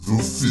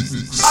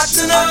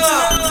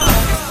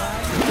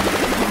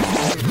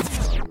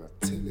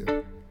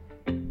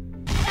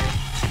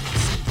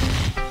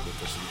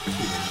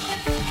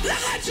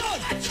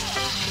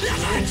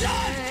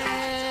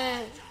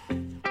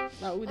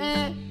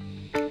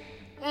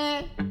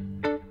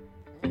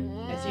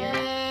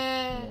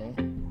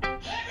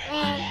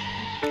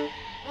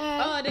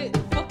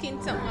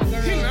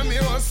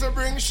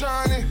Bring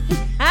Shani.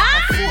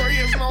 4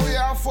 years now, we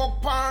are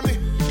fuck palm me.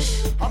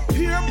 I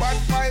peer bad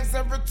vibes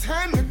every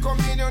time me come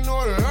in. You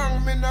know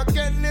long me not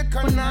get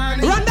liquor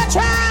nanny. Run the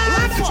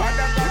track!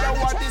 Father God,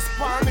 what this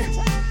palm me.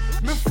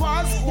 Me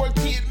fast school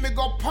teeth me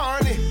go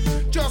party.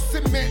 Just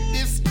to make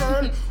this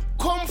girl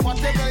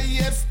comfortable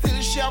yet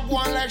still she a go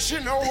on like she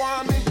no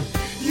want me.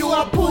 You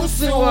a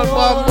pussy woman.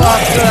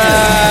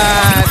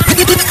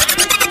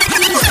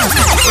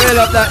 Fill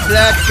up that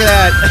black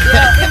clad.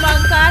 Yo, him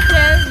and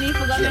Cartel, me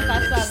forgot make a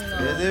song now.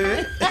 They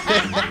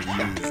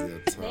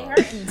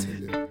hurting.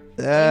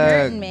 They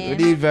hurting, man. We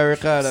need very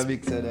kind of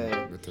mix of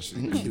that. Better she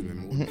kill me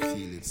more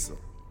feel it so.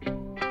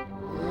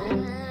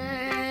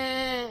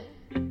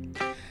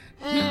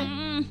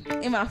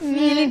 Him a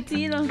feel it,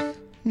 you know.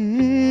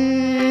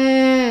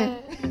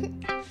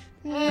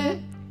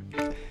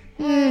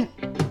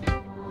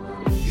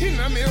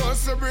 Inna me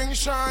also bring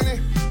Shani.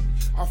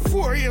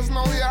 4 years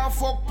now we are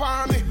fuck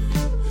palm me.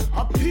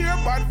 I peer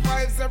bad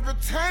vibes every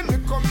time me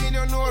come in.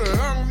 You know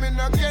long me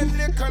not get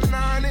liquor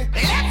nanny.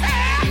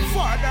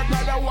 Father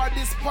God, what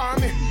this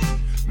palm me.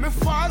 Me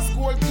fast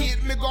gold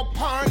teeth me go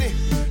party.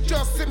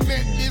 Just to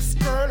make this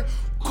girl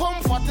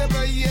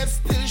comfortable yet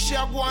still she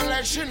a go on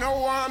like she no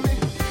want me.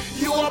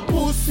 You a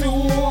pussy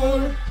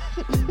hole.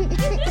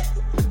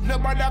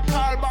 Nobody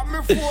call but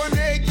me phone,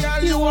 hey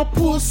girl, you a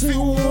pussy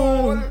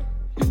hole.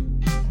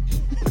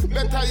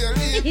 Better you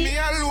leave me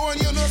alone,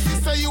 you know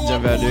sister, you a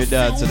pussy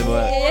dance to the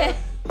boy. Yeah.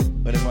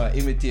 But they might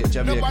imitate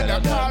Jamaica nobody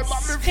and call dance.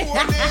 but me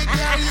phone, hey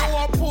girl, you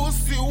a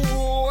pussy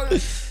hole.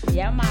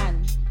 Yeah, man.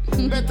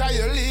 Better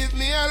you leave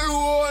me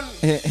alone.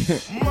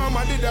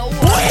 Mama did a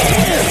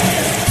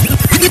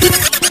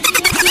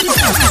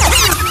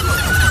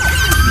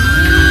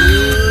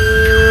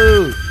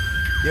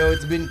Yo,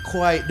 it's been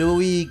quite the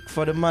week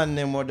for the man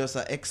them who just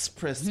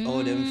express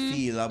how them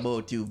feel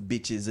about you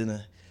bitches, you know.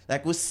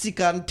 Like we're sick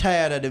and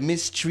tired of the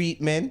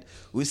mistreatment.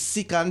 We're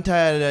sick and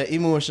tired of the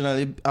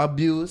emotional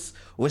abuse.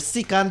 We're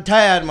sick and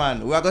tired,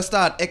 man. We're gonna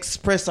start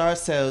express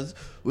ourselves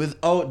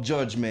without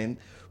judgment,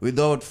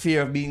 without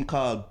fear of being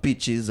called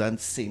bitches and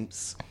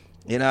simps.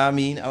 You know what I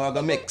mean? And we're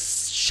gonna make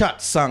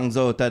short songs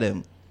out of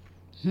them.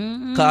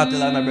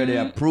 Cartel and brother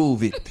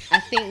approve it.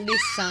 I think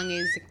this song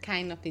is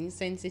kind of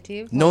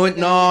insensitive. No,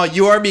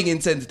 you are being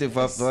insensitive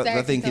for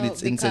thinking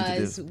it's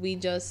insensitive. Because we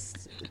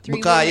just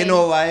because you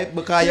know why?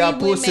 Because you're a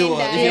pussy hole.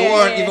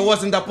 If it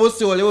wasn't a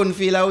pussy hole, you wouldn't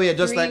feel that way.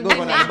 Just like going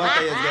on the back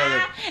of your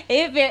girl.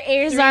 If your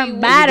ears are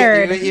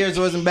battered. If your ears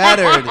wasn't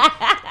battered,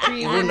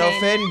 Three it wouldn't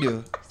offend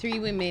you. 3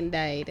 women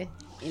died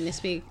in the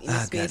space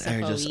of God, a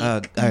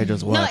week. I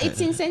just No, want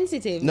it's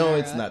insensitive. No, Nara.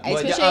 it's not.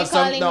 Especially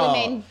calling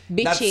women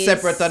bitches. That's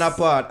separate and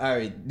apart.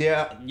 Alright,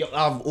 you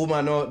have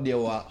women out there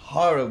who are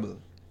horrible.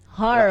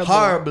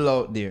 Horrible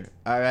out there.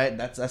 Alright,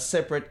 that's a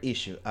separate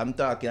issue. I'm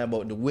talking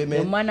about the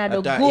women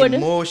that are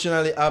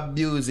emotionally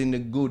abusing the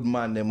good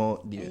man them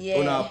out there. Yeah.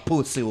 On a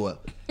pussy hole.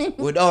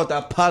 Without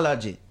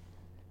apology.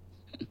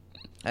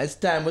 It's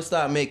time we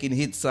start making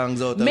hit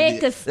songs out of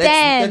Make this. a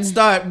stand. Let's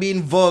start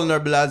being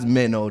vulnerable as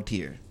men out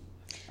here.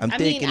 I'm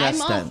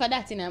all for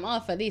that, and I'm all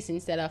for this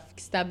instead of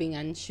stabbing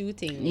and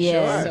shooting. Yeah.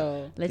 Sure.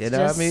 So Let's You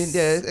know what I mean?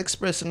 Yeah,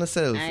 expressing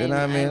yourself. You know what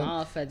I mean? I'm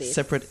all for this.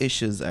 Separate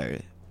issues, are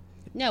it?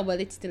 No, well,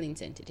 it's still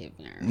insensitive.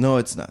 Nara. No,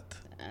 it's not.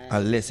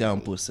 Unless you're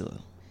on pussy.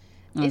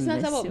 It's not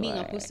about being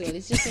a pussy hole.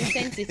 It's just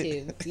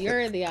insensitive.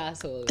 You're the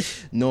asshole.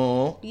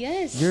 No.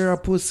 Yes. You're a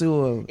pussy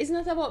hole. It's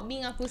not about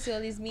being a pussy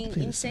hole. It's being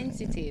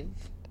insensitive.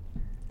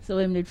 So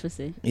what did for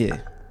say? Yeah.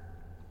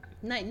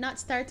 Not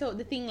start out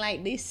the thing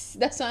like this.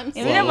 That's what I'm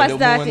saying. Him never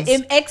started.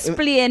 Him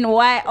explain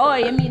why. Oh,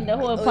 you mean the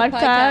whole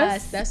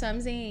podcast? That's what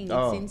I'm saying.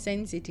 Oh. It's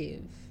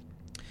insensitive.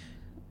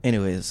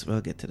 Anyways, we'll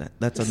get to that.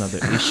 That's another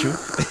issue.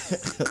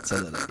 That's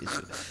another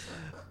issue.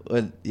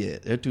 Well, yeah,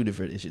 there are two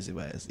different issues in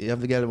my eyes. You have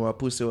the guy who a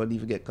pussy who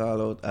need to get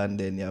called out, and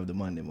then you have the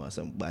man who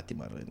some batty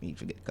man who need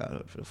to get called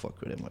out for the fuck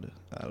with them.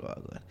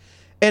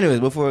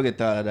 Anyways, before we get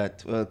to all of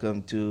that,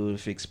 welcome to the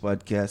Fix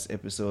Podcast,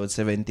 episode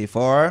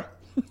 74.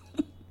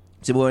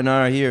 It's your boy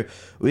Nara here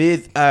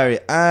with Ari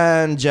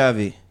and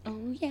Javi.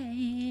 Oh,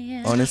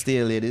 yeah.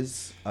 Honestly,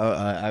 ladies,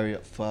 Ari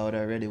forward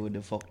already with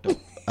the fucked up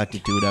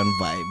attitude and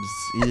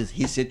vibes.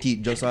 His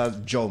teeth just all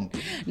jump.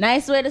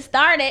 Nice way to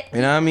start it.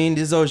 You know what I mean?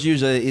 This is how she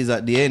usually is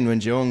at the end when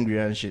she's hungry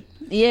and shit.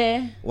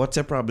 Yeah. What's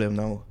your problem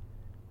now?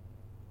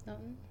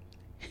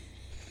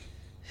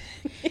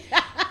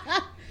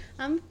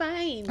 I'm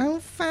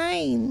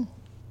fine.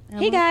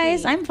 Hey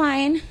guys, I'm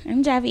fine.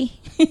 I'm Javi.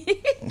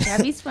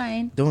 Javi's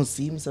fine. Don't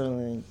seem so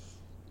like...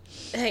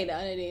 Hey, the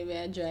other day when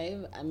I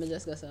drive, I'm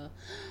just go so.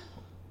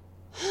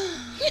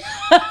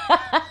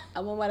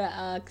 I'm gonna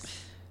ask,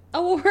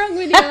 what's wrong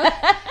with you?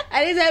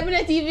 And it's like, I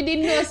not even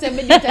didn't know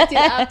somebody did that till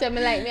after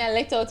me I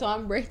let out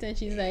one breath and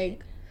she's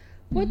like,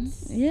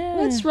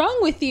 what's wrong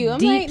with you? I'm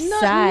Deep like,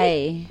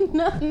 sigh.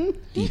 Nothing.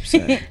 Deep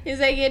sigh. It's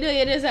like, you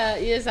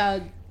just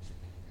a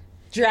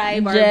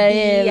drive or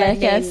Yeah, be, like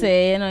and then, I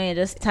say, you're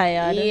just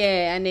tired.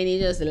 yeah, and then you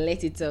just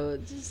let it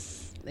out.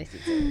 Just let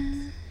it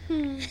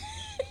out.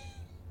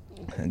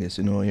 I guess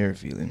you know how you're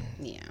feeling.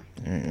 Yeah.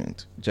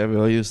 Alright. Javi,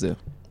 how you still?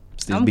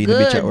 Still I'm being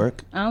good. a bitch at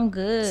work? I'm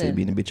good. Still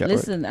being a bitch at work?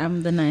 Listen,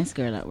 I'm the nice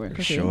girl at work.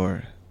 Okay?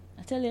 Sure.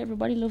 I tell you,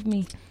 everybody love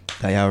me.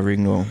 I have a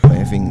ring now on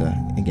your finger.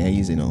 You get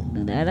easy now.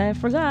 That I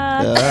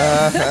forgot.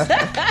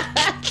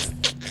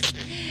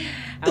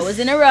 I was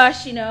in a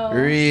rush, you know.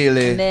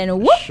 Really? And then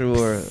whoop.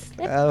 Sure.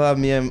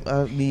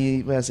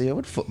 Me, I say,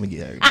 what the fuck me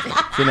get her?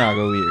 If you not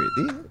go wear it,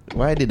 eh?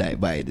 Why did I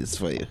buy this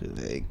for you?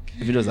 Like,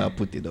 if you just have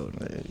put it down.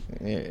 Like,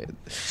 yeah.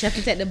 She have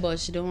to take the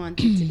bus. She don't want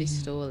it to be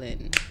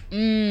stolen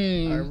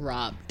or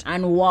robbed.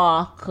 And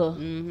walk.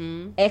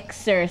 Mm-hmm.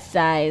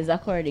 Exercise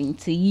according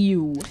to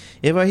you.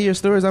 You ever hear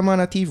stories of man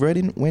a thief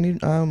wedding when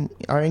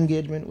our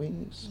engagement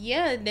wings?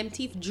 Yeah, them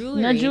thief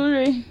jewelry. No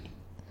jewelry.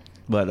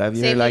 But have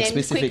you Same heard like with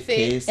them specific quick fit.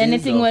 cases?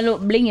 Anything of- will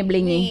look blingy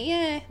blingy.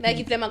 Yeah, like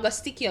if them are gonna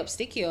stick you up,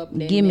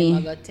 then Gimme.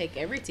 them are gonna take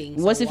everything.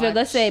 So What if you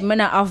gonna watch. say, me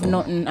not have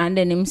nothing, and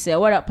then him say,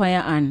 what up on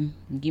your hand?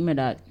 Give me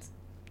that.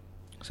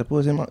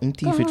 Suppose him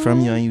thief it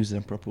from you and use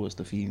them propose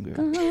to feel girl.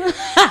 What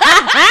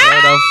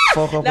the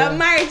fuck up? The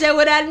marriage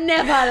would have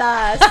never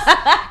last.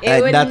 It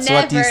Like, would that's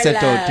what he never set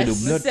out to do.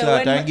 last. Blood So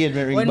clot when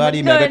engagement ring when body,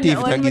 we me got done- thief it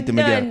when and we give to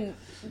me girl. done,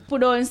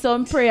 put on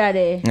some prayer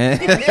there.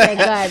 My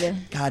God.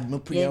 God, me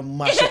pray Yeah. a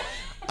mash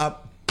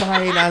up,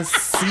 bind and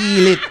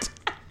seal it.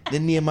 The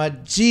name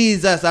of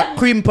Jesus, I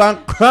crimp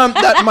and cramp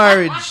that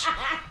marriage.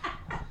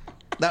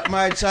 That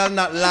marriage shall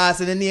not last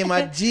in the name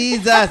of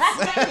Jesus. You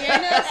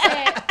know,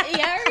 say,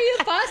 yeah, real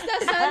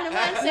pastor son. The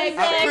man say, I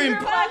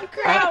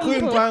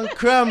crimp and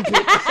cramp it.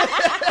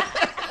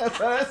 That's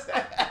what I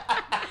said.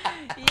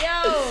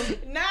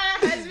 Yo, Nara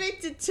has been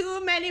to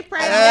too many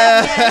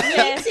private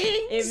meetings.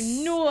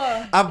 If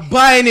Noah. I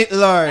bind it,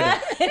 Lord.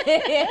 In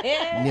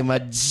the name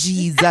of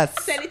Jesus.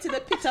 Send it to the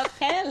pit of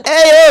hell.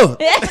 Hey, yo.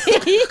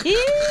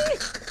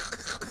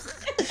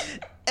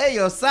 Hey,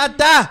 yo,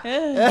 Santa.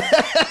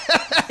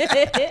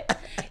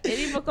 You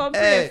even come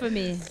Hey. pray for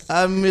me.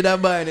 I'm with a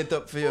buying it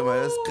up for you,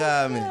 man. Just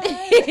call me.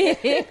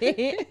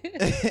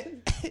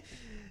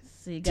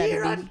 So you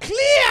Clear gotta and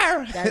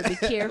clear. be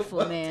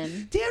careful,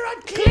 man. Clear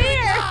and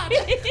clear.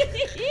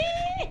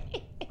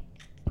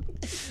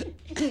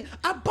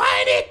 I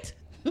bind it.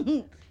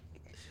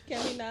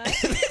 Can we not?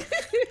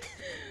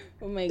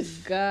 Oh my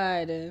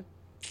God.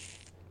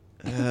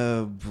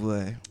 Oh,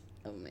 boy.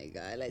 Oh my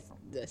God. Let's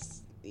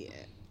just, yeah.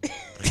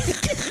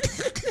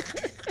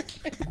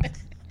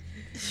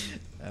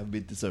 I've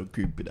been to some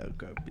creepy and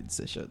cramping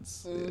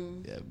sessions.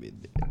 Yeah, I've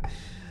been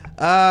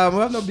there. We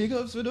have no big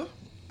ups, we do.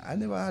 I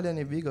never had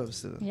any big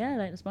ups, though. Yeah,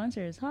 like the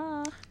sponsors.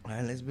 Ha.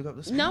 Alright, let's big up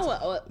the sponsors.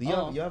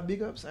 No, You have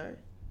big ups, sorry?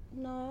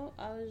 no,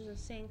 I was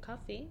just saying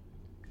coffee.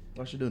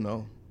 What should do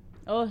now?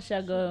 Oh,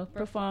 shall go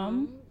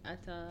perform?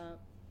 At a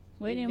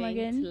Wait name event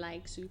again?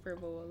 like Super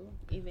Bowl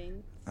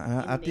event.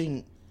 I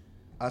think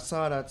I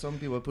saw that some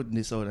people putting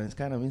this out and it's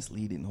kind of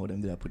misleading how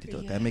them did put it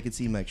out. They make it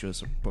seem like she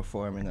was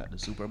performing at the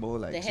Super Bowl.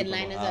 Like The Super Bowl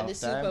headliners at the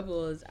halftime. Super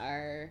Bowls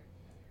are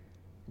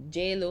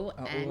J-Lo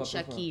Who and will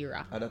perform?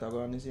 Shakira. Are that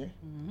going this year?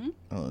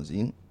 Oh,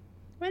 see?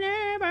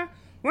 Whenever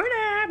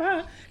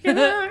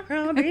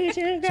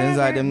Seems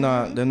like them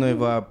not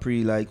even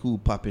pre like who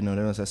popping or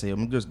they just say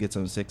I'm just get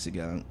some sexy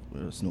girl and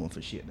just know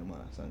for shit them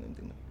ass and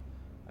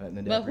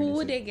them. But who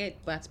would they get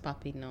what's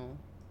popping now?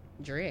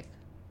 Drake.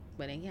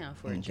 But they can't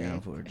afford Drake. Can't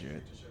afford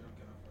Drake.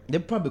 They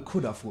probably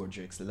could afford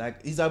Drake. So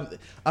like he's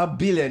a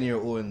billionaire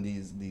own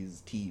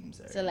these teams.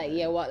 Right? So like,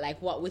 yeah,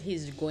 what would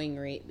his going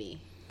rate be?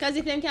 Because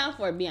if them can't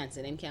afford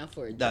Beyonce, them can't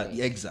afford Drake. That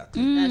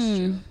exactly. That's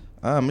true.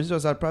 It's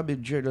just that probably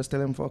Drake just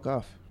tell him fuck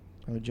off.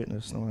 I mean, Drake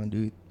just don't want to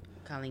do it.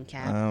 Calling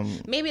Cap.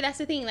 Maybe that's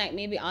the thing. Like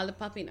maybe all the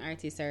popping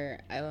artists are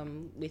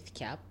with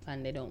Cap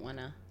and they don't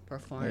wanna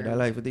perform. I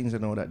like for things to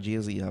know that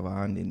Jay-Z have a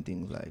hand in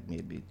things like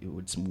maybe it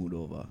would smooth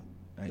over.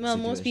 Like, Well,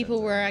 most people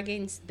situations were like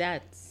against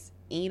that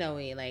either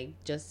way.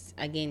 Like just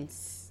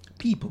against.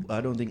 people.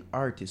 I don't think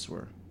artists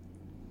were.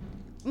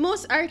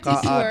 Most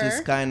artists Artists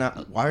were. kind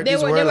of They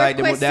were like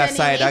their questioning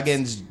side it.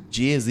 against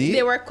Jay-Z.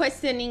 They were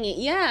questioning it.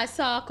 Yeah, I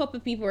saw a couple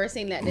people were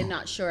saying that they're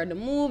not sure of the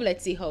move.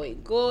 Let's see how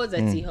it goes.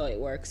 Let's see how it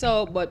works.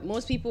 So, but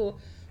most people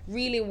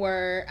really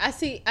were. I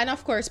see, and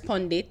of course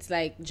pundits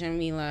like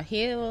Jamil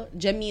Hill,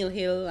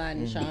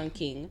 and Sean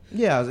King.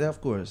 Yeah,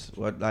 of course.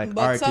 What like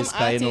But some artists,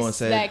 you know, artists,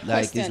 said like,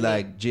 like it's question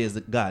like Jay's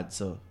the God.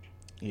 So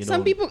you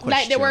Some don't people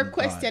like they were question God.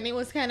 questioning. It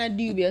was kind of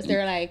dubious.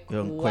 They're like, You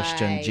don't why?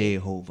 question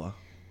Jehovah.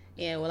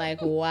 Yeah, well, like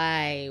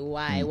why?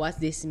 What's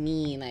this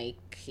mean? Like,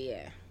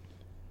 yeah.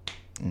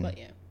 But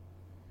yeah.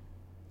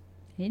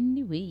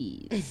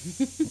 Anyways.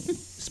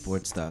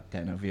 Sports talk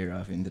kind of veer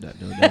off into that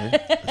though. Doesn't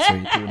it? So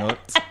you tune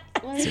out.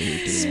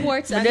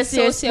 Sports But and this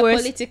year's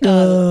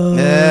socio-political.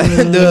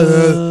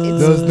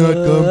 Does not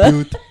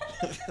compute.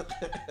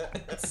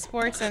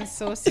 sports and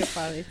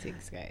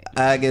sociopolitics, guys.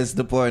 I guess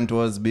the point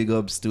was big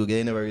ups to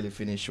they never really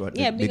finished what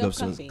Yeah, the big big up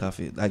ups was Coffee.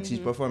 coffee. Like she's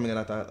performing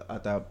at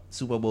a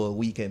Super Bowl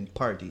weekend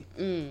party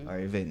or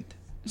event.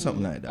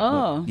 Something like that.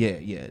 Oh.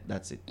 But yeah,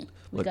 that's it.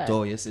 But got-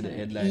 though you see the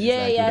headline.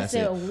 Yeah, it's like yeah, you I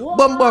said, say, what?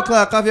 Bumbo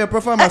Clark, have you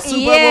performed a Super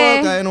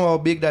Yeah. Bowl? 'Cause you know how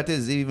big that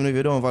is, even if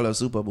you don't follow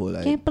Super Bowl.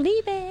 Like, Can't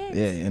believe it.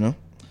 yeah, you know.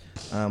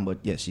 But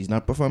yeah, she's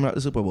not performing at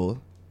the Super Bowl.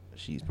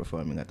 She's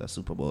performing at a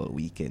Super Bowl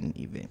weekend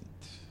event.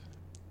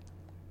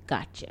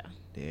 Gotcha.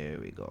 There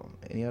we go.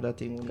 Any other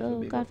thing? we need to Go,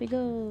 big up? coffee,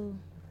 go.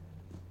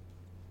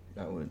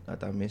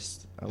 That I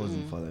missed. I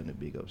wasn't following the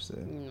big ups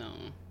No.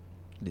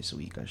 this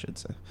week, I should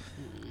say.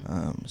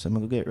 So I'm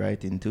gonna get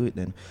right into it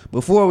then.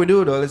 Before we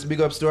do though, let's big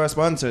ups to our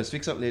sponsors.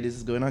 Fix Up Ladies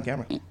is going on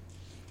camera.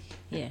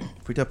 Yeah.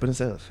 Put up on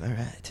yourself. All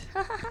right.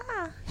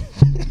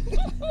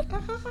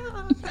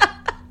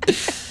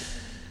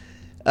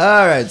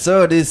 All right.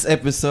 So this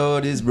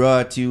episode is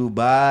brought to you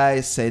by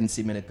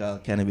Sensi Medical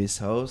Cannabis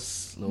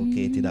House,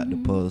 located at the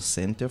Pulse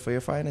Center for your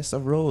finest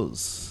of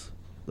rolls.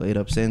 Go hit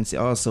up Sensi.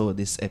 Also,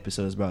 this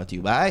episode is brought to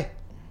you by.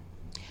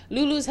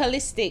 Lulu's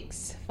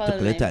Holistics. Follow Took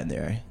a little them. time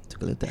there, right?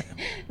 Took a little time.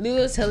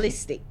 Lulu's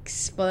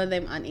Holistics. Follow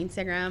them on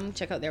Instagram.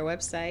 Check out their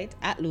website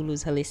at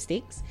Lulu's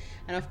Holistics.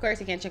 And of course,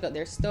 you can check out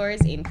their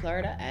stores in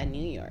Florida and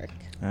New York.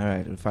 All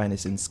right. You'll find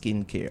us in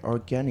skincare,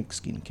 organic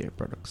skincare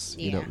products.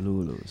 Hit Yeah. up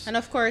Lulu's. And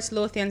of course,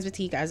 Lothian's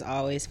Boutique, as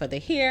always, for the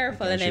hair.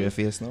 Follow Can I show them your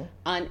face now?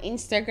 on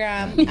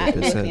Instagram at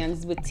Yourself.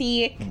 Lothian's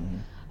Boutique.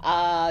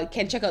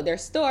 Can check out their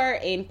store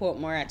in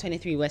Portmore at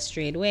 23 West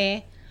Trade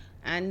Way.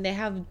 And they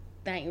have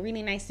like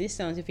really nice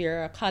discounts. If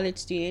you're a college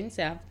student,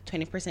 they have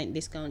 20%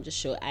 discount. Just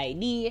show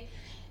ID.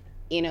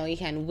 You know, you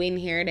can win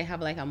here. They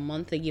have like a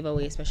monthly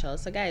giveaway special.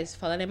 So guys,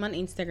 follow them on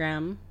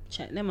Instagram.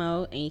 Check them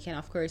out. And you can,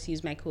 of course,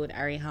 use my code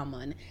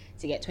ARIHAMON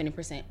to get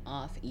 20%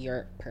 off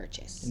your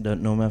purchase.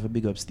 Don't know me, I have a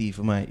big up Steve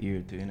for my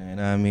ear too, you know what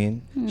I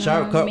mean?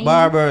 Sharp Cut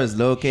Barbers,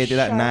 located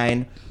at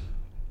 9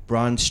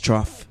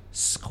 Bronstroff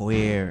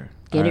Square.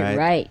 Get it Alright?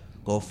 right.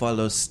 Go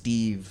follow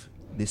Steve,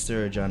 the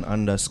surgeon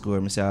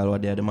 _ me say all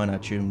what there, the man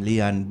at trim,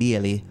 Leon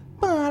Bailey.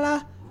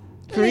 Bala.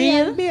 For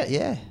real?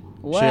 Yeah.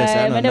 Why? Sure,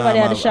 say, Me never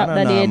had a shop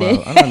that day there.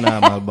 I'm a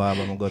normal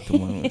barber, I'm go to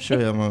man. Show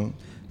you man.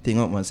 Thing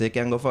up man. So you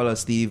can go follow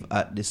Steve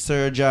at the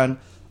surgeon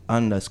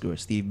 _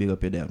 Steve big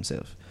up your damn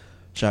self.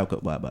 Sharp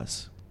Cut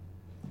Barbers.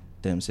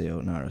 Them say yo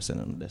Nara send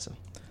on this.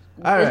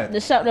 Alright. The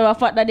shop that I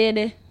fought that day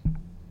there.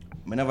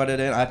 I never did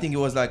it. I think it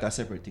was like a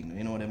separate thing.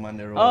 You know, them on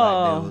the road,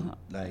 Oh.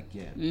 like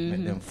they would,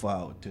 make them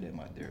file to them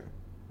at their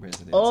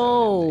residence.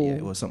 Oh. Yeah,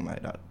 it was something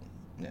like that.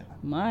 Yeah.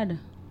 Mad.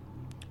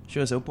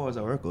 Sure, so pause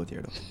a workout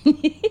here though.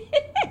 Yeah. You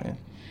know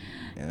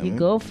what I Your mean?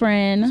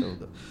 girlfriend. So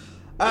good.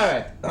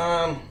 Alright,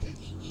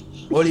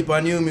 whole heap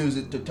of new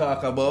music to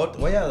talk about.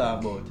 What y'all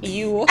about?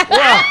 You.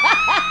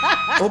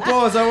 Who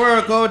pause a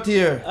workout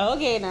here?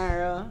 Okay,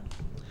 Naro.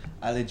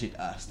 I legit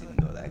asked him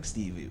though, like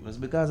Stevie. It was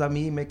because of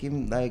me make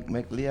him like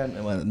make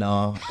Leon. Well,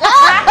 no. No,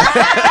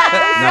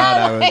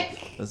 that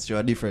was through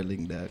a different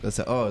link there. I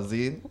said, oh,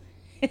 see?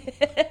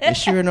 You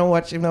sure you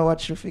watch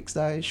the fix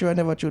that? You sure I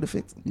never watch the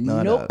fix?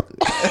 No, Nope.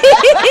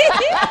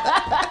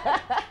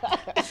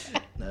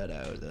 No,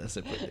 that was a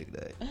separate link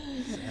there.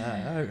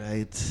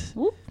 Alright.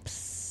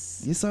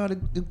 Whoops. You saw the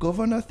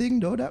governor thing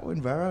though? That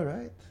went viral,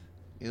 right?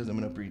 Here's I'm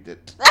gonna preach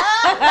it.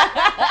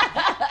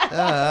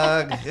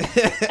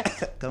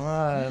 Come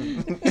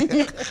on.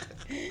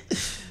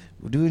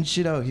 We're doing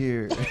shit out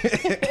here.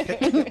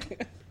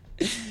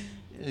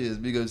 Yes,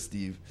 big up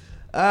Steve.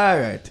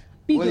 Alright.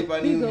 What if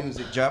a new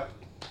music drop?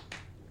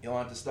 You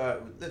want to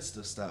start with, let's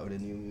just start with the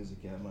new music,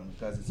 yeah, man,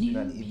 because it's been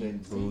an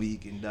eventful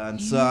week in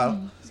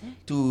dancehall.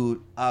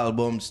 2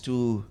 albums,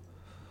 2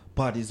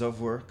 bodies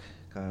of work.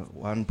 'Cause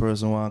one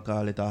person want to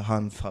call it a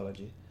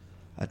anthology.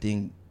 I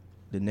think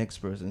the next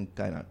person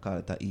kind of call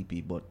it a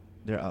EP, but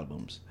they're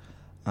albums.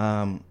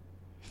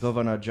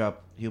 Governor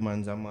dropped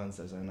Humans and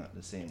Monsters Are Not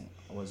the Same.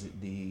 Was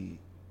it the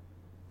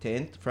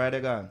 10th?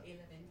 Friday gone?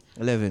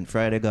 11th,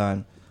 Friday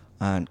gone.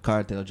 And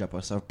Cartel dropped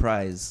a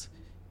surprise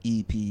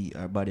EP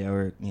or body of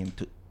work named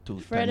to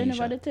Friday Tanisha.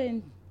 never the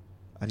 10th.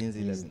 I think it's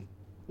 11th.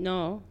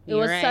 No, It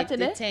was right.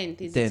 Saturday? The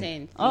 10th is 10th. the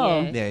 10th.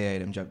 Oh. Yeah. Yeah,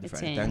 them dropped the It's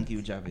Friday. 10th. Thank you,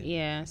 Javi.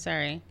 Yeah,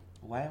 sorry.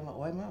 Why am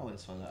I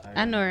always follow?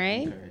 I know,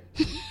 right?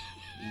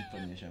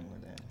 Information more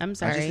than. I'm I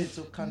sorry. just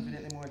said so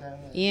confidently more than.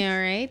 Yeah,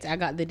 right. I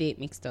got the date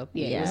mixed up.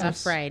 Yeah, it was a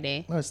Yes.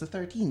 Friday. No, it's the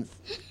 13th.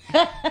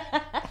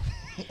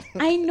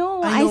 I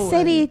know. I know, I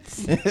said I- it.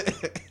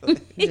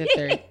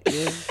 The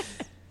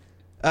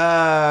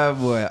 30th.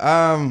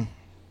 Boy.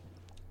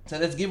 So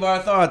let's give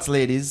our thoughts,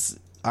 ladies.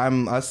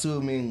 I'm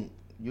assuming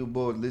you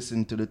both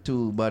listened to the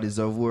 2 bodies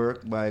of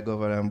work by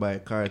Governor and by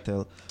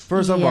Cartel.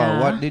 First of all,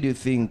 Yeah. what did you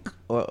think?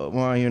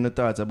 Want to hear your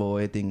thoughts about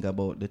what you think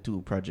about the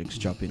 2 projects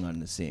dropping on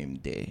the same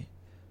day?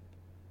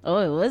 Oh,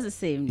 it was the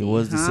same day. It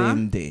was the huh?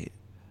 same day.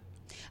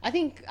 I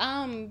think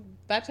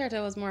Bad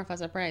Cartel was more of a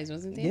surprise,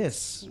 wasn't it?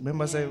 Yes.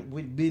 Remember, say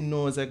we been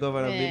known as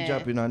Governor been Yeah.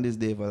 dropping on this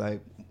day for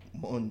like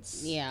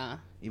months. Yeah.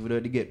 Even though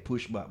they get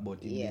pushed back,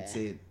 but he Yeah. did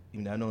say it.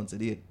 Even announce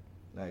it.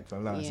 like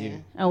from last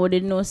year. And we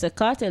didn't know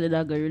Cartel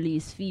that go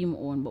release film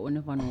on, but we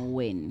never know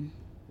when.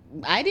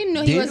 I didn't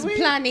know he was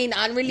planning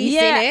on releasing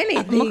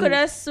anything. I could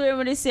have swear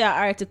when they say an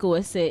article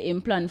was say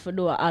in plan for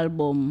do an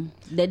album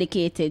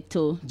dedicated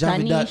to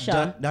Javi,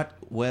 Tanisha. that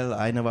well,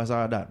 I never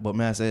saw that, but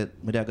I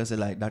said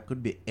like that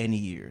could be any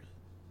year.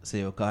 Say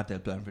your Cartel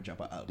plan for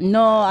drop an album.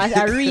 No,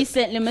 I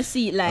recently me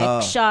see it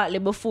like shortly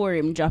before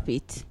him drop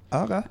it.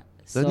 Okay.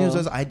 The news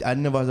was I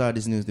never saw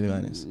this news, to be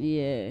honest.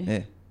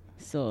 Yeah.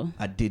 So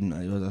I didn't.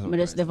 It was a surprise. I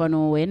just never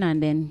know when,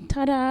 and then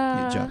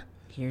ta-da!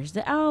 Here's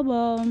the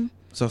album.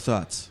 So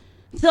thoughts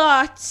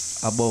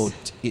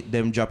about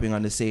them dropping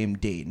on the same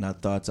day,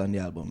 not thoughts on the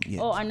album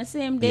yet. Oh, on the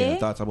same day? Yeah,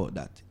 thoughts about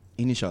that.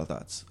 Initial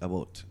thoughts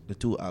about the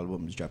two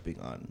albums dropping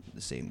on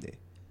the same day.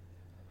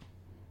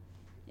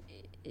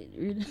 It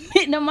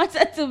really no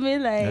matter to me,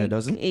 like it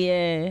doesn't?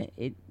 Yeah,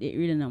 it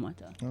really no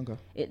matter. Okay.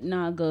 It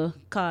not go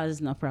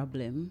cause no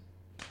problem.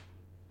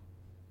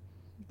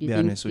 You Be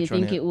think, honest, you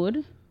think it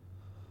would?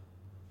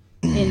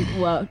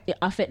 It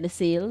affect the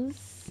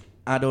sales?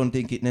 I don't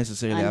think it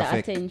necessarily and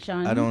affect the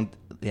attention.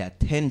 The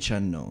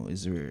attention now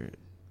is where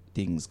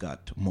things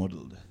got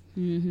muddled.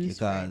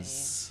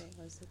 Because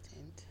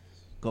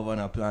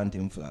Governor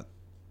planting flag.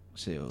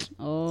 So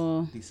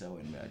this is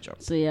when I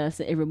drop. So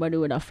so everybody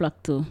would have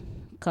flocked to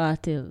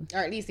Cartel. Or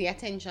at least the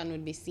attention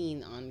would be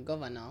seen on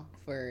Governor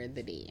for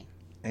the day.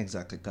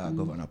 Exactly, because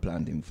Governor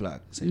planting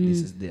flag. So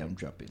this is the day I'm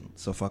dropping.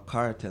 So for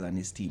Cartel and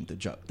his team to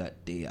drop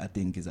that day, I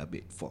think is a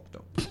bit fucked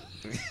up.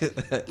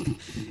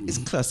 It's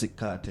classic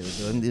Cartel.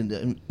 So and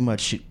then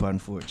much shit pan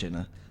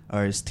fortune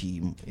or his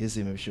team. You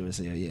see me sure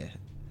say yeah.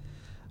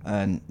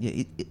 And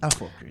I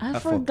fuck with it. I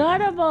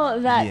forgot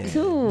about that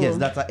too. Yes,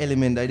 that's an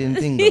element I didn't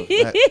think of.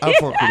 I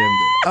fuck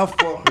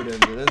with them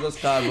though. Let's just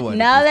call one.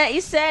 Now that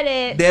you said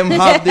it. Them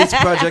have this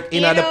project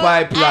in the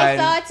pipeline. I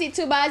thought it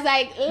too, but I was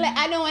like,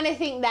 I don't want to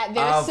think that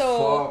they're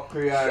so. Fuck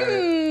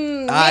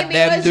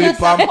them do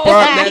it on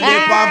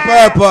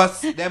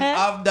purpose. Them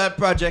have that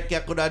project.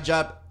 You could have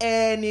dropped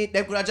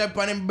they could have dropped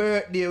on his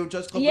birthday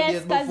just a couple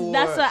days before.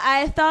 That's what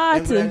I thought.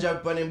 They could have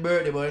dropped on his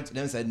birthday, but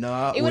them said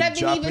no. It would have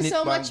been even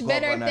so much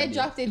better if they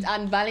dropped it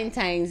on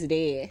Valentine's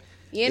Day.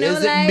 You know,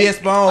 is like, it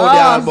based on the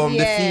album,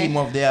 the theme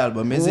of the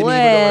album? Is it even though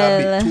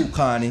that bit too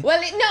corny?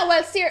 But then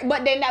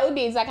that would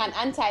be like an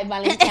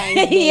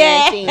anti-Valentine's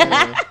Day thing.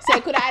 So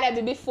it could either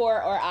be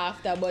before or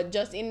after, but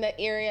just in the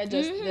area,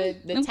 just the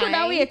time. Could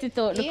have waited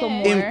out to come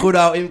more. Him could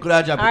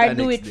have dropped it. Or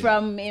do it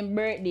from his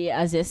birthday,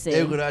 as you say.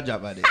 He could have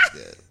dropped it.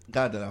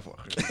 God damn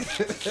fuck.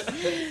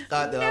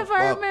 Never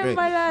remember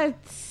that.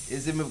 You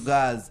see me,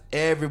 guys,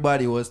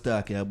 everybody was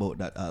talking about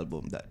that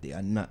album that day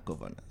and not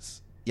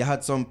Governors. You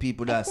had some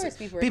people that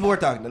people were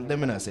talking. Let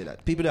me not say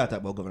that. People that talk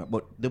about Governor,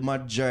 but the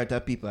majority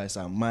of people I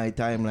saw on my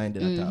timeline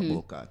didn't talk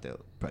about Cartel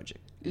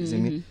Project. You see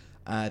me?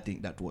 I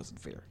think that wasn't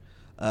fair.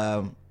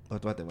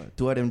 But whatever.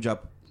 Two of them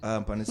dropped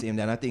on the same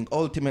day, and I think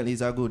ultimately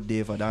it's a good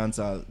day for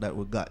dancehall that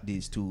we got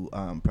these two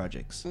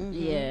projects.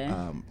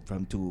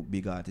 From two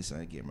big artists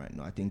in the game right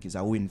now. I think it's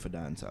a win for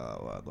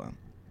dancehall.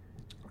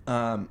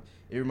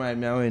 It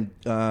reminds me of when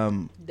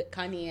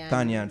Kanye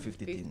and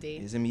 50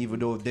 thing. You see me, even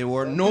though they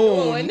were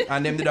known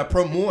and them did a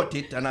promote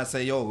it, and I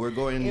say, yo, we're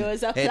going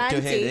head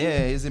to head.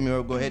 Yeah, you see me,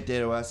 we'll go head to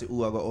head. I say, I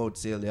go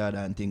outsell the other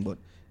and thing, but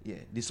yeah,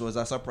 this was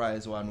a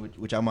surprise one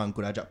which a man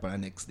could have dropped on the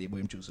next day, but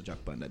him choose to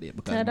drop on the day.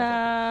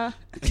 Ta-da!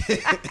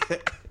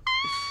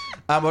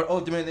 But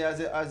ultimately, as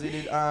it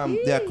did,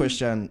 their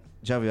question,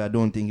 Javi, I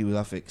don't think it will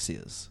affect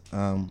sales.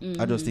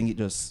 I just think it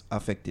just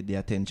affected the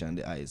attention,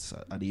 the eyes,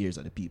 and the ears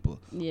of the people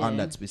on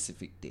that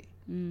specific day.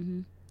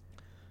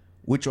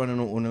 Which one do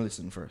you want to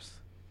listen first?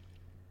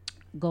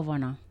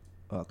 Governor.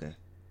 Okay.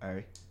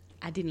 Alright.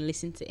 I didn't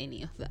listen to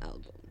any of the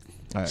albums.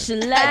 All right.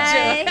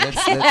 Let's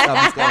have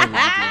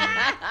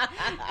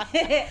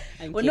this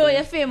we know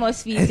your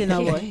famous feet in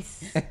our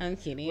voice. I'm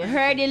kidding. We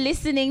heard you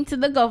listening to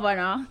the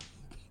Governor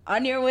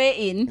on your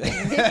way in.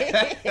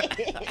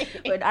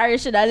 But Ari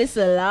should have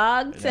listened a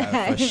long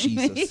time.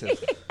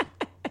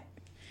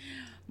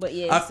 But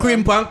yeah.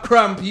 Crimp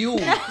Cramp you.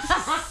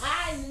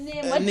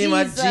 Name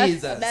of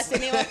Jesus. That's the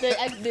name of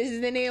this is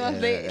the name of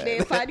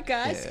the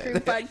podcast.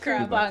 Crimp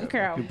Cramp. Oh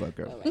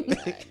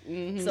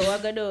so we're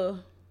gonna do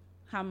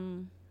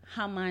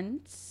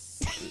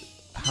Hammonds.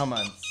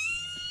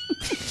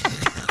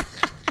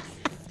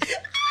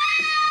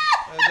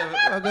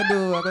 I'm gonna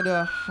do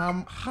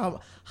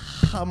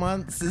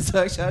Hammonds. It's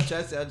actually I'm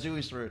trying to say a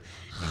Jewish word.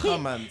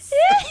 Hammonds.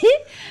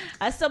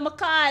 As some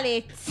call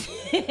it.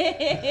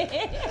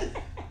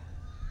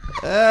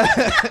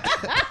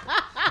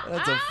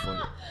 That's so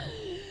funny.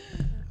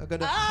 I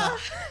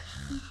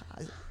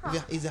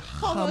got is it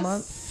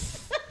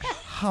Hammonds?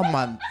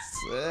 Hammonds.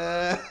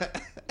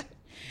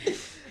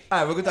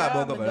 Alright, we're gonna talk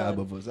about Governor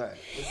album first. Alright.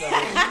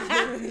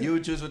 You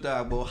choose to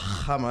talk about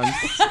Hammonds.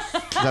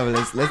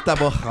 Let's talk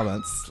about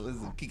Hammonds. Let's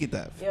kick it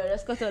off. Yo,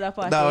 let's go to the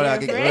part. No.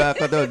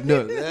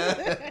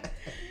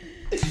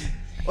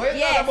 What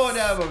you talk about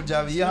the album,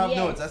 Javi? You have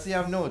notes. I see you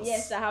have notes.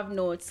 Yes, I have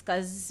notes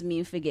because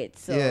me forget.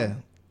 So yeah.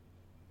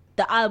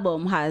 the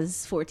album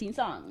has 14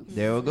 songs.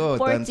 There we go.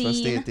 Thanks for 14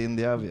 stating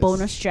the obvious.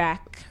 bonus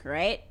track,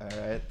 right? All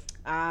right.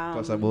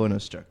 Plus a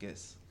bonus track,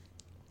 yes.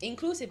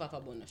 Inclusive of a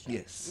bonus track.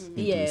 Yes.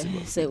 Yeah,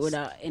 Inclusive of so it this.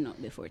 would end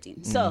up be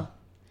 14. So,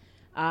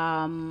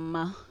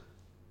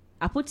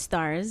 I put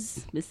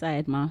stars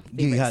beside my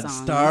favorite You had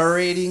songs. star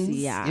ratings?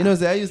 Yeah. You know,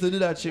 say I used to do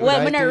that shit Well,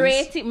 with I'm gonna iTunes.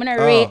 rate it. I'm gonna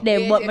rate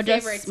them, Yeah, but your my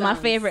favorite just my songs.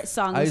 favorite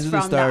songs I used to do from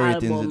the star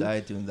ratings album. with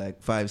iTunes,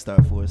 like 5-star,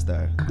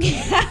 4-star.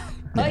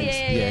 Oh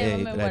yeah, you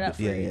remember could that have-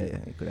 yeah, phrase.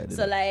 you could have did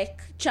So that.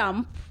 like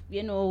Champ,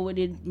 you know,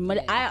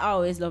 I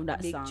always love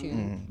that Big song.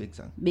 tune. Big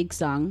song. Big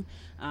song.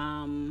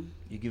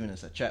 You giving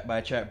us a track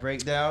by track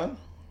breakdown?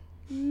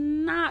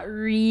 Not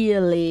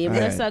really, but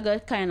Alright. I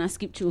got kind of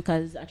skip through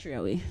because I threw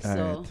away. So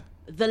Alright.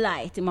 The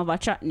Light, him have a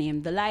track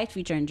name, The Light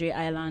featuring Dre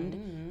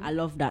Island. I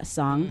love that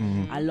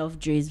song. I love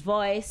Dre's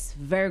voice,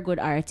 very good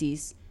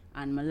artist,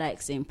 and I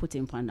like saying put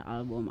him on the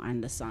album,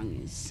 and the song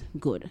is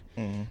good.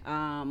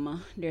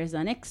 There's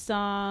the next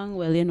song.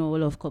 Well, you know, we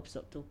love Cups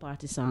Up to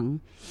Party song.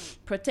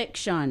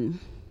 Protection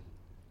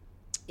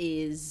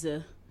is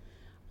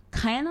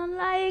kind of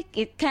like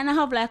it. Kind of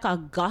have like a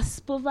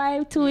gospel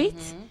vibe to it.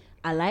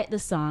 I like the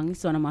song.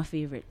 It's one of my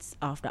favorites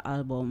of the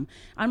album.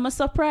 And I'm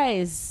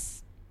surprised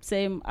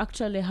same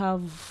actually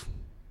have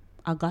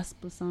a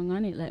gospel song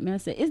on it. Like me, I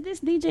say, is this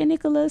DJ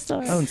Nicholas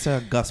or? I don't say a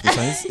gospel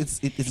song. It's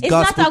It's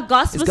gospel. not a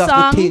gospel it's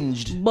gospel song,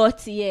 tinged.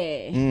 but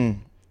yeah, Mm.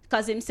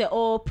 because him say,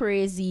 "Oh,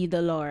 praise ye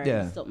the Lord,"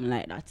 Yeah. something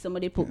like that.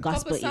 Somebody put Couple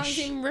gospel songs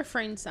ish. in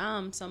reference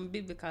some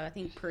biblical, I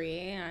think,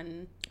 prayer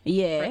and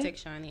Yeah.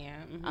 protection.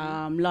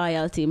 Yeah.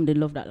 Loyalty, him did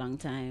love that long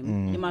time.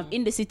 Mm. Him have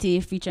In the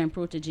City featuring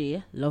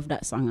Protege, love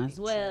that song as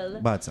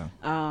well. Bad song.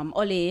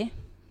 Ole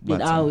Bad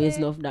did song. always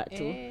love that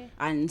too.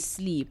 And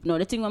Sleep. No,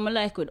 the thing I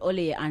like with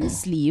Ole and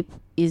Sleep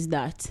is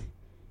that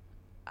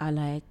I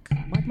like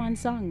Batman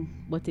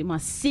song, but he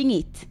must sing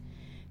it.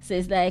 So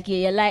it's like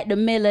you like the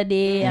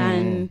melody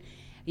and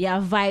you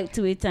vibe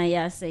to it and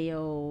you say,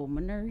 yo,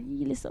 I'm not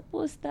really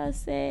supposed to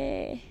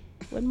say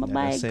when my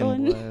bike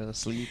gun.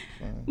 Sleep.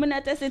 I'm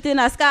not test it in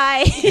the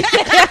sky.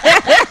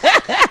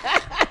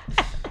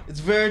 It's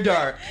very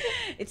dark.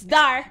 It's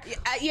dark.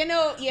 You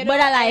know, But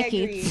I like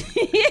agree.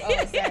 it.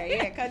 Oh, sorry.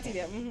 Yeah,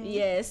 continue.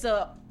 Yeah,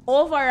 so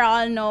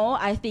overall, no,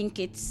 I think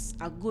it's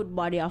a good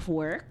body of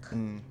work.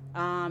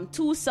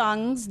 Two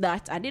songs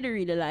that I didn't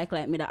really like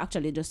me that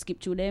actually just skip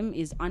through them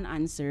is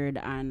Unanswered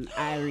and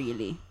I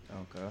Really.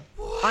 Okay.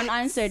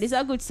 Unanswered is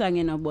a good song,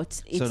 you know,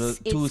 but it's So the it's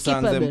two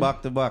songs skippable. then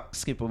back to back,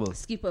 skippable.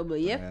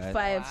 Skippable, yep. Alright.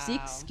 5, Wow.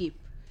 6, skip.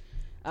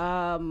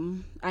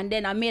 And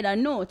then I made a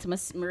note. I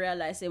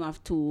realized I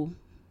have 2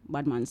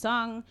 Badman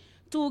song,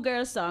 2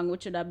 girl song,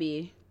 which should have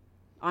be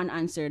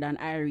Unanswered and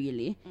I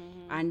Really,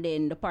 and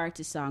then the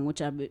party song, which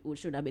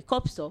should have been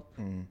Cups Up,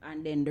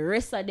 and then the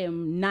rest of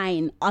them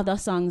 9 other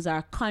songs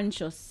are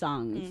conscious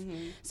songs.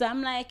 So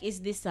I'm like,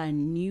 is this a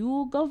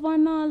new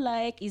governor?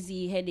 Like, is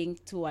he heading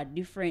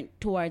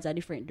towards a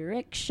different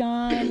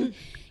direction?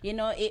 You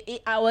know,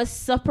 I was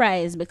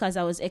surprised because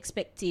I was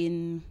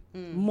expecting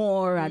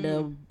more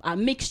of a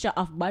mixture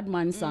of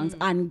Badman songs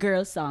and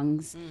girl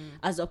songs,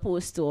 as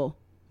opposed to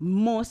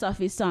most of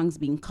his songs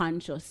being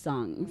conscious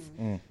songs.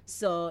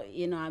 So,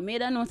 you know, I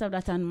made a note of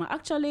that and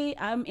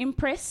I'm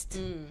impressed.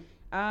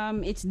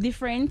 It's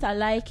different. I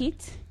like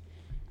it.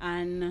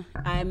 And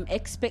I'm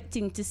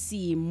expecting to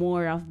see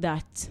more of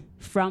that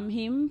from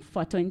him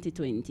for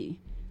 2020.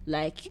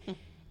 Like,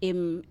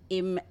 him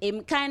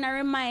kind of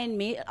remind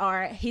me,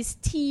 or his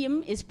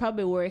team is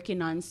probably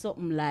working on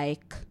something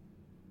like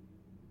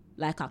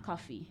a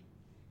coffee.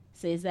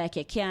 So it's like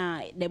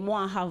they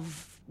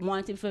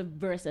want him for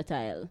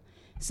versatile.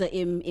 So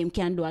him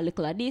can do a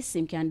little of this,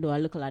 him can do a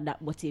little of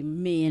that, but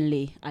him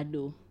mainly I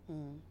do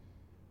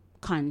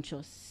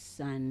conscious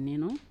and, you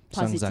know,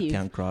 Songs that positive,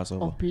 can cross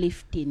over.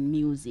 uplifting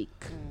music.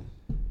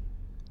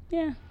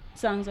 Yeah,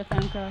 songs that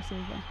can cross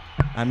over.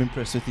 I'm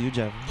impressed with you,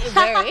 Jav.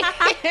 Very.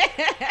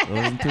 It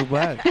wasn't too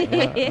bad. Have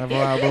an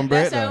album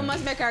That's why we breakdown.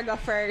 must make her go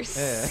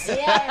first.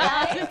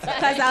 Yeah, right?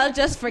 Because I'll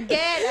just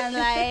forget and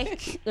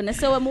like, gonna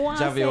say what I want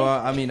to Jav, you say.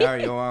 want, I mean,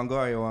 Ari, you want to go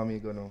or you want me to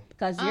go now?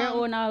 Because your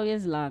own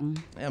always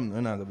long. I'm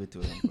not going to be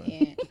too long. but-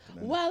 Yeah.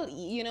 Well,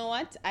 you know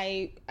what?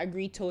 I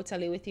agree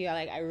totally with you.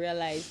 Like, I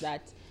realized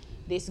that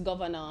this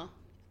governor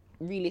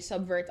really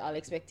subvert all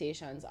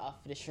expectations of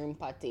the shrimp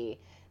party.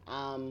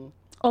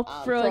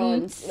 Up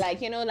front.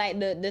 Like, you know, like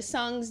the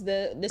songs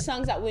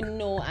that we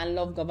know and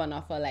love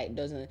governor for, like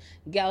doesn't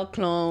Girl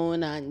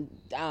Clone and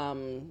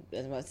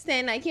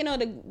then, like, you know,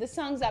 the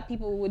songs that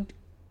people would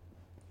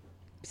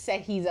say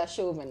he's a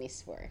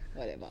chauvinist for,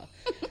 whatever.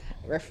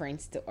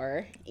 Reference to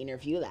our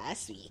interview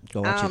last week.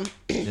 Go watch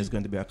it. There's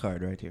going to be a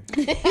card right here.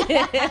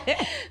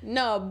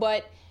 No,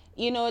 but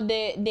you know,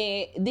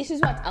 this is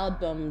what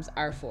albums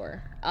are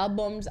for.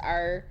 Albums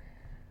are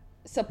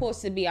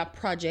supposed to be a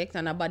project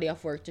and a body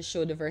of work to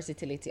show the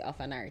versatility of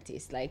an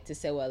artist. Like to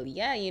say, well,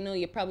 yeah, you know,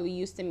 you're probably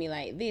used to me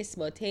like this,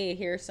 but hey,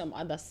 here's some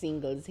other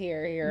singles,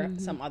 here are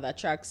some other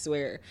tracks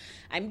where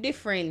I'm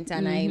different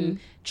and I'm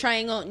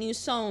trying out new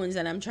sounds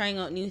and I'm trying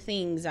out new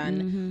things.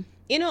 And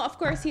you know, of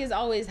course, he has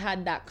always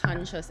had that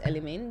conscious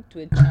element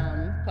with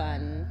Champ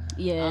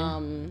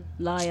and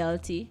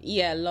loyalty.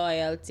 Yeah,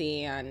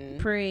 loyalty and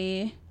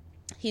Pray.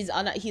 his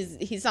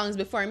songs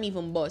before him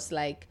even bust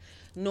like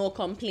No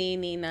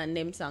Complaining and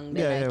them songs.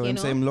 Yeah,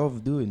 same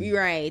love doing.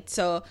 Right.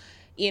 So,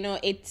 you know,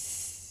 it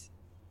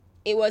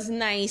was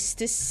nice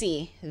to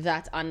see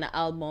that on the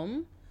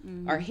album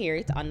or hear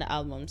it on the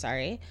album.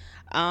 Sorry.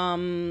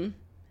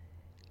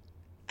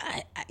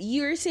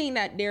 You're saying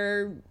that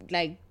they're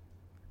like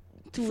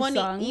two funny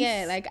songs.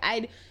 Yeah, like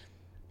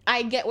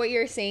I get what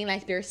you're saying,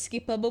 like they're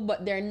skippable,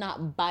 but they're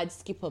not bad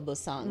skippable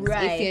songs,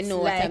 right? If you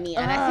know like, what I mean.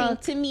 And I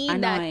think to me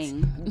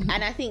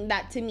annoying.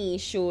 that to me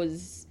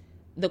shows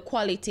the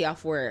quality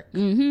of work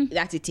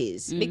that it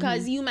is,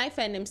 because you might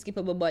find them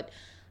skippable, but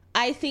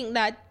I think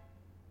that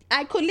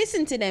I could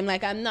listen to them.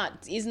 Like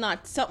it's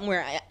not something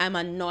where I'm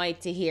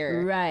annoyed to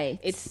hear. Right.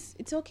 It's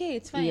okay.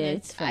 It's fine. Yeah,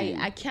 it's fine.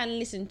 I can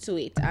listen to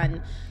it,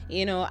 and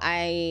you know,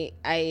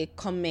 I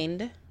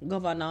commend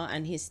Governor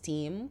and his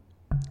team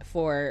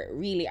for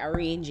really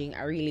arranging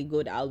a really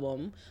good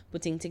album,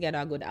 putting together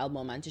a good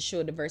album, and to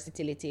show the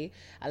versatility.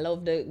 I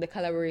love the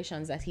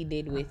collaborations that he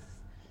did with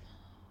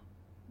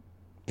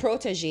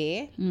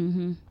Protege.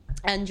 And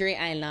Dre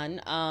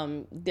Island.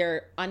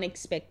 They're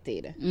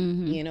unexpected.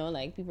 You know,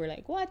 like people are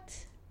like,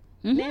 what?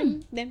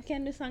 Them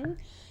can do song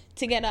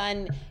together,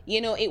 and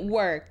you know, it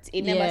worked.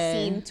 It never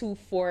seemed too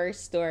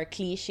forced or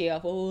cliche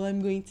of, oh,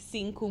 I'm going to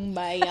sing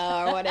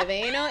Kumbaya or whatever.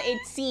 You know,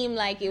 it seemed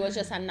like it was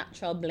just a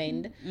natural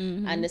blend,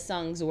 and the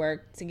songs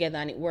worked together,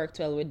 and it worked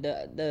well with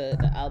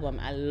the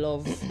album. I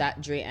love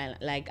that Dre Island.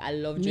 Like, I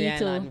love Dre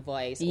Island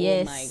voice.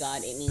 Yes. Oh my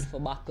God, it needs for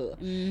buckle.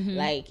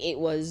 Like, it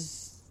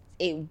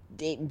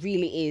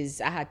really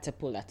is. I had to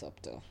pull that up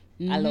too.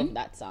 I love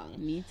that song.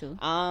 Me too.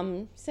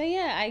 So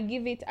yeah, I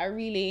give it a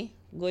really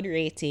good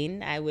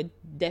rating. I would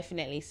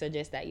definitely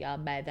suggest that y'all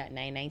buy that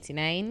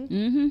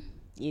 $9.99.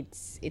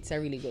 It's a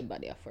really good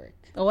body of work.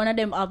 One of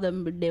them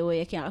album the way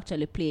you can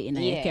actually play in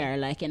a car,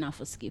 like enough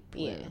for skip.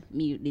 Yeah. Well,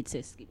 me did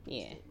say skip.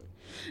 Yeah.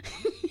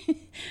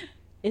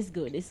 It's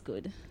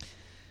good.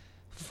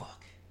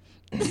 Fuck.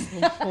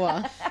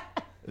 What?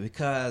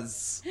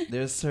 Because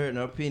there's certain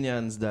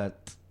opinions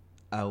that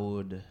I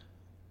would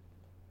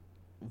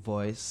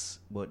voice,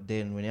 but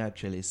then when you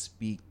actually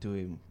speak to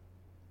him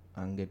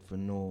and get to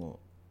know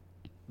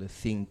the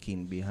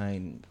thinking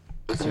behind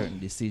certain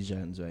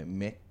decisions I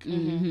make,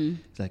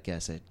 it's like I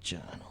said,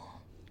 John,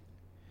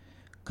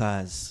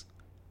 because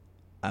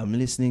I'm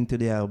listening to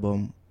the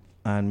album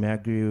and I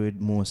agree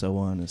with most I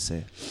want to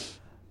say.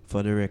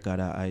 For the record,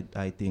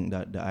 I think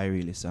that the I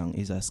Really song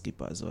is a skip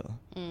as well.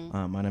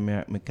 And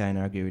I kind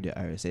of agree with the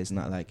Iris. It's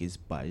not like it's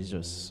bad, it's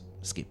just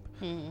skip.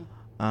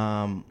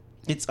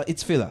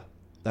 It's filler,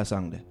 that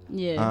song there.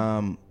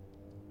 Yeah.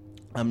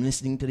 I'm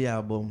listening to the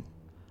album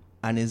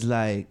and it's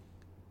like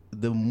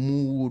the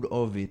mood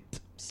of it,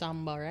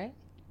 Samba, right?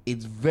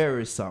 it's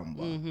very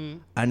somber.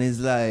 And it's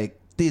like,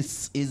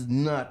 this is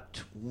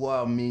not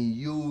what me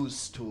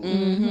used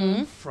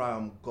to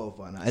from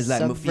Governor. It's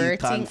like me feel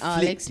Subverting all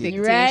conflicted.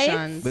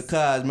 expectations.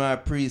 Because my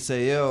priest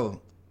say,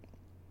 yo,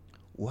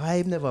 why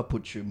I've never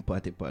put Shrimp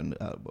Party on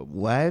the album?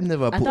 Why I've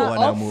never put one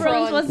of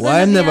Upfront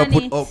Why I've never gonna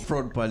be put on it?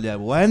 Upfront on the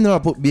album? Why I've never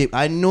put Babe?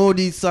 I know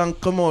this song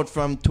come out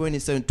from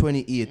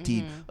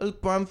 2018.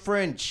 I'm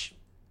French.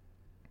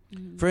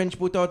 French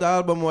put out an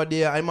album one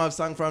day. I have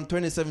song from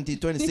 2017,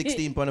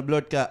 2016 on the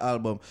Bloodcat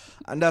album.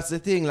 And that's the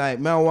thing, like,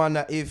 me I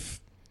wonder if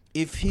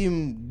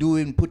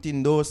him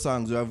putting those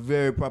songs were a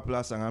very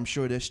popular song, I'm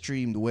sure they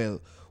streamed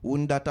well.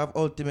 Wouldn't that have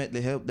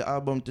ultimately helped the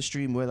album to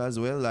stream well as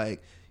well?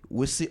 Like,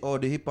 we see all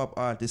the hip hop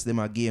artists them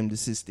are game the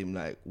system.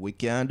 Like, we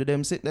can't do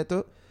them sit there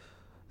too.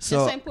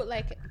 So Just put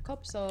like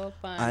Cups Up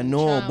and I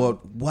know, Charm.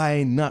 but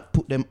why not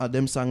put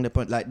them song the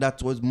point? Like,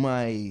 that was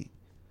my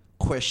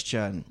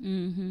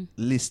question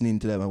listening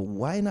to them.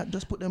 Why not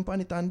just put them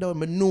on it and down?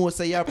 But no,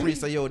 say yeah,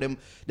 priest, say yo, them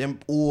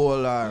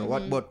all are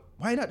what, but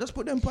why not just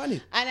put them on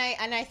it?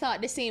 And I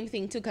thought the same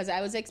thing too, because I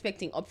was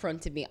expecting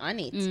Upfront to be on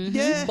it.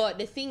 Yeah. But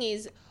the thing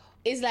is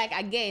like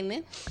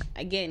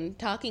again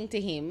talking to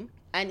him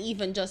and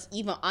even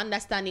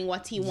understanding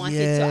what he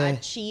wanted to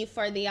achieve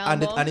for the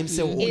album and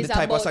himself is the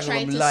type of about song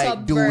trying I'm to like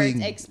subvert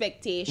doing.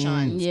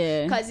 expectations.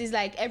 Yeah. Because it's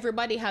like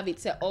everybody have it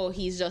say, oh,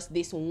 he's just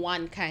this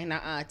one kind of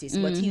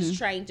artist, but he's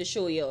trying to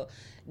show you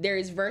there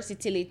is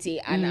versatility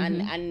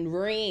and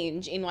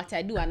range in what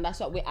I do, and that's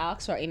what we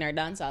ask for in our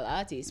dancehall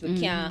artists. We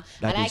can't,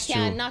 That and I is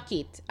can't true. knock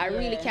it. I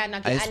really can't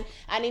knock it.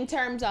 And in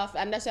terms of,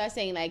 and that's what I'm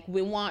saying, like,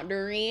 we want the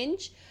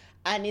range,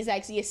 and it's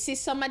like, so you see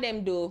some of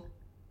them do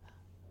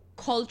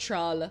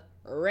cultural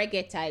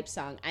reggae type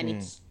song, and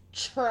it's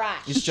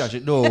trash. It's trash,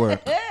 it don't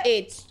work.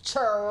 It's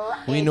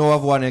trash. We know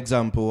of one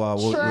example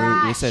we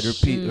Trash. said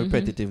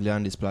repetitively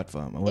on this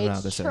platform. We're not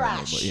gonna It's say that,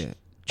 trash. but yeah.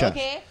 Trash.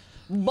 Okay?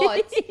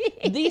 But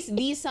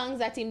these songs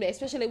that him,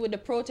 especially with the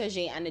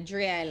Protege and the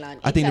Dre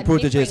Island, I think the it's a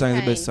Protege different song is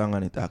the kind. best song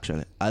on it,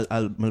 actually.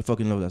 I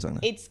fucking love that song.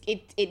 It's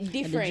different,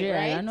 The Dre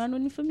right? Island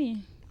one for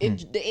me.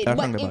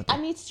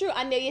 And it's true.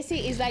 And then you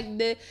see,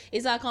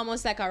 it's like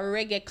almost like a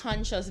reggae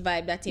conscious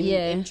vibe that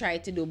him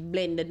tried to do,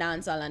 blend the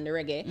dancehall and the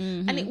reggae,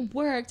 and it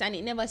worked. And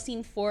it never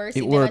seemed forced.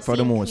 It worked for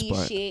the most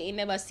part. It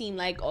never seemed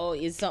like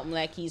it's something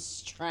like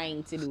he's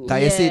trying to do.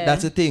 You see,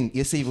 that's the thing.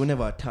 You see, we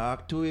never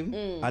talk to him.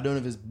 I don't know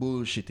if it's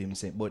bullshit him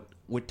saying, but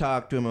we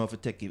talk to him and we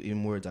take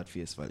him words at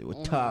face value.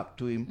 We talk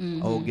to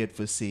him, or we get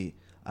to see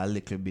a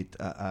little bit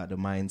the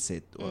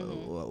mindset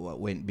what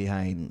went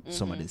behind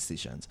some of the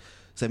decisions.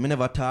 So I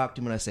never talked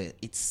to him and I said,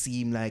 it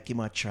seemed like him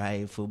a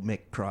try to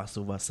make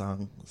crossover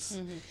songs.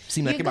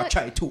 Seemed like him a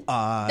try too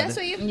hard. That's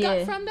what you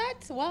got from that?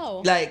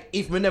 Wow. Like,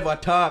 if we never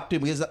talked to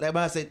him, because like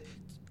I said,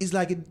 it's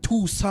like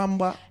too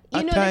somber.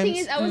 You know, times. the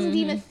thing is, I wasn't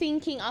even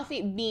thinking of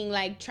it being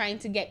like trying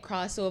to get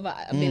crossover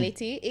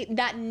ability.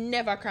 That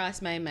never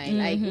crossed my mind.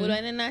 Like,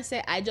 when I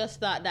say, I just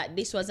thought that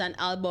this was an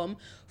album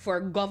for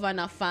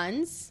Governor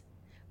fans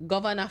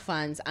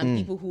and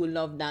people who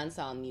love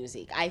dancehall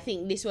music. I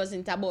think this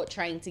wasn't about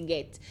trying to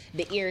get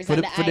the ears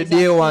and the eyes for the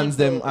day ones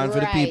people. them and for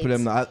the people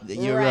them.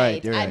 You're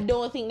right. I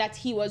don't think that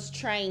he was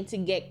trying to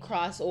get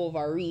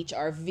crossover reach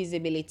or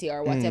visibility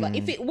or whatever.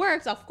 If it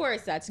works, of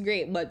course, that's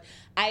great. But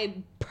I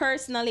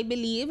personally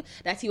believe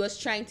that he was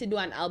trying to do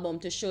an album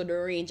to show the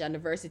range and the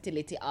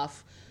versatility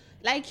of,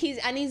 he's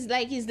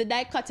the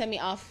dichotomy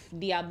of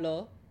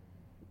Diablo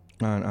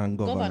and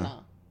Governor.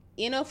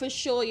 You know, for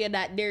show you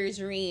that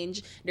there's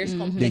range, there's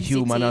complexity. The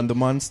human and the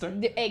monster.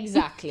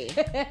 Exactly.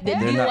 The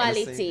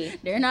duality.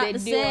 They're not the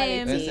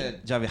same. They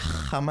said, Javi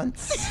Hammond.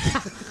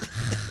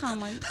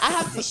 I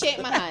have to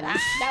shake my hand.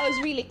 That was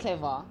really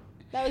clever.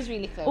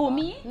 Oh,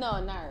 me?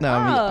 No. Me.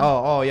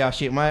 Oh, yeah,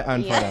 shake my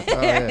hand for that.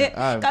 Oh,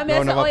 yeah. Come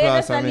here, so you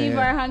just leave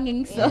her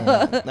hanging,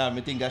 so. Nah,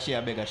 me think that she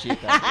a bigger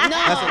shake.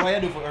 That's what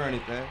you do for earn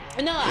it,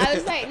 eh? No, I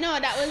was like,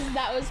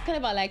 that was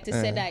clever, like to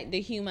say that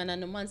the human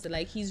and the monster,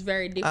 like he's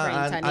very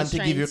different and to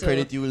give you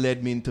credit, you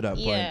led me into that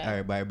point. Yeah. All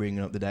right, by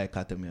bringing up the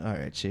dichotomy. All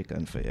right, shake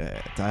hand for you.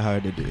 Right. I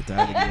heard to do it.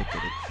 I heard to give you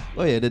credit.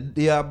 Oh yeah, the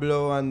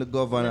Diablo and the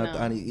Governor,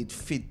 and it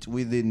fit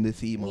within the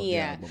theme of the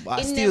album.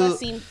 But it never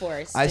seemed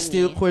forced. I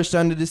still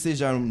question the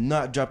decision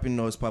not dropping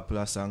those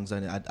popular songs,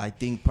 and I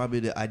think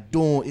probably I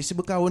don't. You see,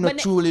 because we not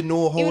truly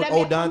know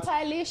how dance.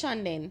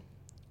 Compilation then.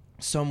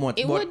 Somewhat,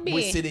 it but would be.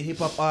 We see the hip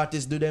hop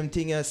artists do them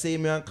thing and say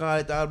me and call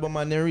it album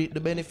and they reap the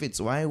benefits.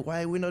 Why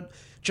we not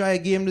try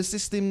game the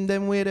system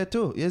them way there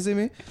too? You see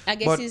me? I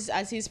guess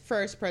as his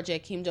first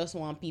project, him just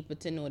want people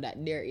to know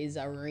that there is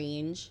a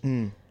range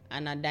and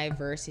a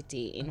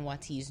diversity in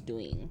what he's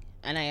doing,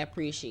 and I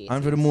appreciate.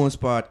 And for the most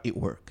part, it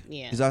worked.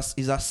 Yeah, it's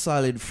a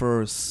solid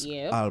first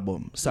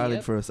album.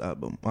 First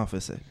album, I have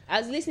to say. I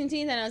was listening to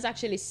it and I was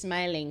actually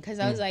smiling because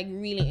I was like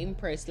really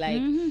impressed,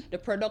 like the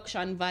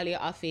production value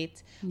of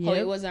it, how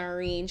it was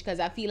arranged. Because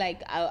I feel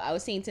like I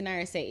was saying to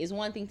Nara, it's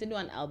one thing to do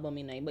an album,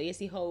 you know, but you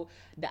see how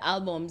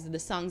the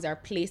songs are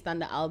placed on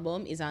the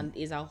album is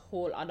a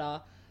whole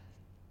other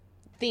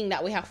thing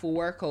that we have to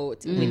work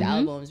out with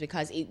albums,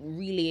 because it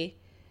really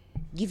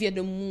give you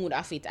the mood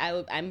of it.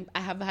 I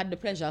have had the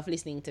pleasure of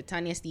listening to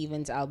Tanya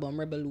Stevens' album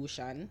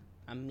Revolution.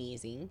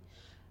 Amazing.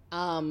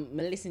 I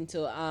listened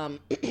to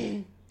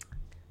the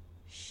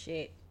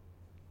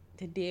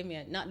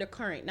Damien, not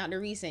the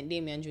recent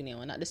Damien Jr.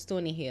 one, not the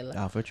Stony Hill.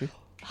 Half a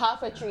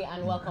Tree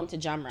and Welcome to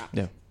Jamrock.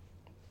 Yeah.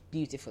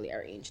 Beautifully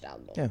arranged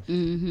album. Yeah.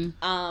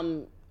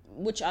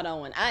 Which other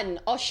one? And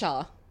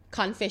Usher,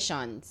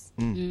 Confessions.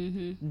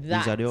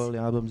 These are the only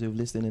albums you've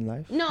listened in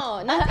life?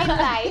 No, not in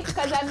life,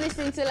 because I've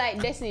listened to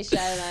like Destiny's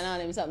Child and all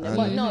them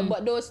something.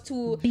 But those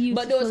two,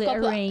 beautifully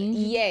arranged.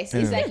 Yes,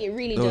 it's like it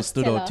really those just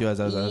stood out to you as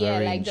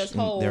arranged, like just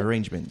how the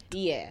arrangement.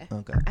 Yeah.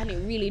 Okay. And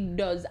it really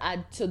does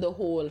add to the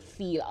whole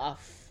feel of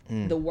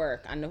the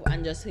work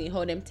and just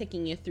how them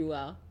taking you through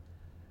a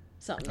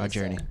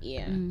journey. So,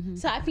 yeah.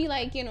 So I feel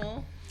like, you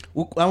know,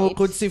 and we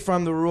could see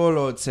from the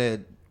rollout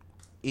said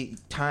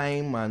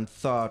time and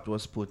thought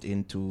was put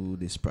into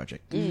this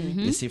project.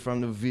 You see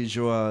from the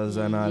visuals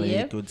and all,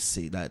 you could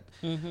see that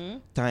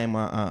time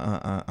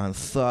and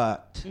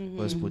thought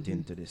was put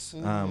into this.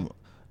 The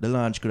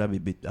launch could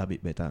have been a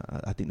bit better.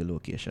 I think the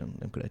location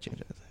them could have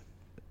changed it.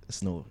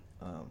 Snow.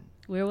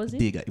 Where was it?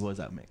 Dig. It was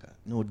at Mecca.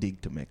 No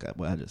dig to Mecca,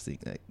 but I just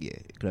think like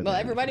well,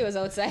 everybody was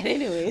outside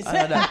anyways. I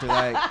know that too,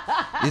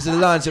 like, you see the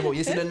launch,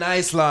 you see the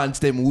nice launch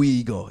them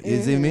we go.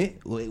 You see me?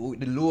 With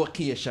the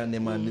location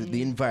them and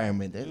the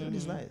environment.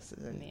 It's nice.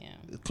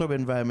 The club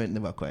environment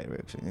never quite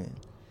works. Yeah.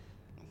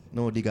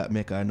 No dig at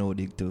Mecca, no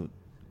dig to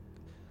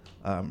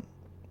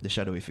the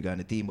shadowy figure on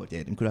the team, but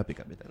yeah, they could have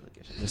picked a better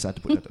location. Just had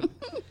to put that on.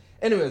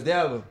 Anyways, the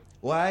album.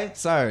 Why?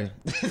 Sorry.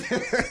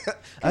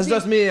 That's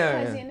just me.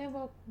 Because you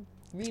never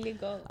really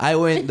go. I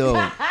went though.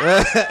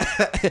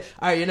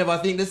 Alright, you never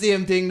think the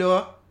same thing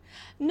though?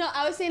 No,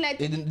 I was saying like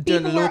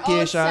people were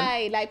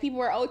outside. Like people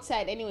were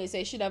outside anyway, so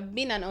it should have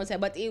been an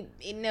outside. But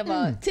it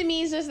never. To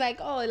me, it's just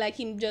like like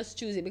him just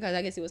choose it because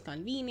I guess it was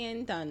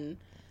convenient and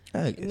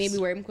maybe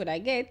where him could I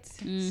get.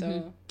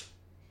 So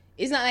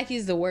it's not like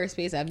it's the worst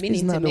place I've been in.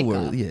 It's not the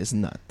worst. Yeah, it's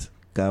not.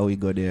 Cause we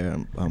go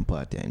there and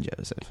party and enjoy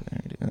ourselves.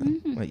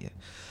 But yeah.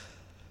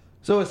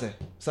 So what's it?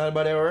 Started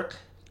by their work?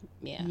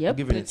 Yeah. Yep.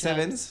 Giving Good it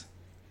sevens.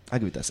 I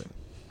give it a 7.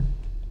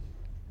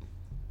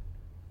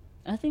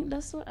 I think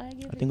that's what I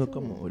give I it think I'll too.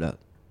 come up with that.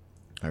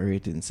 A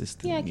rating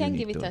system. Yeah, I can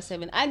give unique it to a us.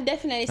 7. I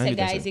definitely I say, give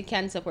it a guys, 7. you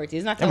can support it.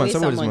 It's not Yeah, a man, waste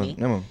support of this, money. man.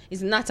 Yeah, man.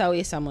 It's not a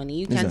waste of money.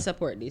 You can that?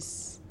 support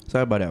this.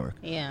 Sorry about that work.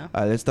 Yeah.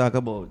 Let's talk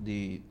about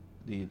the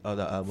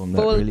other album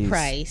that Full released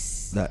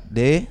price. that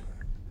day.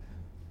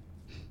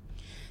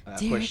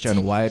 Dear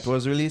Question why it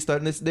was released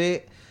on this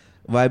day.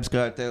 Vibes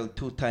Cartel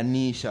to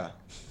Tanisha.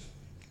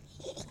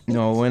 You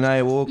know, when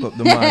I woke up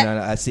the morning and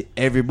I see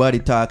everybody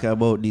talking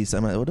about this,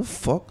 I'm like, what the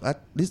fuck? I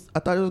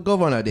thought it was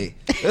Governor Day.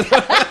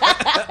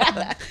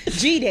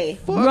 G-Day.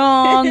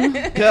 Wrong.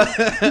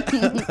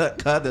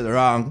 Got it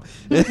wrong.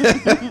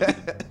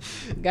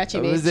 Gotcha,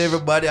 Was bitch.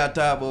 everybody I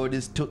talk about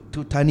this to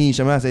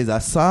Tanisha? I say, it's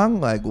a song?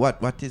 Like,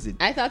 what is it?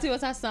 I thought it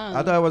was a song.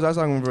 I thought it was a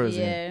song first.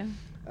 Yeah.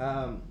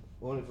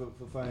 Only for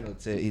final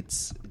say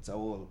it's a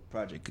whole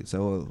project. It's a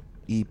whole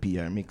EP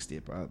or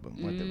mixtape album,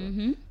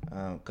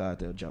 whatever.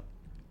 Cartel job.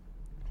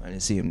 And you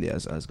see him there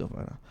as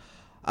Governor.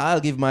 I'll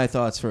give my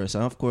thoughts first,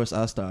 and of course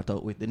I'll start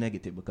out with the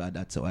negative because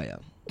that's how I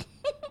am.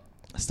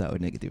 I'll start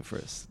with negative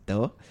first.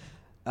 Though,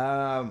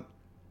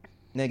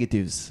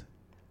 negatives.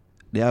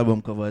 The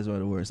album cover is one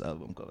of the worst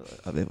album covers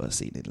I've ever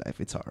seen in life.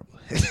 It's horrible.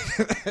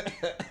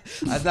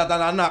 It's not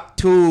that I knock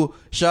too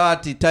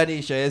shorty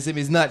Tanisha. You see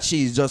me? It's not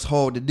she. It's just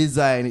how the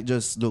design, it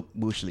just look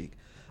bush league.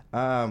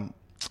 Yeah.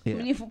 We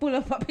need to pull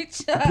up a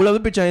picture. Pull up the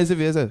picture and you see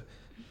for yourself.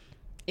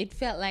 It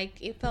felt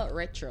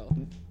retro.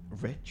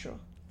 Retro?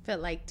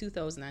 Felt like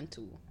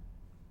 2002.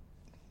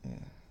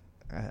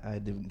 I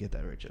didn't get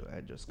that retro.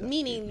 I just got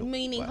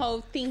Meaning wow. how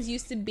things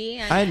used to be.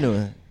 And I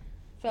know.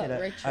 felt I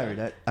retro. read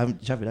that.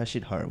 Javi, that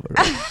shit horrible.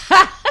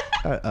 Right?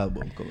 Our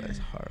album cover is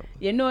horrible.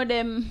 You know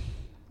them.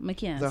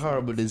 It's a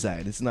horrible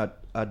design. It's not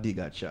a dig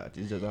at shot.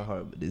 It's just a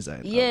horrible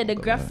design. Yeah, album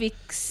the cover.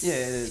 graphics. Yeah,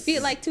 it is.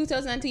 Feel like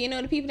 2002. You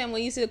know the people that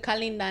we used to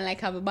calendar and like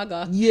have a bag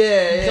of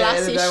Yeah,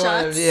 glasses it look like one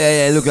of shots. them.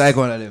 Yeah, it look like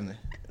one of them.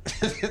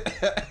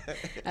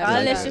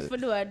 Unless you for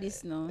do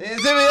this now. You see me?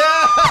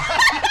 Yeah.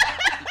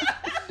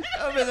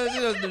 I mean, she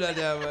just do that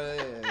there, man.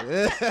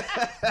 Yeah.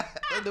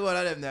 Don't do one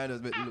of them there,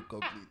 just make it look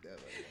complete.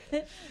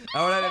 Yeah,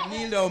 I want them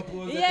kneel down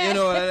pose. Yeah. You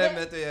know what I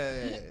mean?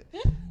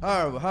 Yeah.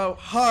 Horrible.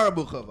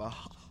 Horrible cover.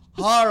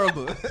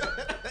 Horrible.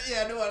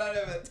 Yeah, do one of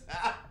them.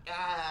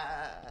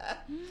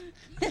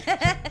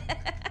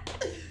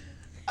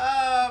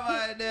 Oh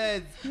my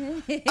days.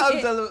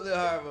 Absolutely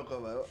horrible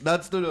cover.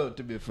 That stood out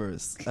to me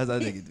first, as I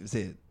negative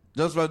said.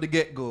 Just from the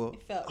get-go.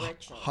 It felt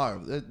retro.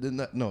 Horrible.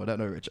 No, that's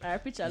not retro. Our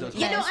picture looks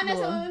You don't nice,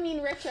 understand though. what I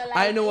mean retro. Like,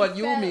 I know what it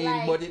you felt mean,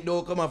 like- but it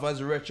don't come off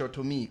as retro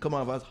to me. Come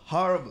off as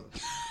horrible.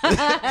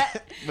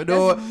 But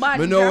know mad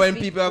when graphic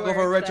people go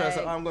for work, retro, so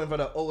like- I'm going for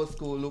the old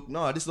school look.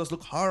 No, this just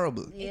look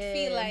horrible.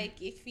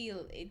 It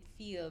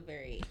feel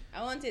very.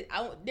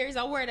 There's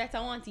a word that I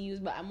want to use,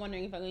 but I'm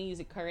wondering if I'm going to use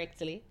it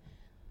correctly.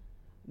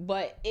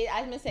 But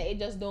as I say, it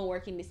just don't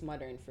work in this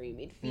modern frame.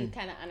 It feels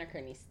kind of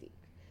anachronistic.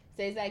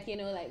 So it's like,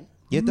 like.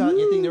 You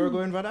think they were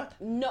going for that?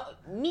 No,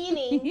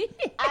 meaning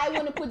I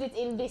want to put it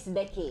in this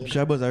decade.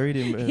 Shabos are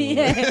reading.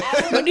 Yeah.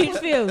 What do you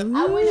feel?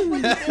 I want to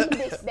put it in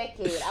this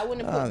decade. I want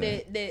to put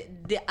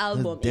the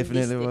album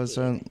Definitely in this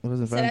decade. wasn't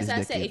So from that's this why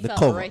I said decade. it The felt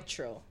cover.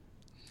 retro.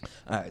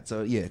 Alright,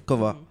 so yeah,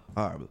 cover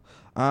horrible.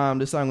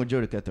 The song with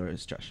Jody Cator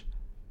is trash.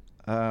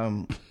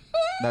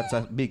 That's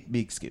a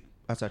big skip.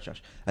 That's a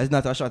trash. It's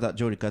not a shot at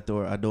Jody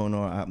Cator. I don't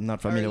know. I'm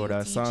not familiar with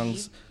her UTG.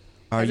 songs.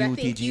 Or 'Cause I think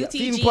UTG. UTG,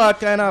 Theme part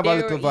kind of have a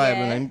they little were- vibe,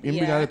 yeah, and it bring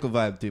a yeah. little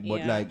vibe to it. But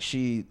Yeah.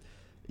 like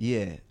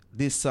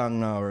this song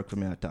now work for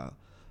me at all.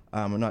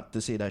 Not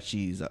to say that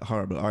she's a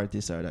horrible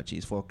artist or that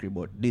she's fuckery,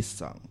 but this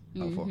song, a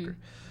fucker.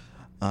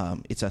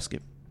 It's a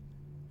skip.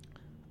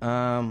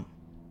 I'm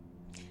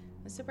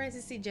surprised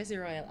to see Jesse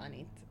Royal on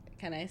it.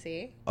 Can I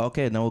say?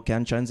 Okay, now we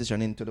can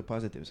transition into the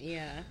positives.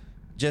 Yeah.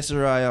 Jesse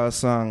Royal's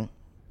song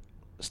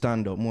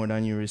Stand Up, More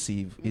Than You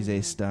Receive, is a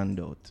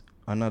standout.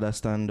 Another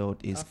standout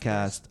is Of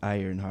Cast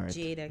Iron Heart.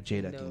 Jada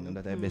Kingdom. Kingdom.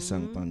 That I best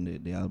song on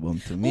the album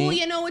to me. Oh,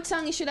 you know what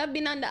song it should have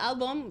been on the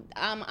album?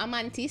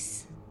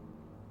 Amantis.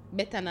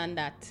 Better than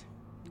that.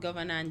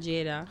 Governor and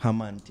Jada.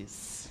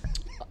 Hamantis.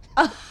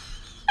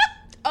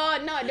 Oh,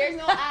 no, there's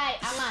no I.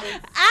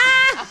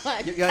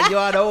 Amant. You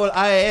are the whole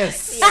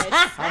IS. Yes.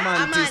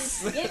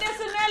 Hamantis. You just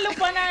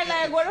look on her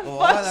like, what the Oh,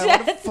 fuck?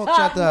 what the fuck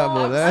shut up,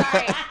 Oh, boy?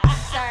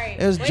 sorry.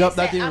 Let's When drop you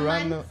that say in Amant,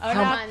 random.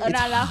 Amant. It's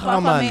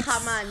Hamant.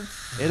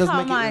 Hamant. It does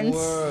make it Hamant.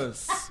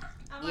 worse.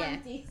 Yeah.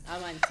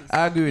 Amantis.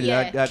 I agree with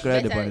Yeah, that. I could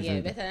have the better, point. yeah,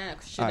 better than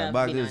that should Alright, have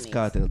back been to on this it.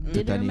 Cartel. Did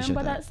you Tanisha remember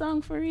time. that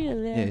song for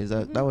real? Yeah,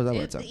 that was a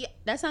good song. Yeah,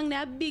 that song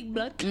that big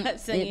blood clot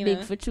song, It you big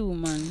know. for two,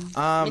 man.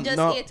 We just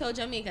no, hate how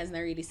Jamaicans not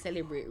really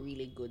celebrate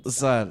really good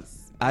son,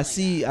 songs. I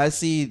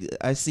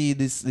see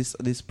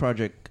this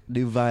project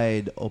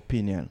divide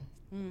opinion,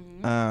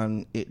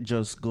 and it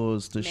just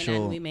goes to Men show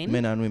and women.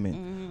 men and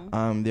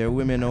women. There are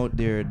women out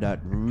there that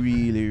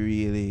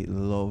really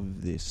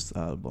love this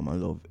album. I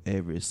love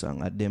every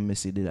song. At them, I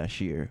see did I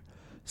share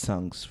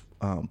songs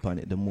on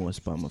it the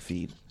most on my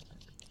feed.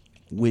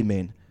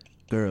 Women,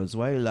 girls,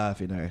 why you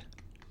laughing at her?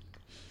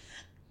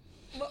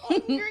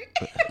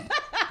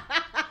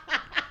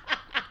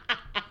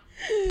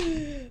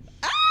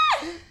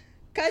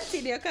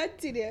 Continue.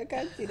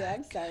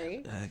 I'm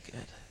sorry.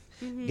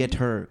 Get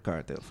her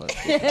cartel first.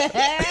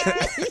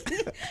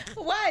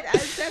 What? I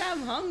said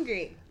I'm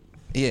hungry.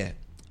 Yeah.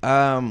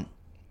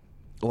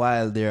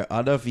 While there are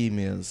other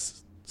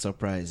females,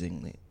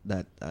 surprisingly,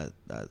 that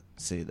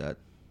say that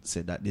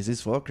this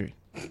is fuckery.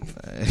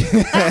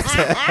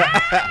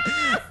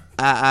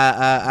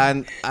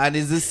 And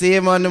it's the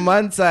same on the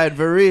man side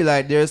for real.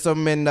 Like there's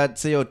some men that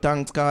say, "Oh,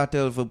 thanks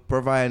cartel for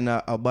providing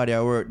a body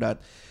of work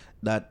that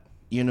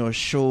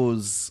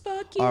shows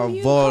our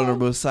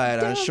vulnerable side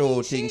and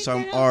show things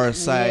from our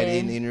side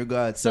in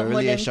regards to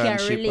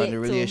relationship and the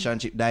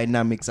relationship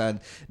dynamics and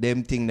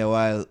them thing the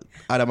while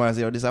other man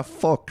say, "Oh, this is a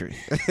fuckery."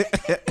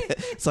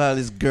 So all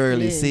this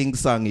girly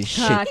sing-songy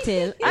shit.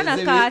 Cartel. I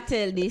don't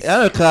cartel this.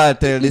 I don't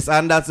cartel this,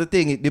 and that's the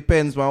thing. It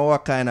depends on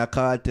what kind of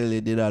cartel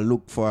you did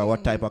look for,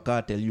 what type of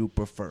cartel you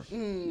prefer.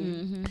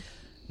 Mm-hmm.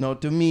 Now,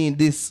 to me,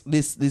 this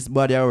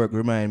body of work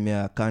remind me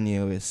of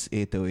Kanye West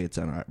 808s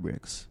and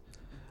Heartbreaks.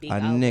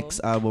 And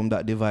next album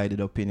that divided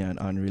opinion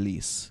on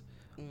release.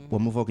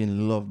 But I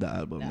fucking love the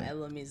album.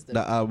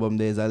 The album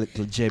there's a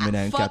little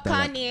Gemini and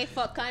catalog.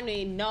 Fuck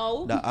Kanye,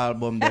 no. The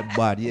album that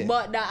bad, yeah.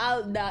 But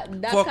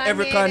the fuck Kanye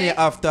every Kanye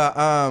after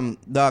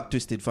Dark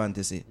Twisted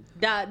Fantasy.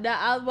 The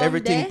album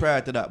everything there?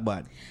 Prior to that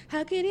bad.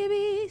 How can you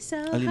be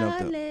so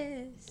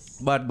heartless?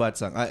 Bad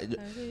song.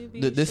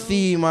 The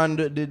theme and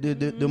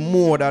the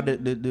mode of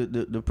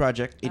the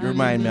project, it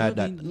reminds me of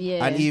that.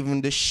 Yeah. And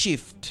even the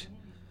shift.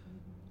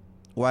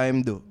 Why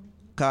I'm do?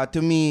 Cause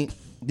to me,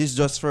 this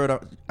just further.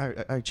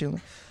 I chill.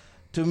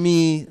 To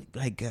me,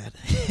 like God.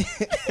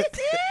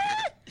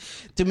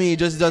 To me,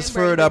 just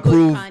further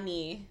prove.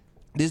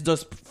 This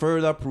just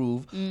further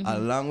prove,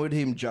 along with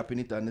him dropping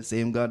it on the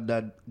same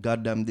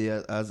goddamn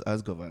day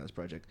as Governance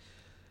Project.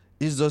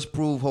 This just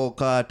prove how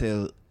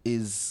Cartel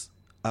is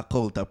a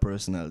cult of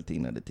personality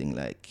and the thing.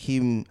 Like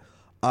him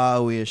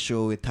always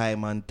show it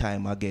time and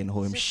time again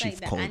how him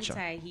shift like culture.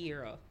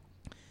 Anti-hero.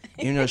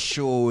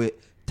 Show it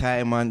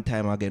time and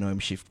time again how him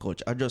shift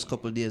culture. Just a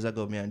couple of days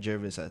ago, me and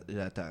Jervis at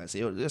that time say,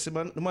 "Yo,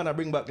 the man I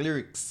bring back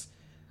lyrics."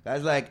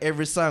 That's like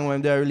every song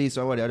when they release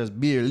or whatever, I just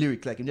beer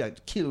lyrics, like they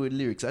kill with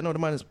lyrics. I know the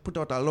man has put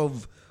out a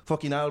love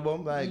fucking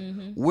album. Like,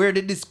 where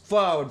did this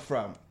forward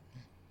from?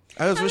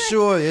 I just for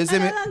sure. You see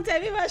me? A long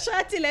time, even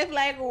Shorty left.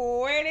 Like,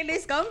 where did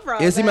this come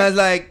from? You see me as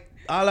like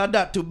all of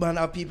that to ban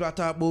of people that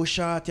talk about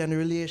Shorty and the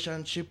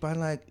relationship and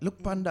like look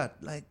upon that.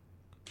 Like,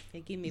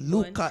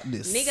 look at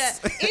this,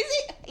 nigga. Is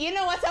it? You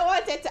know what I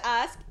wanted to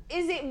ask?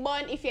 Is it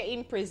bun if you're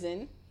in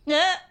prison?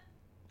 Yeah.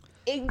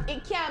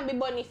 It can't be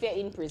bun if you're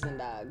in prison,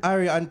 dog.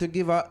 Ari, and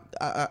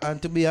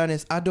to be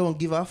honest, I don't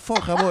give a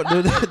fuck about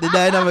the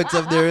dynamics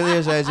of the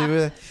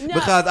relationship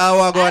because I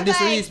want to go on this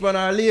release on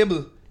our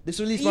label. This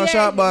release on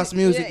Sharp Bass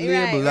Music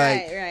label.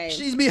 Like,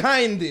 she's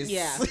behind this.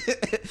 Yeah.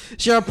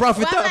 She a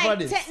profit well, off like, of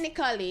this.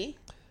 Technically,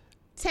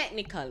 it's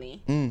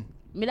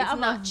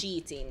not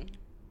cheating.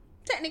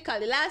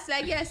 Technically, like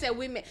I said,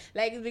 women,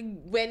 like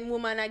when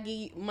woman a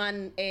give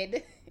man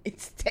head,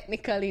 it's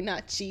technically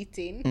not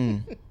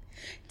cheating.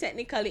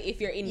 Technically, if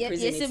you're in prison, you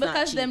see, it's because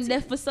not cheating. them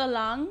left for so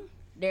long,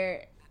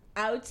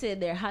 I would say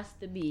there has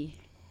to be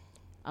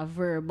a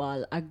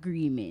verbal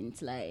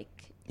agreement, like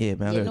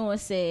man. you know,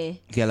 say,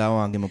 girl, I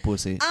want to give me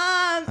pussy.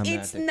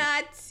 It's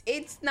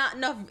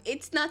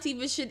not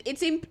even should.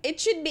 It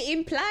should be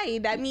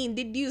implied. I mean,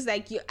 did use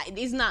like you?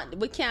 It's not.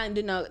 We can't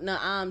do no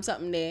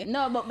something there.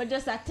 No, but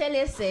just I tell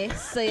you, say,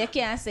 so you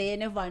can't say you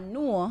never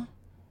know.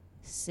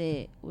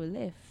 Say we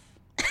left.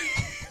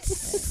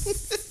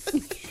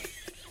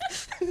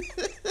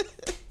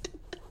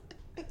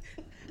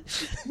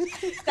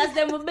 Because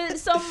them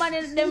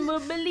will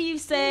believe,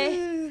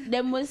 say,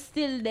 them was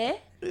still there,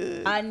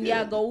 and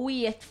you go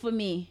wait for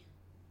me.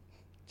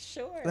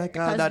 Sure. Like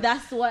all Because that,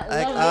 that's what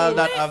like love all is.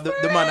 that of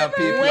the man of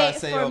people Wait that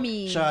say, for "Oh,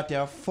 me. Shorty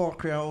a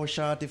fucker, oh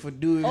Shorty for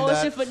doing Oh,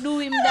 that." she for do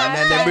him that.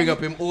 And then they bring up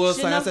him old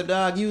She song and not- say,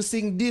 "Dog, you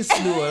sing this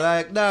though."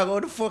 Like, dog, how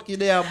the fuck you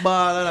there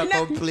ball and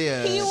I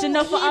complain? She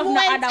not for have no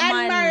went other and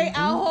man. married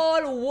a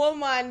whole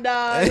woman,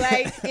 dog.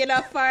 Like in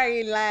a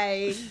foreign,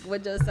 like we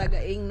just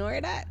ignore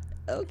that.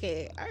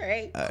 Okay, all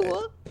right,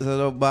 cool. So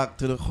now back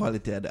to the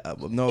quality of the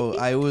album. No,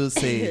 I will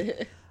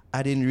say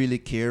I didn't really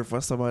care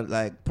for some of,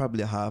 like,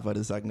 probably half of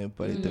the song,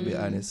 to be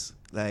honest.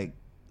 Like,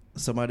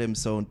 some of them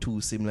sound too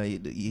similar.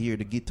 You hear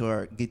the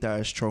guitar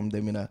strum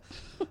them in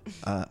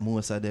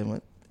most of them.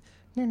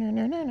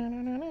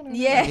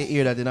 Yeah. You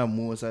hear that in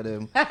most of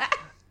them.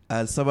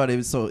 And some of them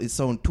it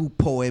sound too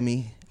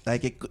poemy.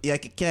 Like, you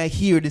can't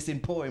hear this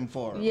in poem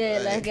form.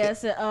 Yeah, like I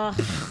said,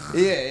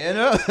 Yeah, you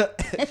know.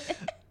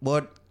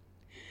 But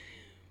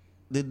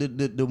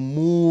the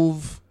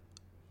move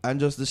and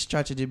just the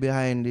strategy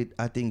behind it,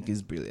 I think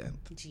is brilliant.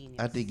 Genius.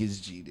 I think it's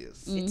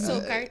genius. It's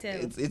so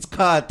cartel. It's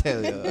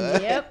cartel, yo.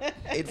 Yep.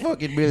 It's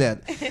fucking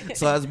brilliant.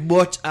 So as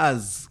much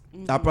as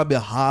probably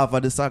half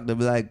of the song they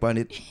be like on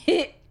it,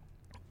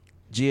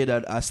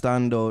 Jada I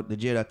stand out, the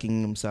Jada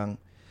Kingdom song.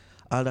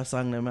 All that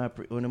song them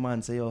when the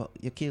man say, "Yo,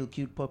 you kill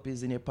cute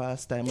puppies in your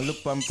pastime." I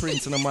look on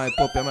Prince and my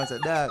puppy and I say,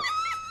 "Dad,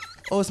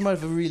 how smart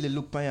if you really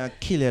look on you and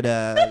kill your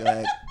dog?"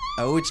 Like,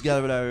 Which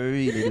girl would I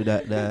really do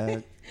that?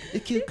 That you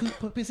kill cook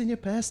puppies in your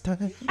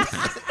pastime.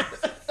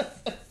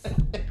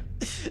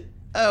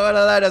 I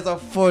wanna lie, that's a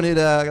funny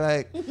dog.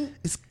 Like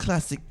it's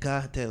classic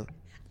Cartel.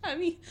 I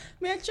mean,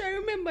 may I try to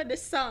remember the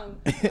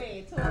song?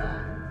 Wait, hold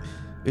on.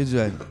 Which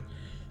one?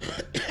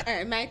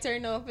 Alright, my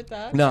turn now for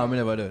talk. No, I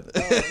never do it.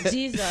 Oh,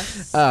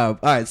 Jesus.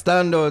 Alright,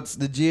 standouts,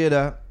 the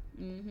Jada.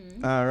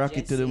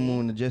 Rocket to the Jessie.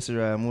 Moon, the Jesse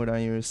Ryan, More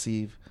Than You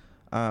Receive.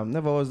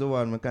 Never was the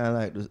one. I kind of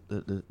like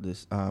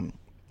this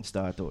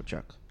start out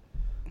track.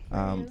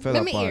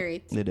 Let me hear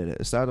it. They did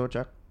it. Start out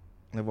track.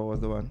 Never was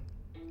the one.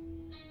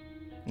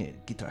 Yeah,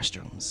 guitar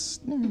strums.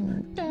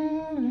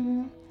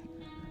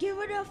 Give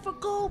it up for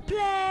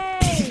Coldplay.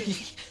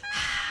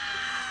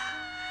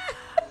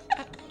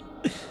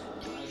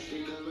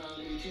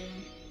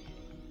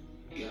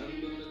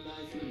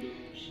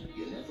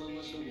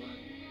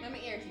 Let me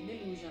hear it.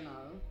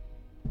 Delusional.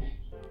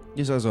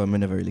 This was one I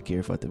never really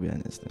care for, to be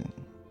honest.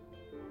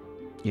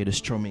 Yeah, the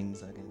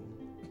strummings again.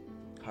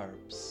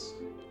 Harps.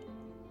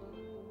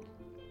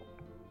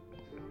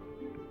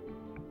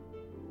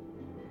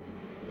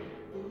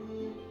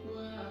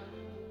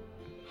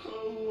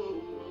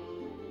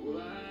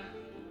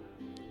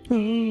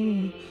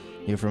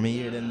 You from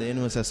here, then they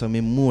know say some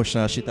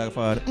emotional shit like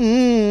for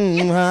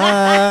You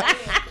know,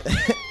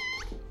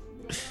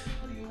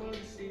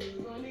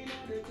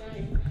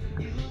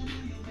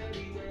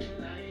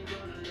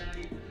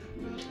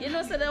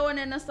 so that one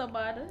ain't not so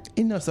bad.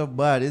 It's not so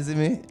bad, is it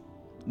me?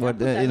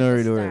 But you don't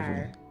really worry for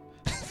me.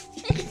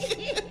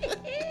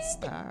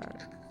 Star.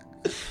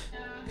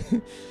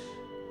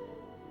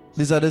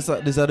 This are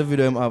the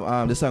video I'm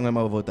have, the song I'm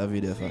have about that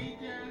video for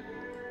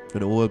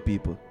the old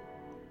people.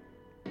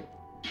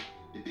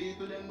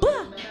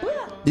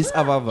 This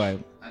have a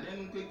vibe.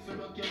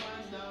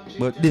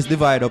 But this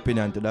divide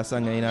opinion to that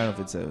song in and of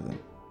itself.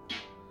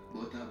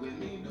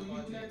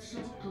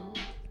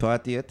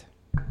 38.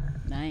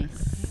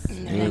 Nice.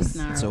 Yes. Nice,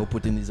 Nara. So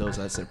putting these out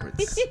as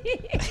separate.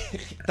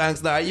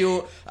 Thanks, Nara.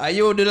 You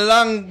do the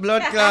long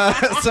blood clot.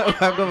 So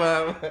I go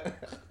back.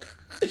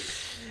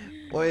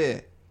 Oh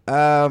yeah.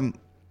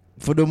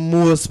 For the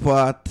most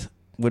part,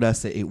 would I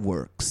say it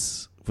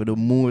works? For the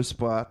most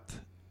part,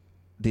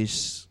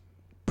 this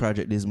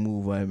project, this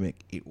move I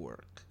make, it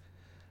work.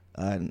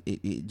 And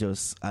it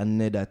just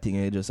another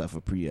thing I just have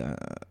to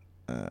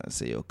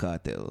say your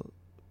Cartel.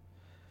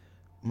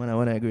 Man,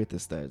 one of the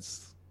greatest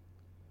styles.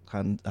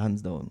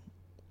 Hands down.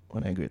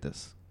 One of the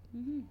greatest.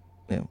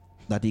 Yeah.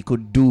 That he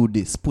could do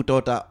this. Put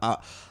out a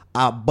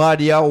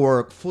body of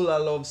work full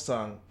of love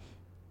song.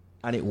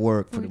 And it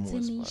worked for the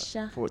most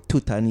part. For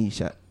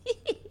Tanisha.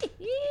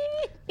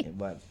 Yeah,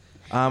 but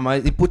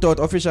he put out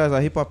official as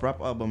a hip hop rap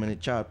album and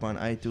it chart on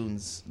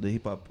iTunes, the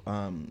hip hop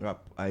rap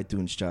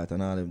iTunes chart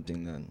and all them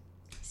things. And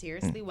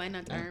Seriously, why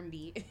not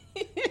R&B?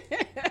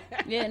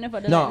 Yeah,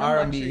 never done no, like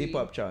R&B 3. hip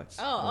hop charts.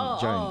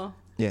 Oh.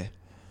 Yeah.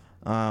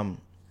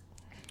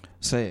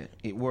 So yeah,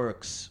 it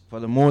works for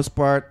the most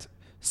part.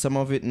 Some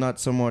of it not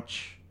so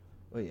much.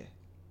 Oh yeah,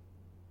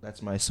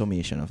 that's my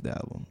summation of the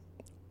album.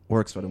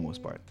 Works for the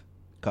most part.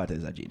 Carter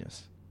is a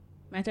genius.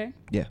 My turn?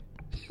 Yeah.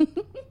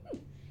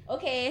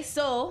 Okay,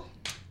 so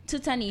To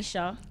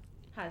Tanisha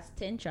has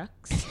 10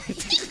 tracks.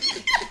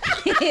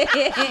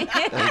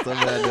 That's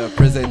the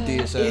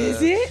presentation.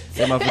 Is it?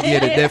 They have to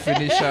give the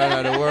definition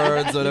of the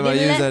words or they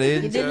might use an You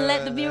intro. didn't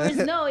let the viewers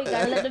know. You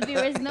gotta let the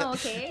viewers know,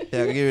 okay?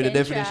 Yeah, I can give you the 10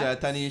 definition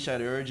tracks. of Tanisha,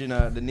 the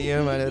original, the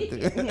name and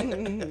that. No,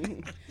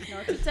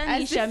 To Tanisha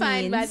As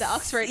defined means, by the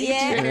Oxford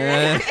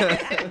yeah.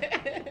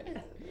 Dictionary.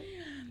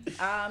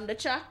 The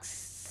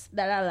tracks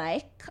that I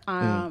like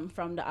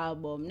from the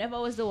album, Never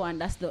Was the One.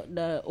 That's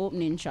the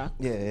opening track.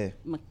 Yeah.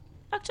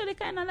 Actually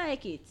kind of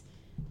like it.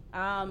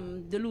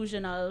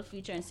 Delusional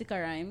featuring Sika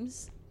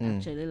Rhymes.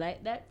 Actually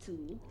like that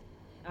too.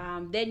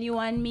 Then You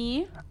and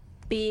Me,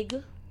 big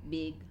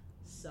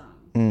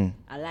song.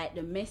 I like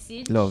the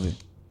message. Love it.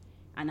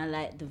 And I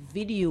like the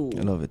video.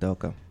 I love it.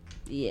 Okay.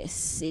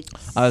 Yes,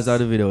 it's As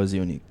the video was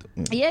unique.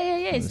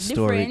 yeah. It's The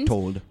story different.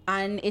 told.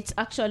 And it's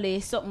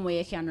actually something where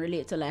you can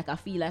relate to. Like I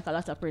feel like a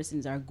lot of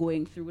persons are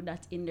going through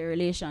that in their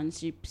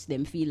relationships.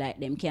 Them feel like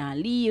them can't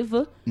leave,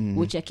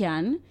 which you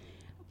can.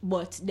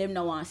 But them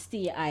no want to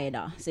stay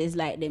either. So it's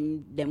like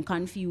them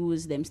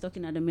confused, them stuck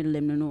in the middle,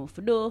 them don't know what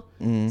to do.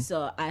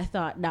 So I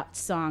thought that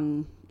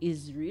song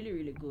is really,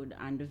 really good,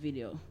 and the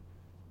video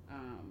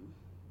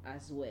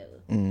as well.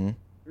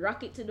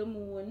 Rocket to the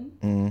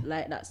Moon,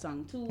 like that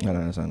song too. I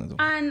understand that.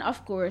 And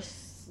of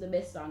course, the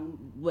best song,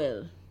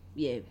 well,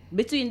 yeah,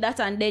 between that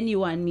and Then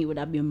You and Me would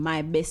have been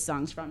my best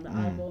songs from the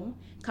album.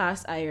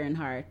 Cast Iron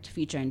Heart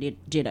featuring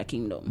Jada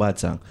Kingdom. Bad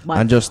song. Bad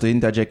And just to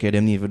interject here,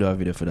 them need to do a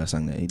video for that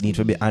song. It needs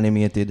to be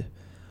animated.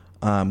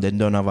 They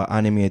don't have an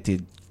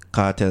animated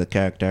Cartel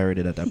character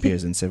already that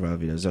appears in several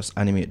videos. Just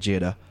animate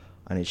Jada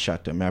and it's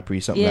shot to me. I pre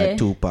something like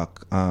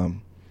Tupac.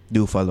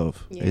 Do for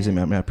Love. Is it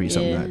me? I pre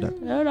something like that.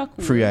 That would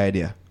cool. Free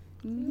idea.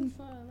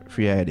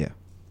 Free idea.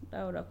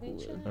 That would cool.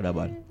 Not that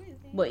bad.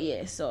 But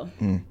yeah, so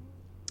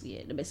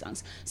yeah, the best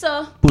songs.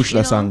 So Push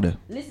the song there.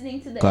 Listening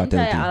to the Cartel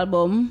entire team.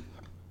 album,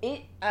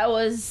 I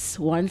was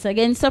once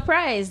again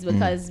surprised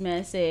because me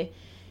I say,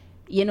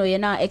 you know, you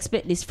not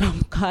expect this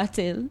from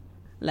Cartel,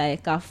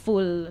 like a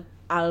full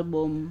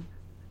album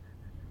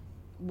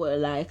will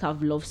like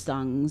have love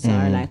songs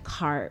or like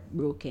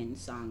heartbroken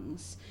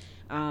songs,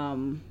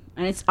 and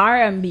it's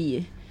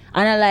R&B.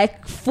 And I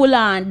like full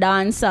on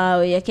dancer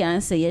where you can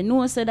say, you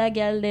know, so that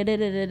girl,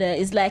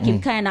 it's like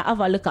him kind of have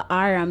a look at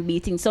R&B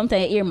thing.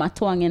 Sometimes you hear my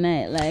twang in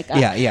it, like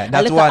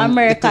that's one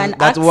American.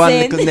 That's accent. one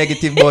little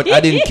negative, but I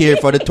didn't care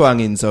for the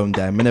twanging.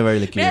 Sometimes I never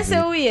really cared. That's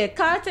so weird.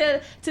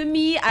 Cartel to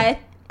me,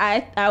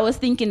 I was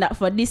thinking that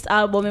for this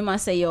album, I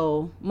must say,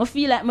 yo, I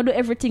feel like I do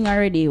everything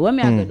already. What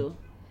me I gonna do?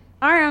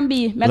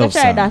 R&B, I gonna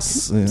try that.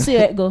 See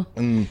how it go.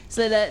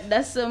 So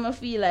that's what I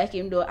feel like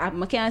him do. I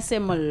can't say I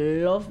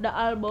love the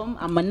album,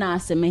 and I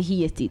not say I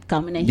hate it.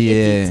 Cause I hate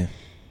it.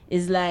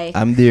 It's like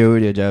I'm there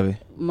with you, Javi.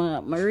 I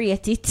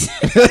rate it.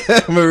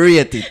 I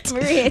rate it.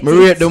 I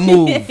rate the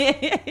move.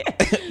 I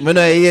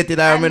not hate it.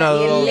 I not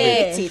love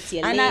it.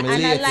 And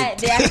I like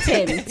the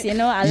attempt. You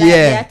know, I like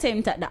the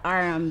attempt at the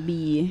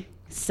R&B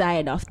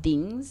side of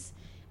things.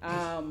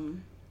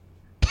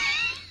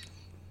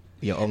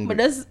 You're hungry.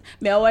 But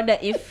I wonder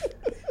if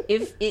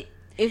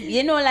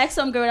you know, like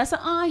some girl that say,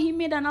 he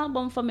made an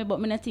album for me,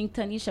 but I think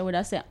Tanisha would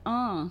have said,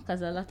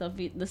 because a lot of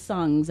it, the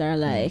songs are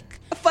like,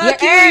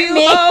 fuck you,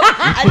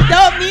 I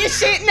don't mean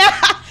shit now.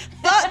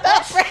 Fuck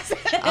that person.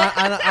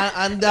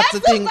 And that's the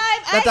thing.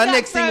 That's the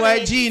next thing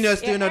why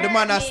genius, you know, the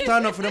man that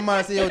stand up for the man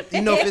and say, yo,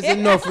 enough is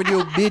enough with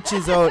you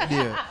bitches out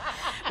there.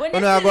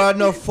 When I got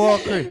no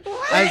fuckery.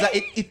 And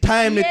it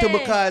timed it too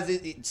because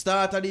it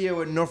started the year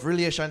with enough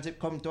relationship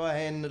come to an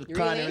end, the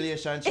kind of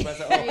relationship. I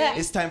said,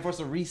 it's time for us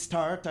to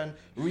restart and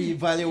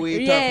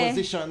reevaluate our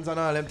positions and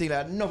all them things.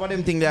 Like, enough of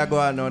them things that go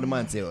on now, the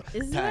man say,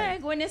 it's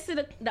like when you see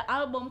the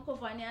album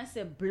cover and you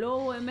say,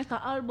 blow and make an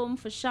album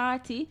for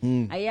Shorty,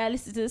 and you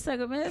listen to the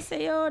song and you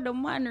say, yo, the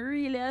man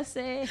really, I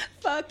say,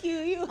 fuck you,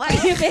 you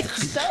bitch.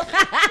 So,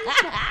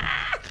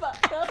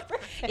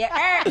 you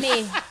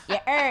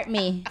hurt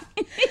me.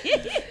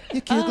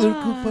 You cute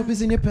little cool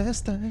puppies in your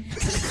pastime.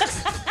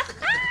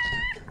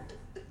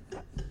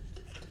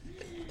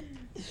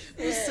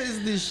 Who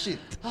says this shit?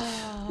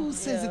 Who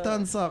says it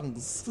on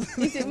songs?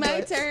 Is it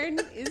my turn?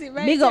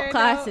 Big up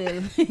Cartel.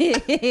 Is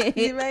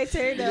it my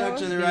turn? You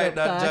actually write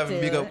that job,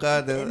 big up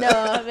Cartel.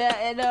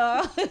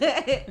 No.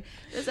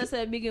 Just I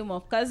say big him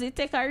up. Because it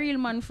take a real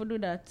man to do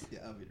that. Yeah,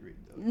 I have it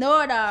written down.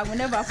 No, dog. We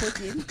never put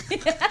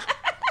it.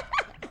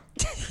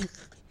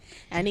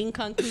 And in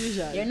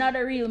conclusion, you're not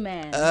a real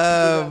man.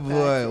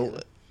 Boy.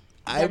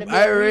 I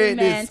rate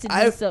this.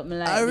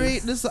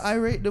 I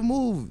rate the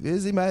move. You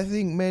see, I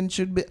think men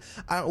should be.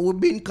 We've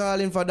been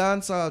calling for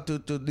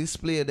dancehall to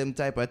display them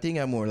type of thing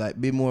and more like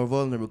be more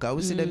vulnerable. Because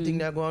we see them thing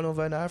that going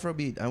over in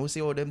Afrobeat and we see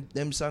how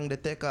them song they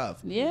take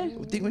off. Yeah.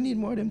 We think we need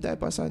more of them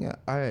type of song.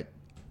 Alright,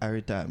 I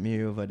retire.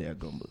 Me over there,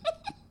 Gumble.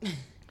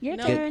 Your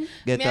turn.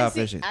 Get off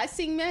the shit. I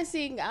sing.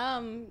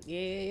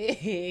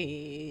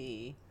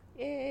 Yeah.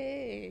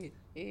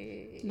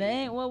 That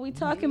ain't what we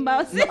talking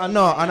about. No, and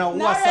I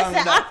what song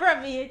that?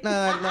 Afrobeat. No,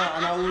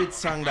 and I which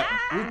song that?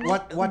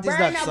 What is Burna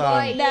that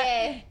song?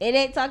 Boy, It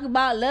ain't talking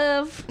about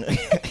love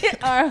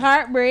or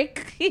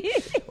heartbreak.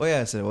 Oh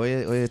yeah, sir. What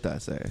you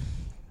thought, sir?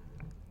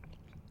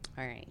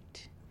 All right.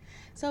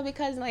 So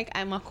because like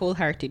I'm a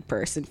cold-hearted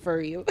person for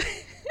you.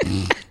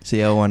 So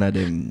you're one of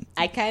them.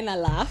 I kind of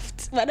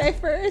laughed when I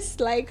first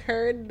like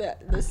heard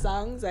the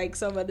songs, like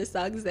some of the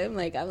songs. I'm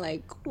like,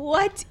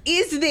 what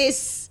is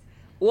this?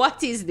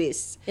 What is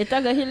this? It's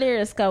a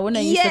hilarious because when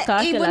I used to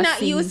Cartel, even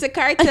not use the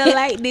Cartel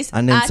like this.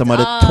 And then some of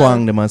the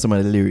twang them and some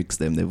of the lyrics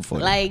them they before.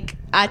 Like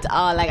at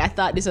all. Like I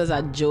thought this was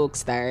a joke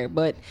star,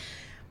 but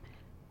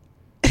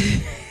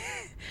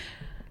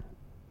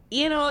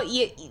you know,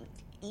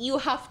 you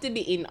have to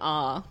be in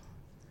awe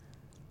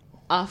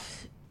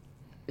of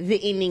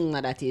the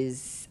enigma that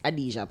is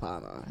Adidja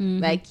Palmer.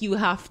 Like you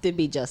have to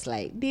be just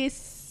like,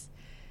 this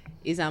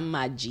is a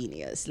mad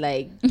genius.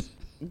 Like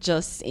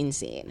just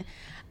insane.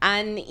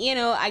 And, you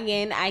know,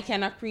 again, I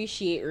can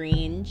appreciate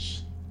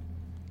range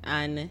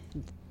and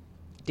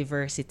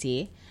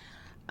diversity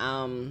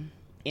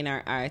in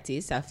our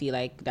artists. I feel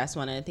like that's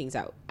one of the things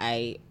that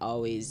I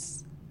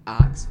always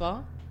ask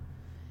for.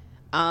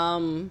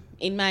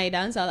 In my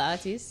dancehall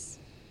artists,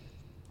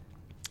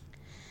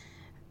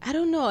 I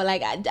don't know,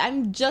 like,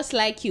 I'm just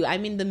like you.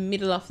 I'm in the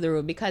middle of the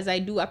road because I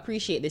do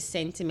appreciate the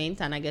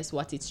sentiment and I guess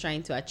what it's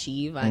trying to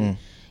achieve. And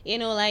you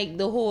know, like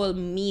the whole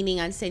meaning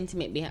and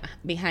sentiment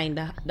behind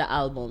the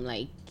album.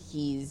 Like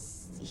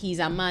he's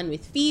a man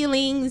with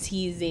feelings.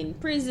 He's in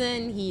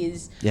prison.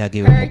 He's give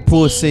him a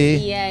pussy.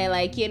 Yeah,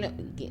 like, you know,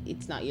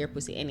 it's not your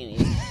pussy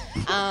anyways.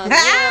 You know,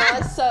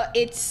 so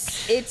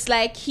it's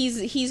like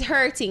he's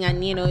hurting,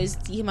 and you know,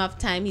 him have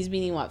time. He's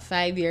been in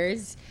 5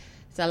 years.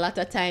 It's a lot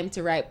of time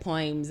to write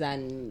poems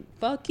and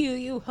fuck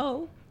you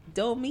hoe,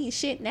 don't mean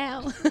shit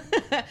now.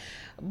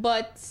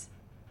 But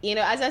you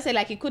know, as I said,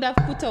 like it could have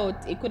put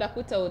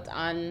out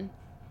on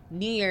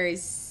New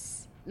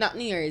Year's, not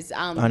New Year's,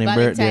 on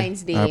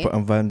Valentine's Day. Day.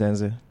 On Valentine's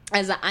Day.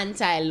 as an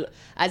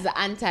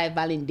anti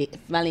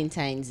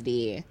Valentine's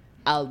Day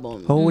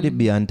album. How would it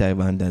be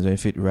anti-Valentine's when it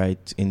fit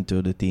right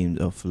into the themes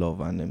of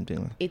love and them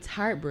things? It's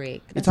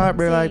heartbreak. It's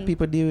heartbreak, like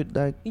people deal with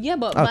like. Yeah,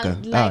 but Okay,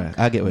 alright,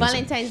 I get what you're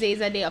saying. Valentine's Day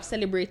is a day of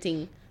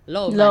celebrating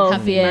love Love,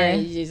 and happy yeah.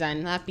 marriages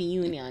and happy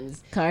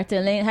unions.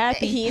 Cartel ain't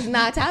happy. He's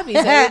not happy,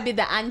 so it would be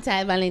the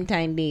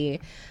anti-Valentine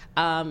Day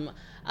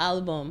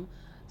album.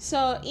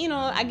 So, you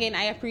know, again,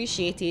 I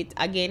appreciate it.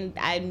 Again,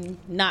 I'm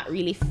not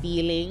really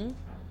feeling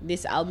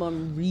this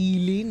album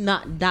really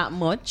not that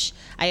much.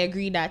 I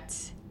agree that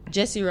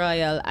Jessie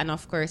Royale and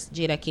of course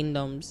Jada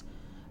Kingdom's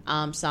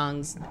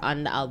songs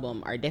on the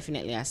album are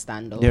definitely a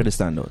standout. They're the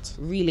standouts.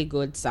 Really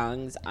good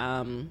songs.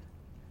 An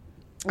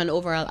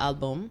overall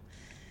album.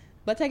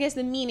 But I guess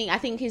the meaning, I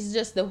think, is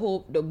just the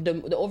hope,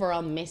 the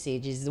overall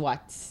message is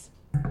what's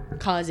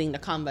causing the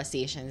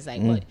conversations.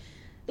 Like, what?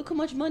 Look how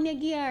much money you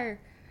get.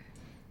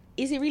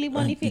 Is it really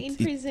money if you're in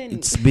prison?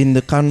 It's been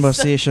the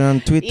conversation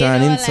on Twitter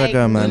and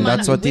Instagram, like, and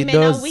that's what it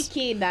women does. are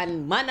wicked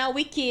and man are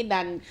wicked,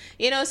 and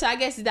you know. So I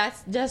guess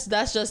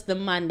that's just the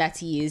man that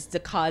he is, to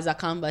cause a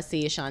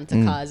conversation,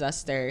 to cause a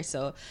stir.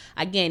 So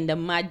again, the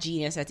mad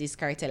genius that is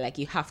Cartel, like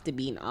you have to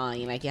be in awe,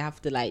 like you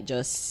have to like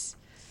just.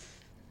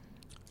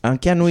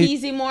 And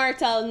He's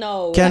immortal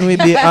now. Can we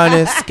be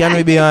honest? Can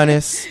we be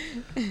honest?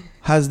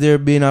 Has there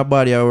been a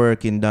body of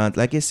work in dance?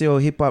 Like you say, how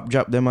hip hop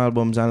drop them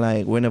albums, and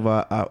like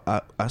whenever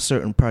a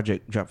certain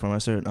project drop from a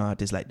certain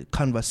artist, like the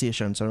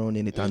conversation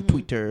surrounding it on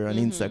Twitter and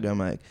Instagram,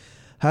 like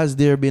has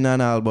there been an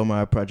album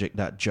or a project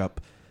that drop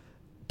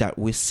that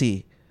we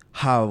see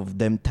have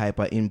them type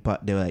of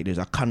impact? They're like there's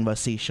a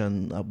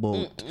conversation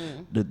about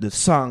the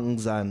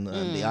songs and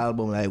the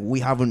album. Like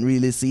we haven't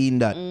really seen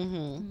that.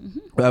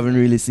 We haven't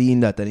really seen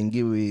that. I didn't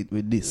give it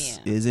with this.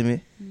 Yeah. You see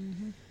me?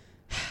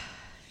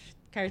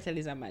 Cartel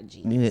is a mad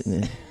genius.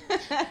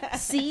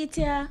 See it,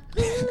 yeah.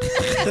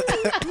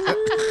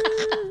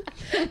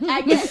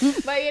 I guess,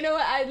 but you know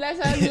what? That's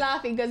why I'm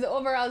laughing, because the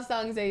overall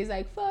song says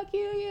like "fuck you,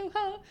 you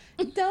hoe,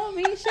 don't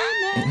be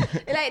shy."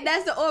 Like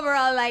that's the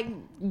overall like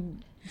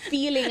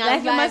feeling.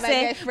 Like you must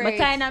say, I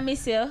kind of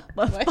miss you,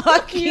 but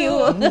fuck you.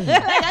 Like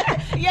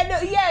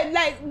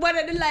one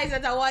of the lines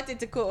that I wanted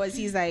to quote was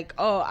he's like,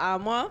 "Oh,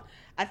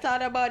 I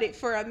thought about it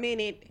for a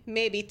minute,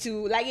 maybe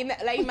two. Like you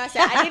must say,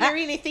 I didn't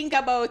really think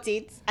about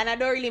it, and I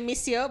don't really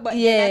miss you, but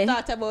then I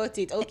thought about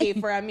it, okay,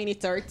 for a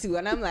minute or two,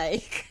 and I'm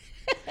like,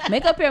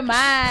 make up your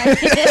mind.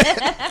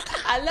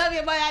 I love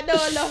you, but I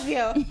don't love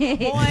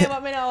you. Why,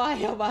 but me not want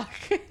you back.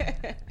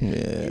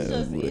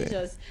 It's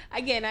just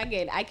again,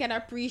 I can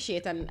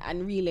appreciate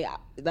and really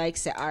like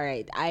say, all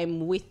right,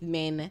 I'm with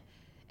men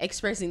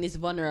expressing this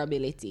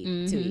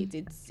vulnerability to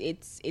it.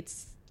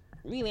 It's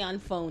really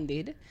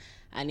unfounded.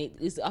 And it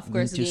is, of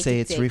course, you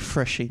say it's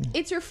refreshing.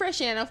 It's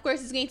refreshing, and of course,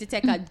 it's going to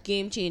take a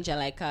game changer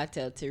like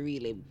Cartel to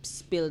really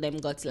spill them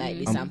guts like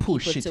this and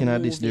push it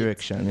in this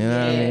direction. You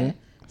know what I mean?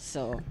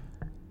 So,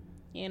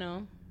 you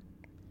know,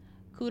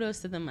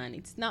 kudos to the man.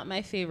 It's not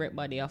my favorite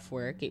body of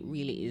work. It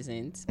really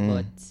isn't.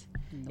 But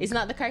it's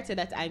not the Cartel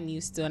that I'm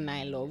used to and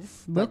I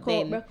love. But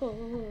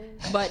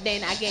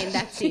then again,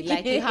 that's it.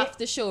 Like you have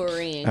to show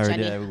range.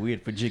 I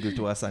wait for Jiggle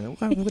to a song.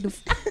 What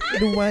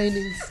the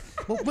whinings?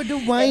 What the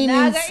whinings?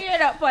 Now I hear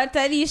that part,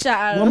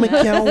 Tanisha. What me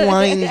can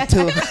whine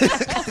to?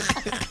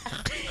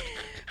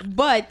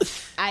 But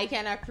I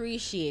can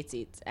appreciate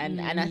it, and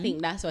I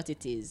think that's what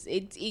it is.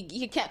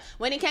 You can,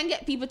 when it can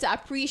get people to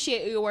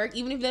appreciate your work,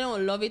 even if they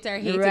don't love it or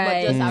hate it,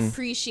 but just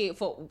appreciate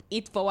for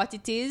what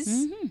it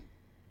is.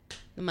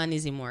 The man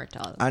is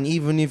immortal. And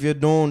even if you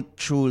don't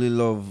truly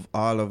love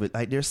all of it,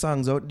 like there's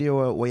songs out there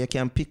where you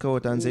can pick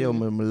out and say, "Oh,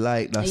 I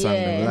like that song,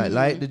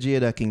 like the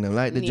Jada Kingdom,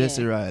 like the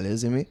Jessie Royale." You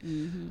see me?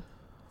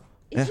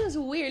 It's just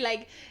weird.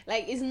 Like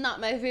it's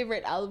not my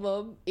favorite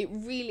album. It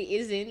really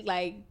isn't.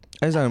 Like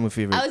it's not my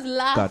favorite. I was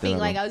laughing.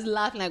 Like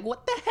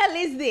what the hell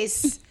is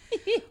this?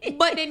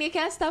 But then you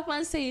can't stop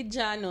and say,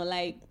 Jano,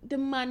 like the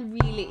man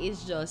really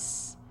is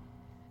just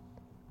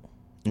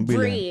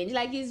brilliant.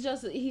 Like he's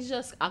just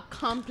a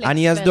complex. And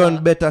he has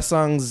done better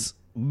songs,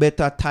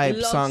 better type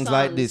Love songs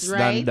like this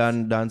right?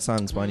 than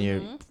songs on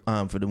here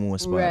for the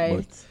most part. Right.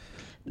 But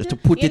just to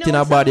put it in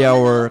a body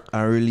of work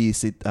and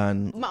release it,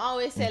 and I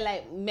always say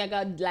like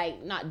mega,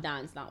 like not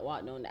dance, not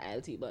walk down the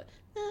aisle to you, but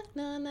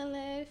no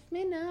left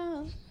me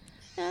now.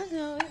 I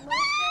know it must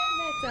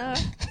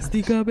get better.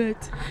 stick a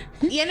bet.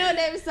 You know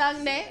them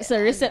song there? So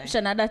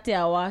reception of that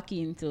I walk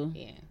into.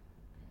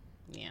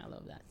 Yeah, I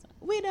love that song.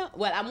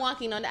 I'm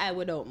walking on the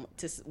aisle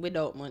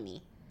without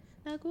money.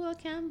 Like who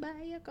can buy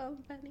your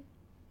company?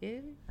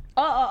 Yeah.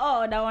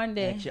 Oh, that one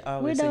day.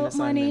 Without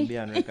money.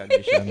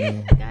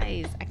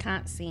 Guys, I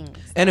can't sing.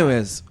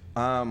 Anyways,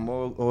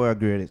 we'll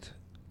grade it.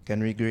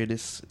 Can we grade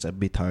this? It's a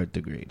bit hard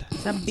to grade.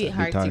 It's a bit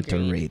hard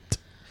to rate.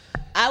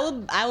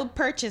 I would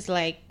purchase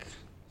like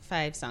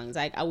 5 songs.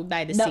 Like I would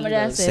buy the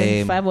singles.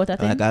 Same. 5 out of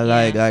 10. Like I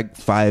like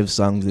 5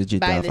 songs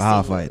legit Buy off the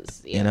half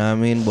singles, it. yeah. You know what I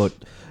mean? But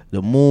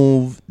the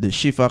move, the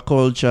shift of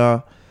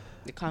culture,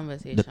 The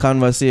conversation. the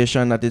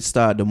conversation that it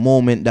started, the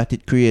moment that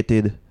it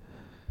created.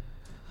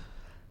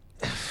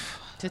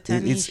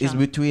 It's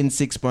between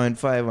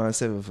 6.5 and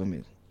 7 for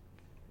me.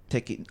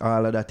 Take it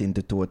all of that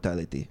into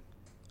totality.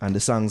 And the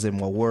songs them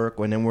will work.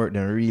 When them work, they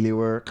really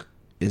work.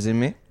 Is it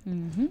me?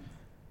 Mm-hmm.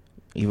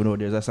 Even though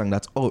there's a song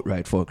that's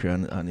outright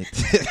fuckery on it.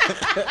 It's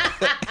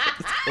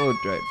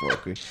outright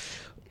fuckery.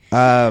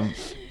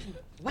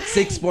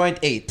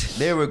 6.8.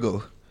 There we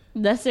go.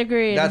 That's a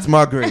grade. That's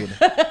my grade.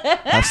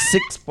 A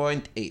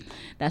 6.8.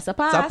 That's a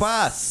pass. It's a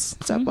pass.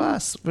 It's a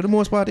pass. For the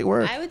most part, it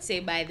works. I would say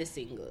buy the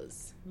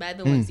singles. Buy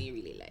the ones you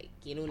really like.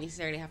 You don't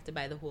necessarily have to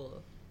buy the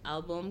whole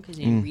album because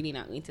you're really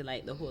not going to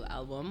like the whole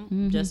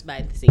album. Just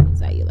buy the singles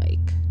that you like.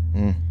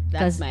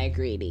 That's my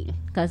grading.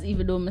 Because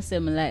even though I say I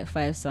like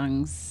 5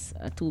 songs,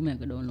 2 I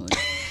don't know.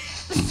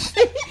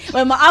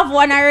 Well, I have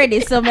one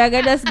already, so I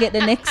gotta just get the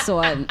next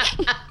one.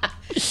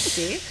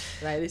 See?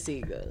 Buy the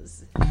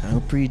singles.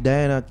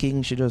 Pre-Diana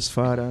King, she just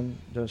fought and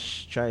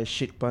just try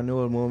shit pan the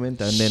whole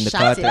moment, and then the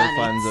Shot Cartel it on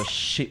fans just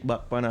shit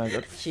back pan her.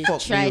 Just She fuck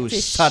tried you,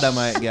 to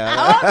sodomite girl. Oh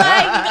my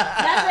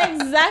God,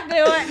 that's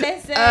exactly what they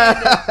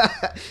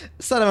said.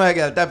 Sodomite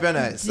girl, tap your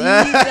nice.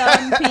 Jeez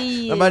and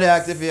peace. Somebody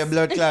asked if you're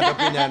blood clot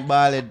opinion,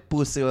 ballad,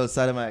 pussy or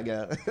sodomite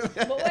girl.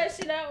 But why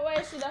should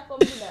I come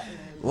to that?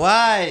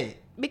 Why?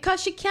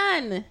 Because she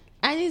can.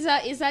 And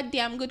it's a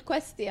damn good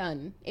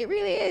question. It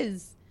really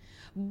is.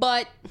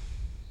 But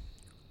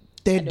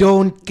They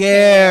don't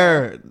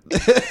care.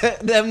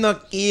 Them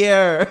not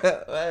care.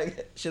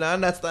 Should I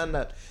understand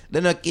that?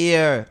 They not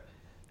care.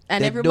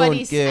 and They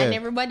everybody's don't care. and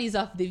everybody's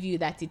of the view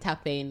that it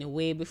happened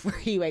way before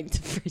he went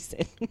to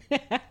prison.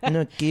 They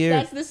not care.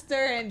 That's the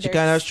story. And She they're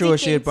kind of throw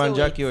sticking shade on to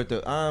Jackie it. or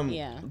to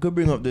Yeah. Go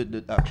bring up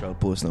the actual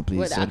post now, please.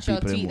 What the so the actual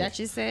people tweet know. that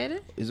she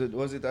said?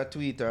 Was it a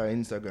tweet or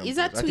Instagram? It's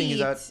a post? I think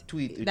it's a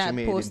tweet which that she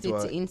made posted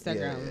into to a-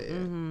 Instagram. Yeah.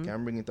 Mhm. Can I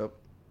bring it up?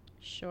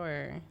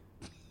 Sure.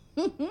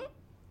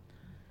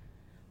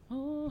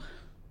 Oh,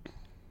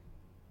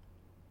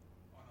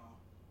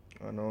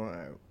 I know.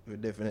 We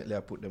definitely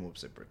have put them up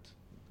separate.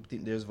 I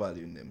think there's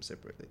value in them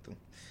separately too.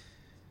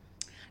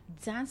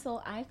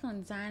 dancehall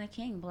icon Diana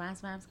King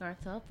Blast Vibes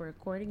Cartel for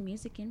recording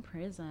music in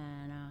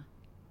prison.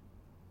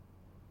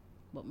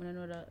 But I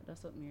know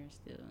that's what Mirror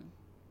still.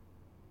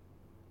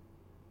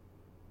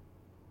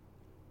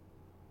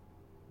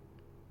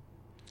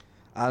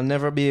 I'll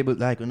never be able,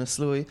 like, on a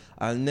slow,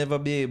 I'll never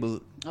be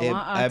able. I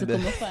want her to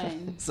come and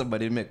find.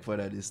 Somebody make fun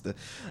of this. Though.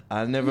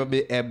 I'll never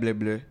be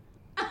able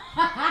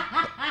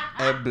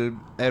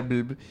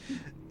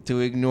to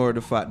ignore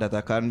the fact that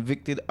a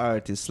convicted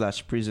artist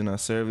 / prisoner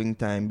serving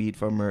time, be it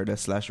for murder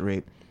 /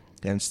 rape,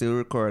 can still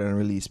record and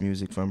release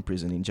music from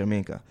prison in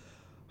Jamaica.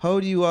 How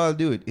do you all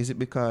do it? Is it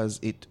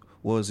because it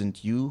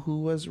wasn't you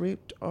who was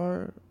raped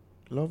or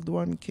loved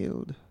one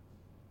killed?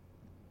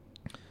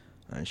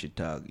 And she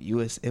tag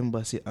U.S.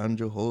 Embassy,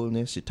 Andrew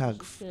Holness. She tag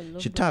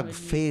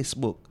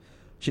Facebook.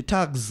 She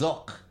tag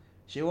Zuck.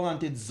 She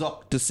wanted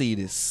Zuck to see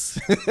this.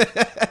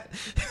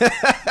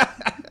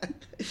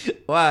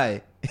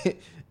 Why?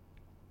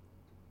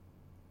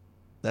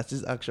 That's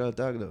his actual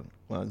tag though.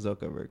 Mark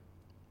Zuckerberg.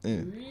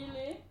 Yeah.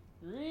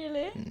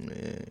 Really?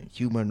 Yeah.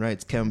 Human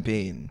rights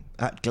campaign.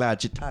 At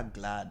Glad. She tagged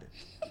Glad.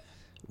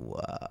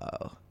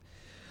 Wow.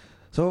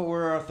 So what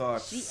were our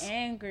thoughts? She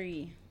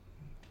angry.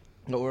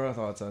 What were our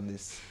thoughts on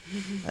this?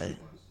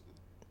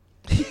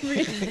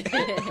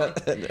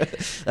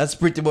 That's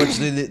pretty much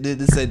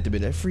the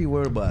sentiment. A free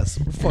word, boss.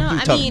 What the fuck you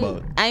talking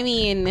about? I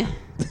mean,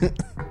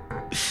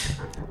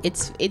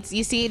 it's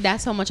you see,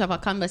 that's how much of a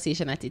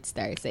conversation that it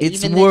starts. Like,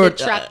 It's even word- the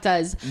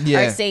detractors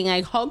yeah. are saying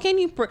like, how can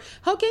you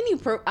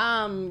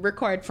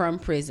record from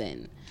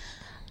prison?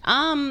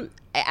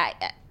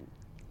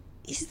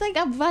 It's like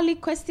a valid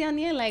question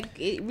here. Like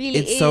it really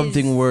It's is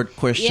something worth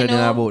questioning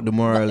about the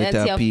morality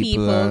of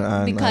people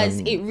and because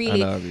and, it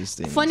really. and all these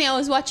things. Funny, I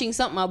was watching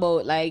something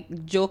about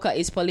like Joker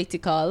is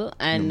political,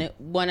 and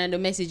one of the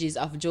messages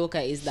of Joker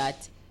is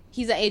that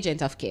he's an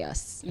agent of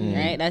chaos,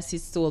 right? That's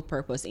his sole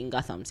purpose in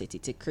Gotham City,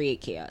 to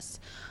create chaos.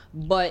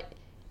 But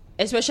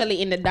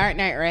especially in The Dark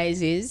Knight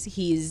Rises,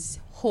 his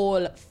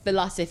whole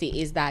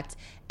philosophy is that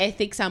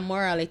ethics and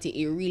morality,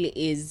 it really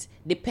is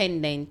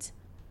dependent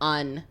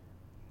on.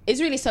 It's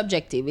really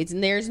subjective.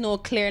 There's no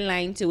clear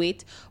line to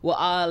it. We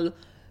all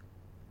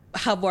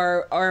have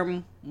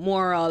our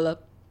moral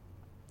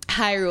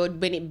high road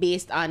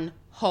based on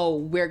how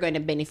we're going to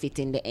benefit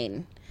in the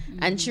end.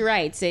 And she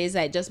says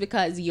that just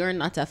because you're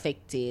not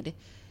affected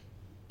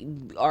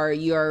or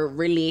you're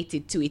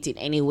related to it in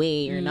any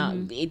way, you're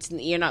not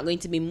going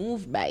to be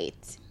moved by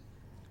it.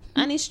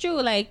 And it's true.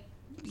 Like,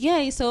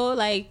 yeah. So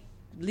like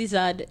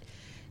Lizard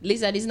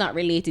is not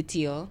related to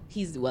you.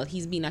 He's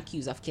been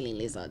accused of killing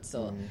Lizard,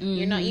 so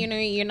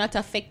you're not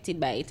affected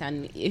by it.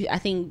 And I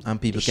think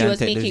people she can was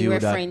take the making view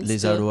that reference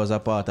Lizard to, was a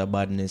part of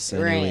badness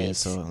anyway. Right.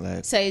 So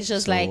like, so it's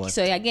just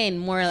so again,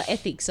 moral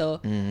ethics. So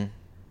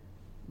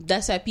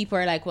that's why people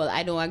are like, well,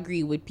 I don't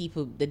agree with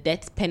the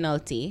death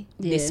penalty,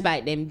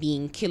 despite them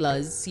being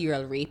killers,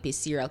 serial rapists,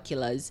 serial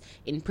killers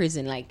in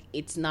prison. Like,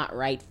 it's not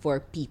right for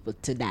people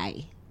to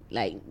die.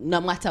 Like,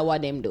 no matter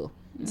what them do.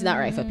 It's not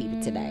right for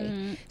people to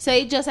die. So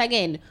it just,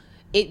 again,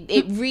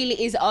 it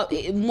really is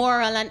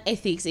moral and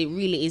ethics. It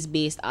really is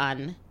based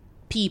on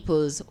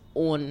people's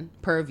own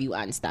purview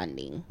and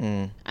standing,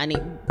 and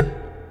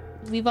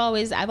I've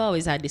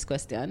always had this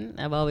question.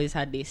 I've always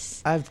had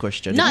this. I've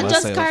questioned not it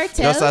just myself.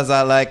 cartel, just as a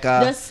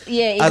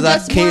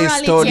as a case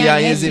study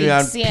and using it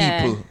on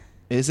yeah. people.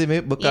 You see me?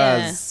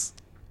 Because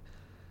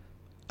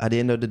at the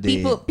end of the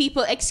day,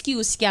 people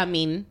excuse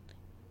scamming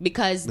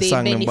because The they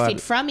song them benefit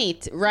bad. from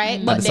it, right?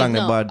 and But the they song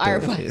no, them bad or-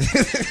 too.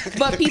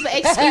 but people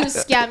excuse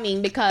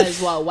scamming because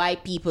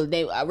white people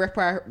they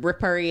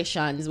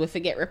reparations. We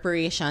forget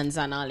reparations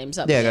and all them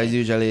stuff. Yeah, guys,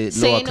 usually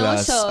So, lower you know,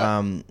 class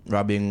so-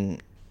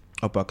 robbing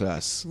upper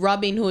class.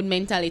 Robin Hood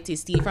mentality,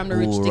 steal from the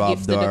rich Who to give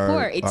robbed to the our-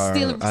 poor. It's our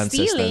still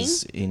stealing.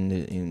 ancestors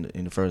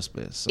in the first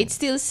place. So. It's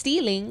still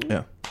stealing.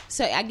 Yeah.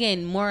 So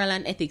again, moral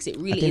and ethics. It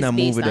I really think is a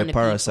based movie on that the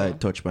Parasite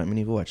people. touched, but I mean,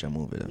 if you watch a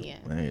movie, then Yeah.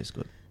 it's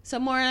good. So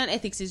moral and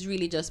ethics is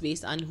really just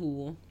based on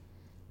who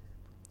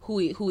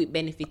it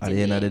benefits. At in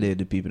the end of the end. day,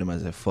 the people them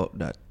must say, fuck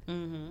that.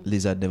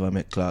 Lizard never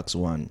make clocks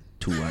 1,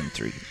 2, and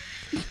 3.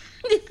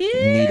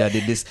 Neither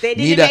did this. They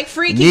didn't neither, make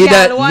Freaky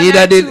neither, Girl 1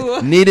 neither or did,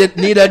 2.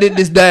 neither did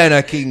this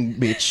Diana King,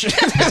 bitch.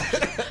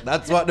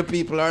 That's what the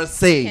people are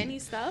saying. Can you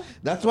stop?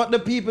 That's what the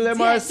people them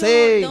Yeah, are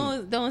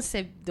saying. Don't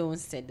say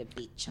the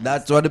bitch.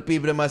 That's what the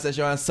people them are saying.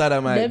 She want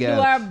sodomite Them girl.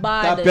 do are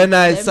bad. Tap your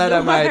nice Them do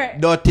sodomite, are-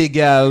 dirty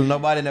girl.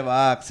 Nobody never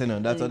asks, you know.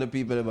 That's what the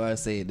people them are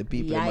saying. The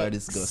people them are Yikes.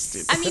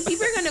 disgusted. I mean,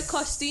 people are gonna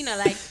cost you know,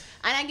 like,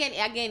 and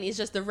again, it's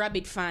just the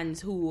rabbit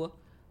fans who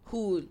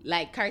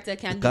like Carter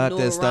can do Carter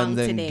no wrong stands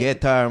to and them.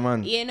 get her,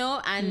 man. You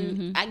know,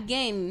 and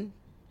again,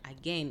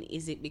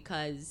 is it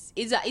because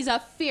it's a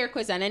fair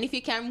question? And if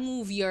you can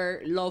move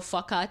your love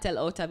for cartel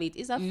out of it,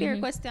 it's a fair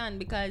question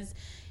because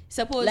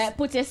suppose Like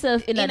put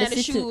yourself in In the,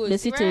 the shoes, the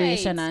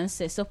situation right. and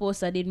say,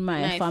 suppose I did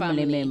my My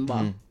family family.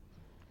 member.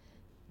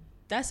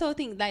 that's how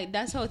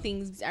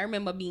things. I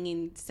remember being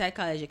in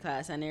psychology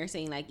class and they're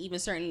saying like even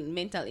certain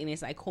mental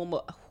illness like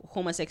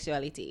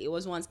homosexuality, it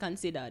was once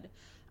considered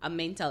a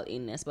mental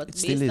illness, but It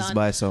still based is on,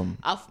 by some.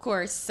 of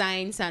course,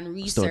 science and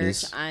research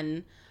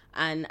Studies.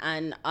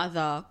 and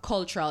other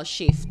cultural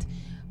shift.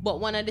 But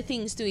one of the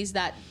things too is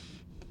that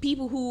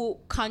people who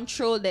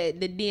control the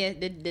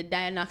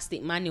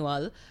diagnostic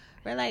manual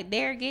were like,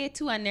 they're gay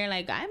too, and they're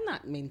like, I'm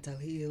not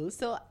mentally ill,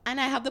 so and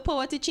I have the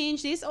power to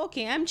change this.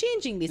 Okay, I'm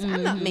changing this.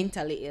 I'm not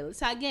mentally ill.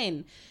 So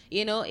again,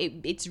 you know,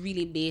 it's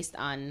really based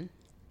on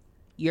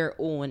your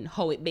own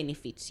how it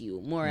benefits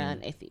you, moral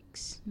and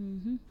ethics.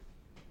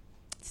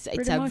 It's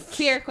Pretty a much.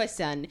 fair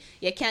question.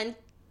 You can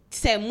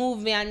say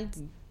move me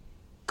and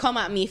come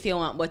at me if you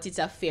want, but it's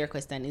a fair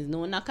question. It's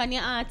no knock on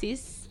your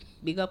artist.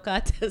 Big up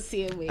Carter,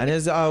 same way. And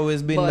there's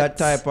always been But- that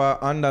type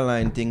of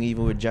underlying thing,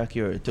 even with Jack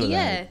Ure, too.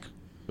 Yeah. Like,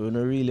 we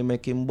don't really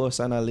make him bust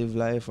and live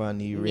life, and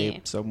he Yeah.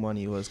 raped someone.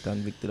 He was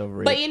convicted of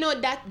rape. But you know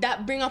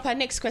that bring up a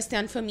next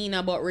question for me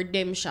now about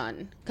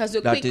redemption, because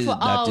we're That quick is- for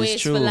that is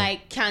always true. for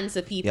like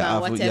cancer people You and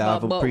have to- you whatever,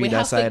 have to but pre we that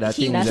have side to. of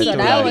He things That's that paid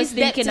what too, I like- was his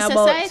debt thinking to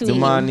about society. too. the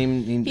man,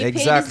 He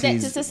exactly. paid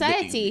his debt to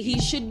society. He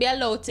should be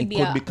allowed to He be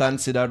could be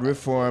considered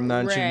reformed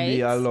and should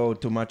be Right. allowed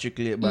to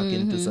matriculate back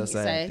into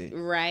society.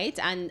 right,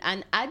 and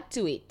add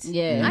to it.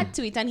 Yeah. Add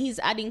to it, and he's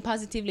adding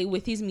positively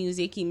with his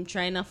music. Him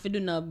trying not to do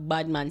no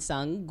bad man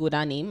song, good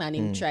on him, and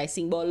him try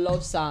sing about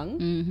love song,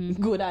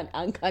 good and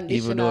unconditional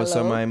Even though love.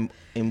 some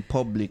in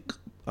public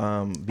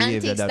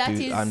behavior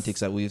Antics, antics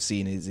that we've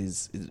seen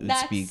is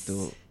speak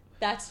to.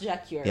 That's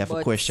Jack Ure. You have to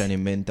but- question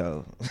him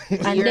mental.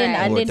 And You're then right.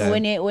 and Over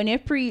then time. when you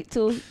pre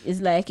to,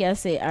 it's like you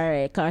say, all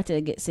right, Carter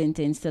get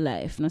sentenced to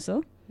life, no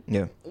so?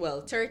 Yeah.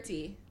 Well,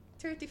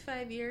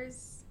 35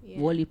 years. Yeah.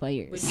 Whole heap of With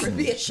years.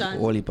 probation.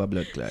 All heap of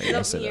blood clot. I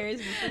Love said that. years.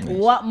 with probation.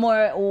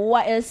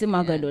 What else am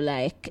I gonna do?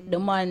 Like the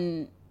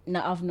man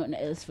not have nothing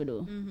else to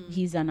do.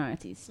 He's an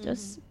artist.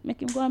 Just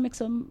make him go and make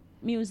some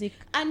music.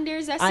 And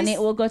there's a And sys- it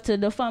will go to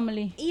the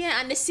family.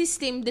 yeah, and the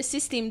system,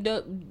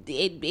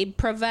 it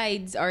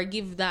provides or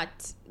give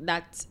that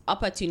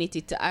opportunity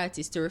to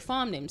artists to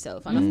reform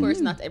themselves. And of course,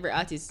 not every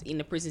artist in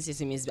the prison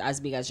system is as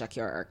big as Jack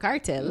Ure or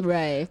Cartel.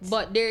 Right.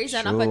 But there is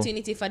an Sure.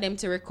 opportunity for them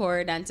to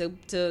record and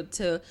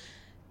to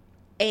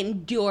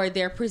endure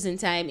their prison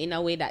time in a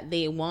way that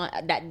they want,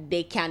 that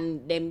they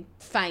can them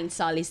find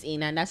solace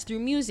in, and that's through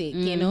music,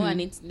 you know.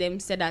 And it's them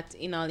said that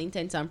in all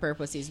intents and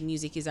purposes,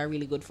 music is a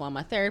really good form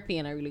of therapy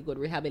and a really good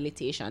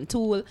rehabilitation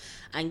tool,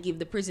 and give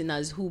the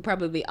prisoners who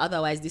probably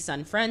otherwise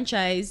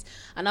disenfranchised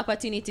an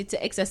opportunity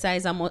to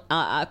exercise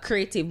a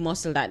creative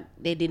muscle that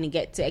they didn't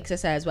get to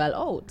exercise while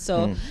out.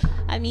 So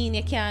I mean,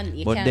 you can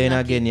But can then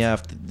knock again, it. you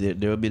have to.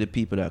 There will be the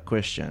people that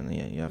question.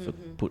 Yeah, you have to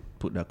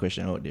put that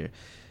question out there.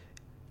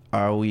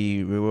 Are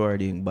we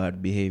rewarding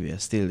bad behavior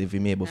still if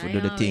him able to I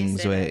do the know, things he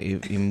said where that.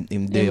 if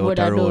him day out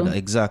woulda the road do.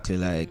 exactly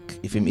like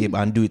if him able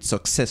and do it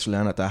successfully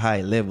and at a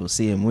high level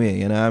same way,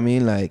 you know what I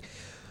mean? Like,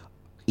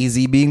 is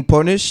he being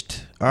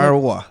punished or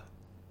what?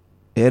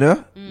 You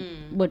know?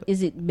 But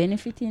is it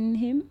benefiting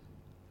him?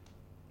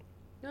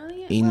 Well,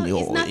 yeah. In Well, it's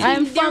your- not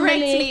I'm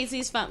directly it's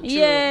his family.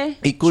 Yeah.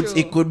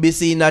 It could be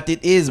seen that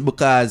it is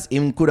because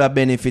him could have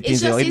benefited.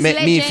 It's So just it his make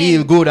me legend.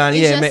 feel good and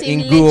It's yeah, just make him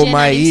him grow legend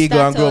my and his ego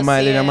and grow status,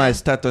 my yeah.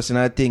 status and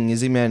a thing.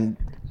 Is it man?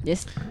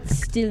 Just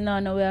still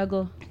not know where I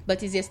go.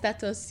 But is your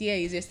status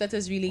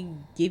really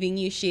giving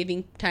you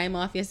shaving time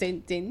off your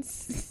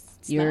sentence?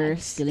 It's You're not.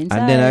 still inside.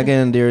 And then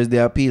again, there is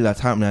the appeal that's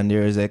happening, and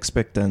there is the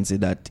expectancy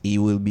that he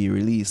will be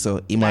released.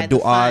 So he By might do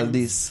the all fans.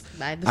 this,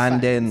 By the and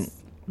fans. then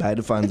by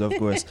the fans, of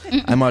course,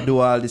 I might do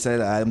all this.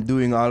 I'm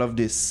doing all of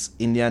this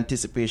in the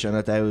anticipation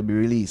that I will be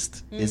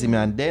released. You see me,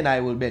 and then I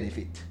will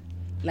benefit.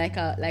 like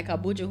a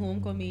Buju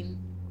homecoming,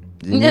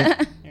 You know?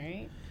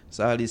 right?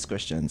 So all these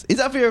questions. It's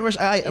a fair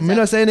question. I'm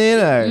not saying it,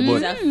 It's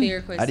but a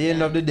fair question. at the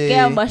end of the day,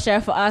 Can't bash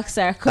her for ask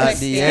her at question.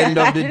 the end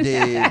of the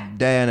day,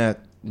 Diana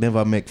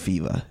never make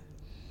fever.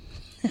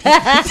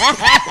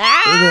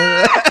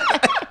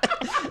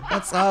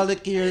 That's all the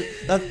care.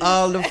 That's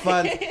all the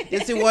fun. You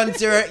see,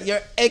 once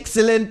you're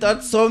excellent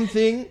at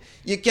something,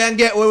 you can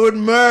get away with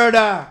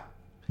murder.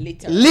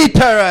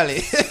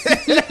 Literally.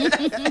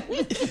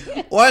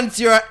 Once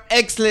you're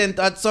excellent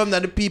at something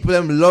that the people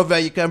them love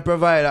and you can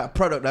provide a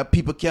product that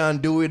people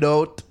can't do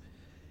without,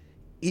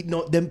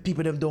 them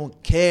people them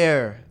don't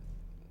care.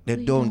 They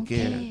don't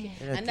care.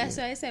 And that's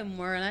why I say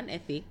moral and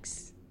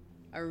ethics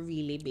are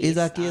really based It's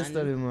a case on,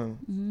 study, man.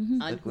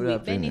 on Good who it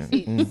opinion.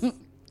 benefits.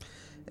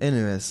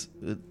 Anyways,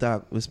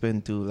 we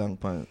spent too long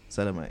on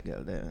Sodomite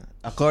girl there.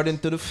 According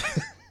to the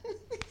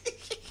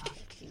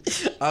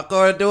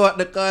according to what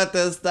the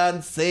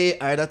contestants say,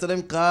 that's what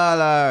them call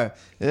her.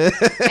 And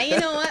you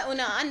know what? When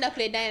I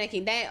underplay Diana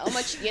King, how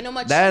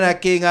much Diana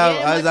King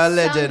as a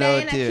legend Diana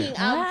out here. King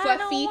I for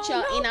don't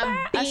feature in a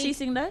know. Has she big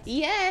sing that?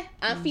 yeah,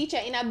 and feature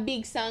in a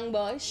big song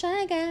about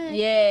Shy Guy,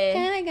 Yeah.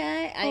 kind of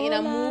guy, and in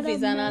a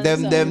movies and all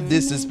Them that.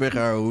 disrespect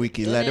are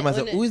wicked. Like them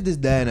say, who is this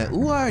Diana?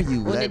 Who are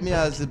you? Like me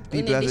as the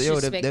people I say, yo,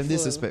 them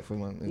disrespectful,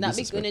 man. Them Not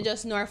because disrespectful.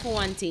 just know her for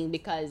one thing,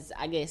 because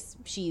I guess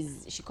she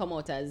come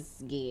out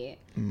as gay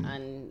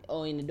and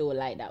in the door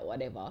like that,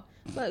 whatever.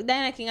 But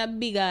Diana King a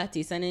big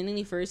artist, and then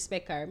if you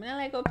respect her, I mean, I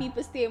like how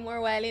people stay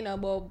more while, you know,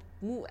 but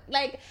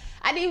like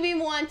I didn't even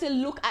want to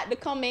look at the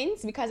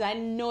comments because I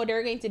know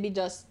they're going to be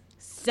just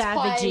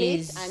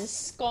Savages. spoiled and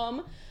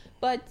scum.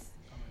 But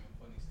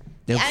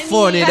They're I mean-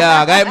 funny,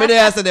 dog.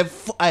 I said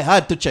I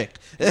had to check.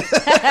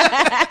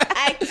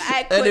 I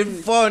And it's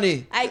couldn't.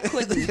 funny. I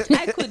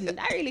couldn't.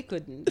 I really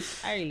couldn't.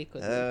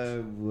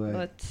 Oh boy.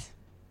 But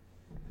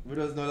We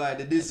just know like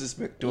the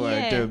disrespect to her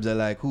in Yeah. terms of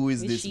like who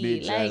is this She,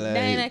 bitch? like, And,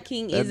 Diana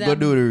King let's is go a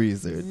do the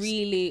research.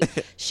 really,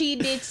 she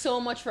did so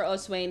much for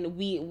us when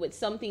with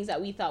some things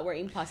that we thought were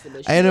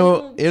impossible. She I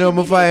know, did it.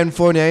 me find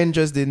funny and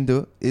interesting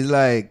too. It's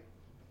like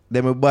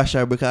them a bash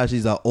her because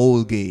she's an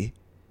old gay.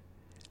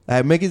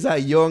 Like make it a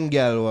young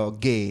girl or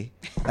gay.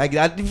 Like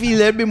I feel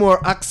they'd be more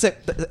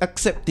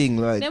accepting.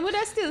 Like Them would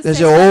have still That's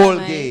said your old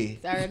sodomite gay.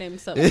 or them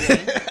something.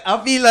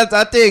 I feel that's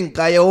a thing.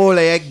 Cause you're old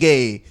and you're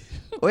gay.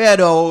 We are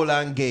the old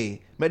and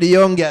gay. Make the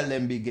young girl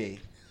them be gay.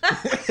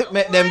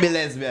 Make them be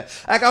lesbian.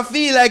 Like I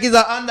feel like it's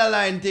an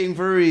underlying thing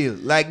for real.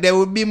 Like they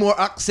would be more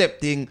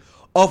accepting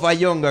of a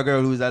younger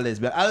girl who's a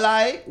lesbian. I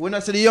lie. When I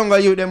say the younger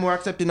you, they're more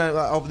accepting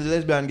of the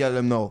lesbian girl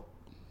them now.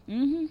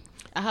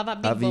 I have a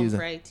big Have you bump used it?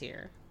 right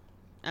here.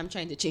 I'm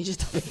trying to change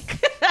the topic.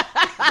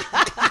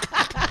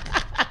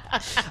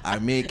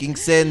 I'm making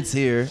sense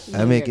here.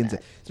 I'm making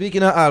sense.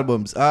 Speaking of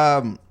albums,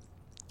 shall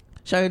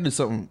I do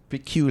something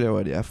peculiar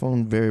with it? I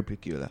found very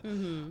peculiar.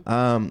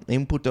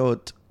 Him put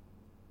out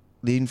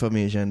the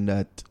information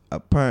that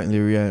apparently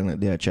Rihanna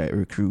they are trying to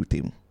recruit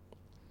him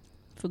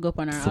Forgot up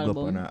on our to go up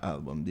album. on her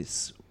album.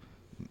 This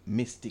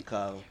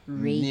mystical,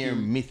 Reiki. near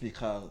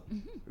mythical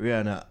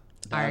Rihanna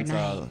R9.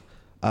 dancehall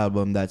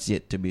album that's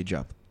yet to be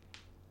dropped.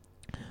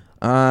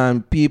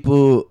 And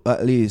people,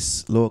 at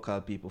least local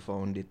people,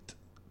 found it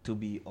to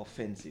be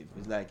offensive.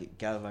 It's like it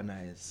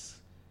galvanized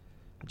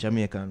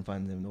Jamaican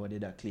fans. Them what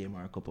did that claim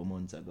her a couple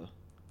months ago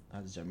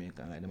as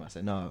Jamaican? Like them I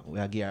said, no, we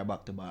are geared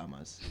back to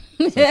Bahamas.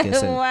 So they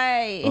said,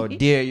 Why? how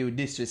dare you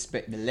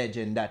disrespect the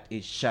legend that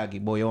is Shaggy?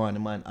 Boy, you want the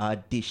man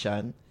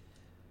audition.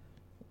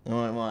 You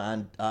want the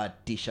man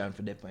audition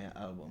for the on your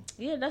album.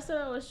 Yeah, that's what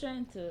I was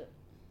trying to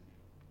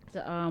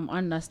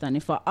understand.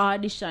 If for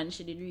audition,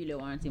 she did really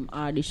want him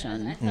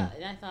audition I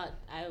thought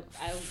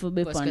I for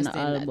be was on the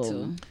questioning that too.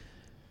 album.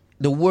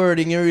 The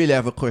wording, you really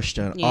have a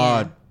question. Yeah.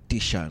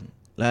 Audition.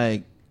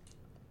 Like,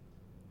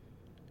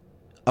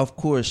 of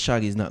course,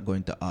 Shaggy's not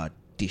going to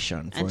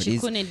audition for And it. she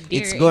couldn't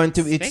dare It's going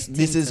to. expect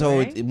This him is to, how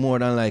right? it more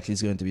than likely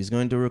is going to be. He's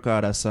going to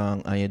record a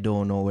song, and you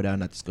don't know whether or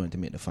not it's going to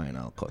make the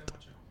final cut.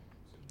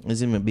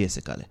 Is it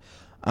basically?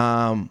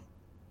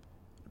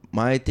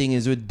 My thing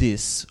is with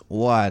this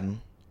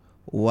one.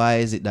 Why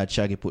is it that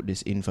Shaggy put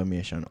this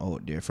information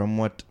out there? From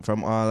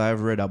all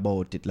I've read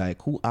about it,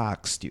 like who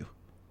asked you?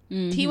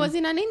 He was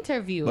in an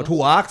interview. But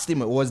who asked him?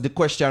 Was the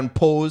question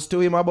posed to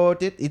him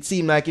about it? It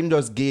seemed like him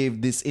just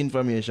gave this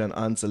information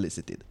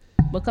unsolicited.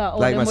 Because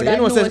Like them I would said, have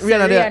you know, known says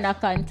Rihanna there-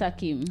 Rihanna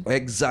contact him.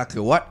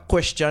 Exactly. What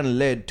question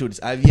led to this?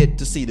 I've yet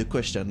to see the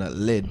question that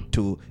led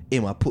to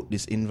him to put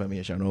this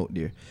information out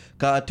there.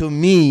 Because to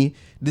me,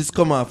 this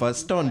come off as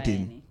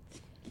stunting.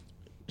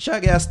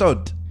 Shaggy a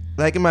stunt.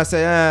 Like him I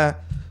say,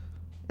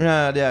 they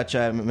are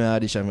trying my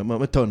audition,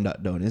 but I turn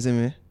that down, you see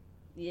me?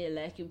 Yeah,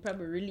 like you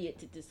probably relate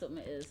it to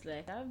something else.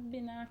 Like, I've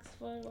been asked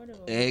for whatever.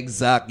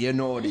 Exactly. You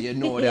know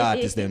the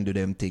artists them do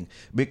them thing.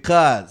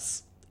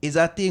 Because it's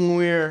a thing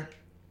where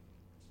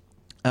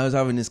I was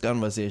having this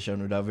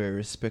conversation with a very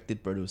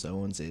respected producer, I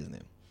won't say his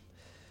name.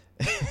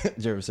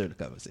 Jerry said the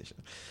conversation.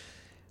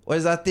 Well,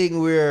 it's a thing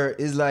where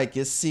it's like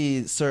you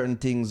see certain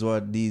things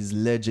what these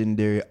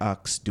legendary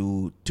acts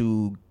do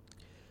to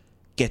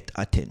get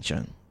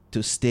attention,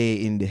 to stay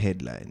in the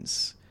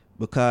headlines.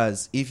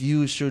 Because if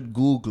you should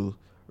Google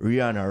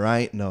Rihanna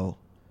right now,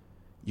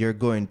 you're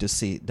going to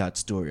see that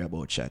story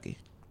about Shaggy.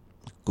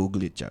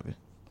 Google it, Javi.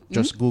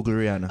 Just Google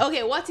Rihanna.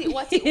 Okay, what it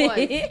was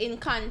in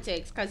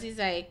context, because it's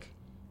like,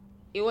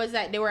 it was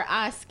like they were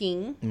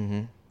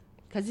asking,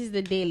 because it's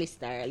the Daily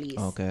Star at least.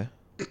 Okay.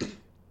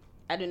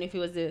 I don't know if it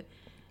was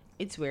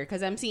it's weird,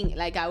 because I'm seeing,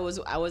 like, I was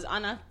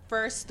on a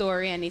first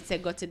story and it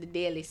said go to the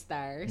Daily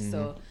Star,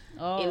 so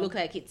it looked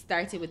like it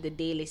started with the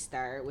Daily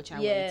Star, which I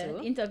went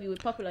to. Interview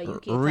with popular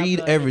UK. Read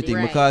tabloid everything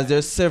Right. because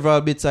there's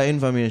several bits of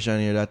information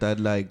here that I'd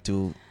like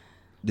to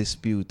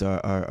dispute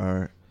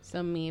or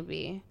So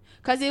maybe.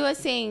 Because it was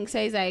saying, so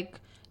it's like,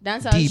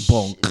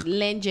 Debunk.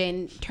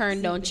 legend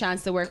turned down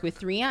chance to work with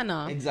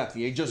Rihanna.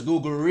 Exactly. You just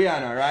Google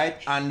Rihanna, right?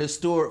 And the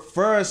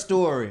first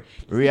story,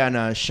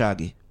 Rihanna and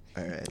Shaggy.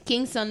 All right.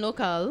 Kingston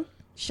local,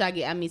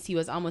 Shaggy admits he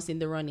was almost in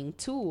the running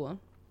too.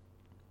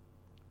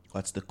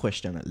 What's the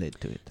question that led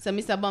to it? So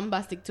Mr.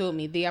 Bombastic told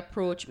me they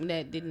approached me,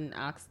 they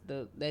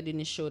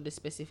didn't show the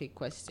specific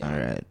question. All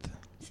right.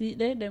 See,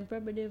 they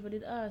probably never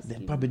did ask. They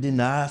him. probably didn't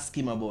ask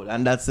him about it,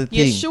 and that's the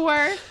You thing.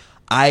 sure?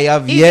 I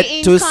have yet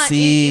to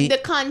see. If the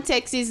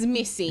context is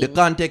missing. The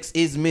context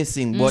is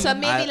missing, but So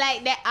maybe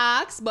like they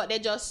asked, but they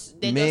just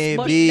Maybe.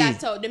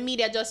 picked that out. The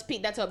media just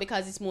picked that out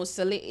because it's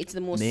it's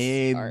the most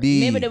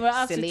Maybe Maybe they were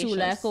asking too, salacious.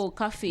 like, oh,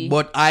 coffee.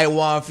 But I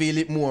want to feel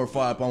it more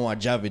for upon what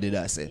Javi did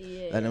I say.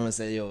 Yeah. And I'm going to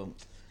say, yo,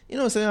 you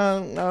know, say,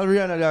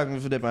 Rihanna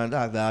dog for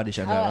the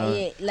audition. Yeah,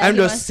 like I'm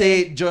you just must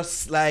say,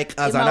 just like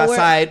as Him an a work-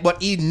 aside,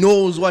 but he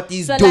knows what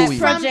he's so doing. like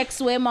projects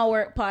where my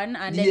work pan,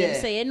 and then Yeah.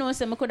 him say, you know,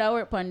 so I could have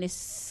worked on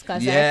this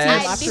because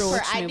Yes.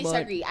 I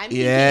disagree. I'm thinking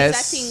Yes.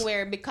 it's a thing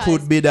where because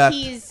Could be that.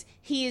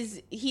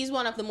 he's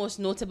one of the most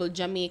notable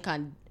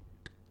Jamaican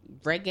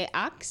reggae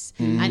acts,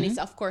 and it's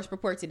of course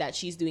purported that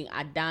she's doing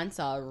a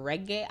dancehall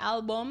reggae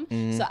album.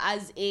 So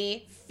as a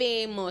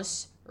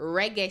famous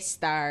reggae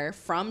star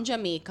from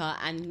Jamaica,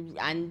 and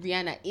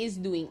Rihanna is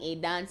doing a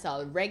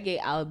dancehall reggae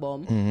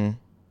album,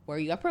 where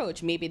you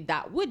approach, maybe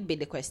that would be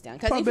the question.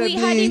 Because if we had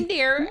Probably. him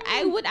there,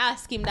 I would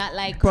ask him that,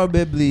 like,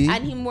 Probably.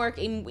 and him work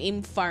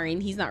in foreign,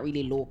 he's not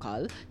really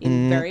local,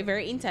 in very,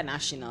 very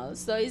international.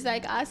 So it's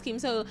like, ask him,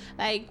 so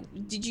like,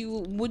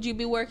 would you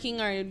be working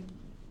or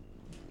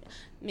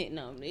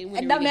no? It wouldn't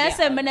And that really may I be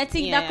say, out. but I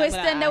think Yeah, that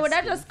question but I that would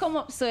have asked him. just come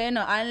up. So you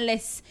know,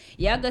 unless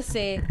you're gonna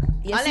say,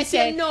 yes, Unless you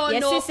say, you know,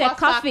 yes, no you say for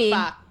coffee.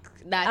 fact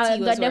that he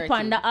was Got them working.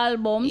 on the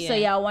album, so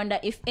Yeah. I wonder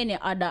if any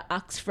other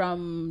acts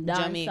from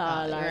Jamaica,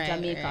 dancehall or right,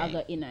 Jamaica right.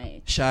 got in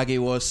it. Shaggy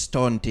was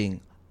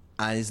stunting,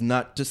 and it's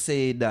not to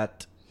say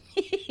that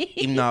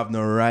him not have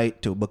no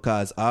right to,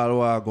 because all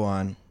what go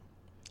on,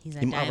 He's a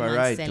him have a diamond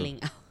right selling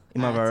to.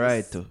 Him have a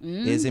right artist. to.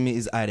 You see me,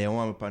 is either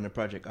want me upon the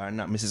project or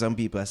not. Me see some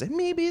people I say,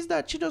 maybe it's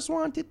that she just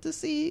wanted to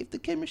see if the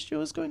chemistry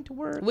was going to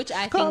work. Which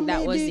I Come think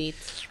that was maybe. it.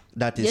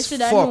 That You is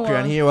shoulda fuck. know.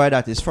 And hear why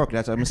that is fuck.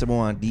 That's why I say I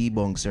want to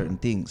debunk certain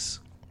things.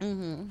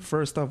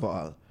 First of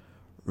all,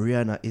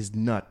 Rihanna is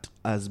not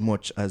as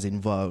much as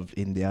involved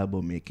in the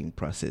album making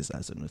process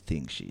as I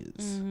think she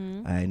is.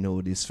 I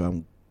know this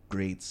from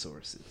great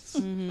sources.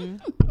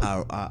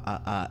 Are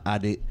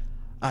the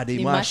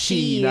machine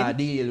machine. that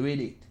deal with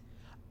it.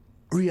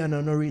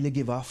 Rihanna don't really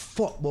give a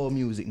fuck about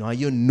music now.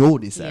 You know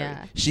this, Yeah.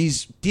 Harry.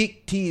 She's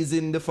dick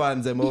teasing the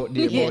fans about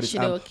the Yeah, about she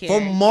this don't album care.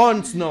 for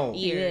months now.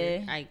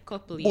 Year, a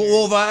couple years.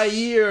 Over a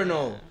year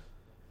now.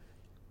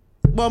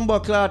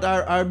 Bumbleclot,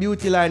 our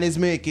beauty line is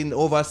making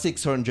over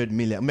 600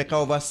 million. Make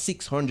over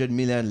 600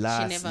 million She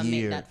last never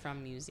year. made that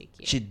from music.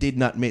 Yeah. She did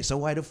not make. So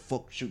why the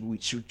fuck should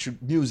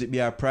music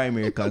be our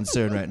primary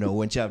concern right now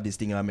when she have this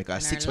thing and make her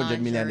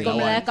 600 million in lingerie. a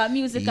Come one like a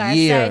music or a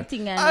year? side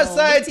thing. A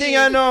side thing,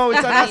 I know. It's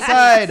an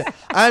aside.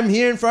 I'm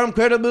hearing from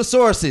credible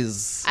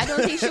sources. I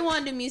don't think she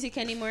want the music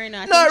anymore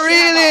now. I Not think she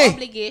have really. an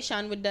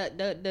obligation with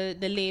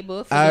the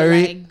label for the,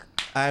 like,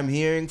 I'm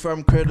hearing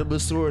from credible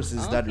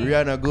sources that Okay.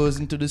 Rihanna goes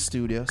into the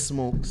studio,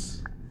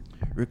 smokes,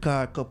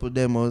 record a couple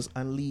demos,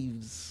 and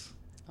leaves.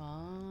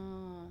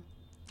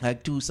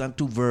 Like two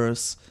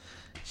verse.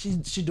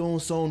 She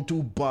don't sound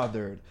too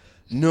bothered.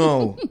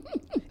 No,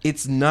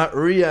 it's not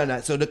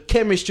Rihanna. So the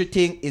chemistry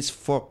thing is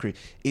fuckery.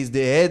 It's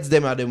the heads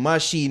them at the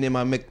machine them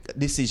and make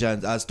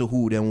decisions as to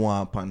who them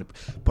want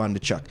upon the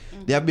track.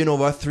 There have been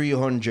over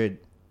 300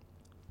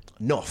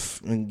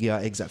 enough. Yeah,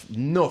 exactly.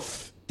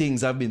 Enough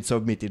things have been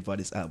submitted for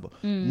this album.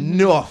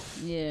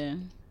 Enough. Yeah.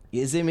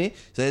 You see me?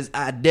 So it's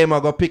them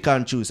are gonna pick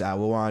and choose. We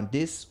want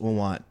this, we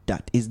want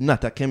that. It's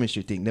not a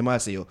chemistry thing. They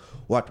must say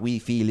what we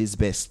feel is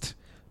best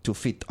to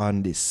fit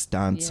on this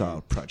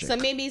dancehall project. So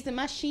maybe it's the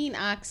Machine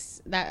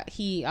acts that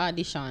he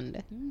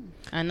auditioned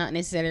and not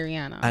necessarily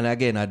Rihanna. And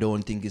again, I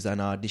don't think it's an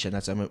audition.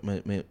 That's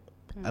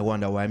I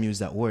wonder why I'm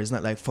using that word. It's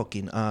not like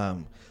fucking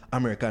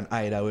American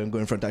Idol when I'm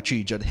going in front of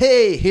 3 judges.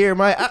 Hey, here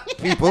my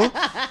people.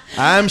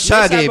 I'm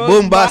Shaggy,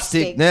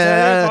 bombastic.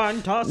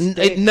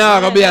 It's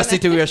not gonna be a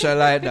situation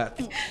like that.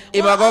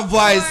 If I go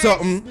voice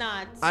something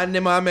and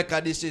them I make a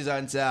decision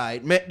and say,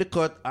 alright, make the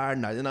cut or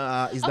not. You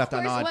know, it's not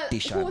an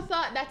audition. Well, who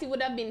thought that it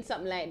would have been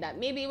something like that?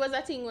 Maybe it was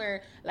a thing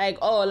where, like,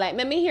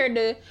 let me hear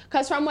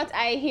because from what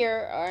I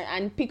hear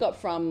and pick up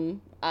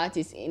from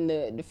artists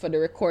in for the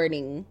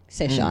recording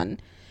session.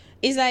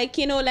 It's like,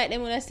 like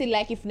them would have still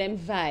like if them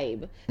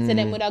vibe. So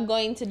them would have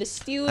going to the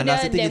studio. And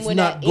that's the thing, it's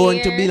not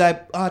going to be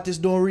like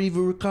artists don't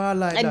even recall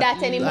like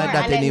that anymore. Like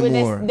that and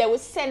anymore. Then they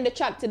would send the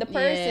track to the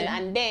person,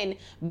 and then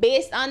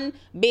based on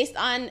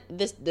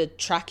the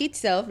track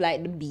itself,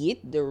 like the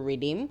beat, the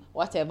rhythm,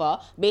 whatever,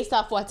 based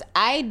off what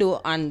I do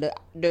on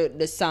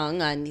the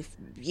song, and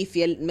if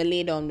you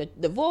lay down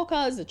the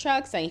vocals, the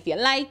tracks, and if you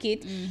like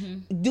it,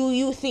 do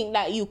you think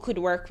that you could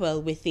work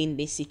well within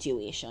this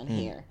situation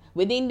here?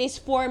 Within this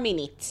 4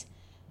 minutes?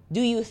 Do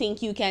you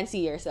think you can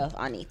see yourself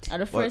on it? At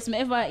the first me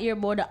ever hear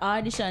about the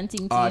audition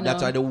thing.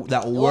 That's why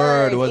that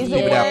word was people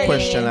that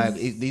question like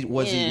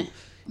was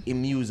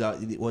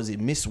it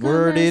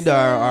misworded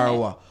or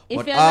what? If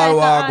but you all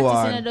like an go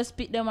artist, on. just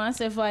pick them and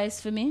say voice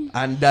for me.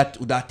 And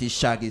that is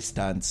Shaggy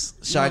stance.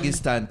 Shaggy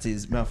stance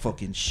is my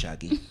fucking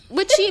Shaggy.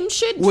 Which he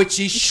should. Which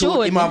he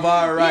should. Him have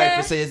all right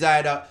to say is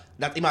either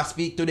that he must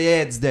speak to the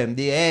heads them.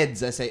 The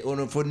heads I say if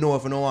you no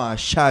want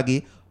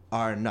Shaggy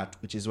or not,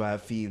 which is why I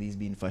feel he's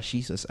being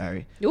facetious,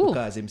 Harry.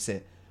 Because him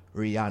say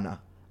Rihanna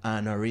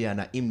and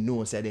Rihanna, him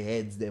know say the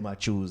heads them a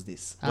choose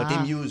this. But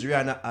him use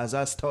Rihanna as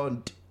a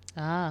stunt.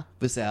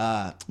 We say,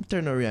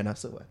 turn on Rihanna,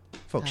 so what?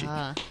 Fuck shit.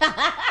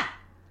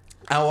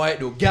 And what I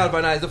do,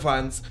 galvanize the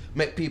fans,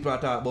 make people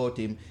talk about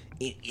him.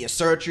 You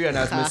search Rihanna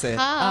as me say,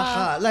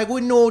 like we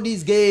know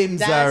these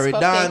games, Harry.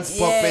 Dance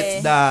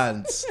puppets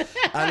dance.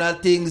 And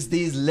the things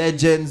these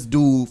legends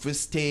do for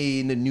stay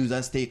in the news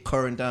and stay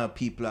current and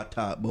people are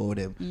talk about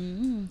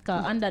them.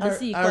 Under the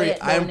sea, I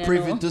am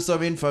privy to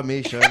some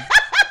information.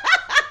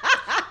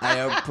 I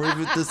am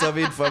privy to some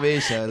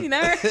information.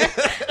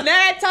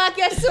 Never talk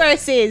your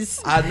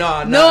sources.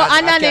 No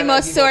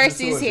anonymous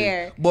sources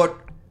here. But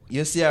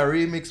you see a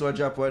remix what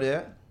drop over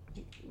there?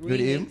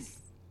 With him?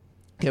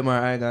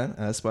 Kemar Igan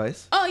and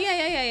Spice. Oh,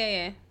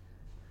 yeah.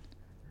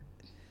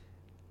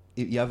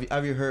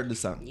 Have you heard the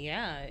song?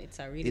 Yeah, it's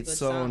a really good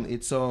song.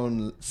 It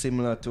sound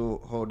similar to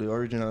how the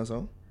original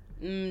song?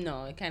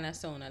 No, it kind of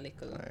sound a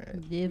little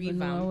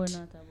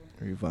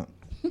revamped.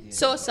 Yeah.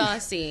 So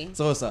saucy.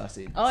 So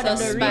saucy. Oh, the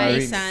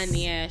Spice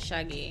and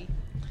Shaggy.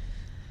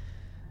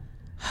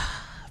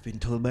 I've been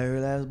told by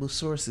reliable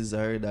sources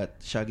that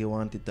Shaggy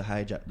wanted to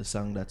hijack the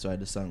song. That's why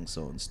the song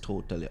sounds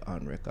totally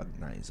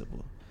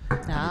unrecognizable. And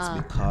it's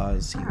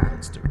because he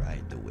wants to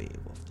ride the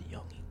wave of the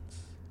youngins.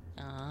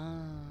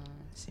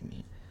 See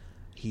me?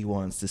 He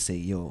wants to say,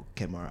 yo,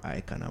 Kemar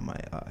Icon are my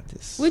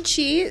artist. Which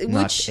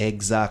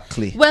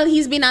exactly. Well,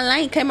 he's been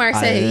aligned. Kemar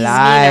said he's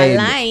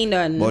been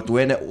aligned. But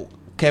when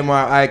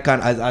Kemar Icon,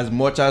 as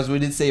much as we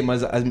did say him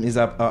as is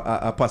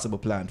a possible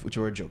plan, which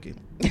we were joking.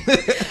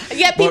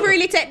 Yeah, people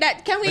really take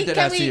that. Can we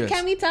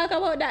talk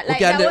about that? Like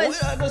that was.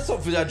 That's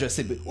something that just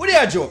simple. What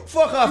are you joke?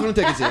 Fuck off and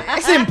take it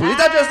serious. Simple. Is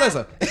that just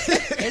listen?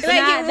 It's like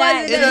it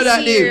wasn't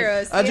that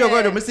serious. I joke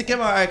about it. Mr.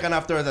 Kemar Icon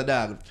afterwards a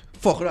dog.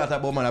 Fuck that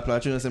about man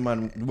apply. You know, say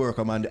man work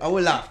a man. I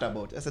will laugh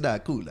about it. I said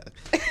that cool.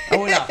 I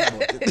will laugh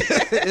about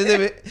it. You see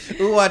me?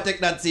 We want to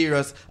take that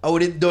serious. I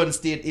would have done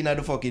state in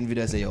the fucking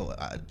video. Say yo,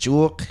 a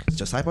joke. It's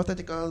just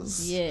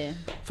hypotheticals. Yeah.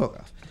 Fuck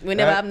off. We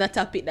never have no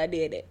topic that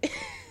day.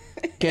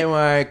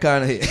 Kemar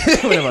Icon.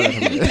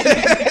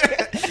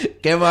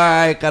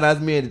 Kemar Icon has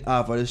made it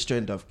off of the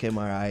strength of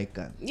Kemar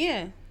Icon.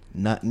 Yeah.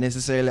 Not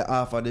necessarily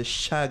off of the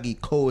Shaggy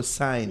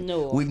co-sign.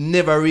 No. We've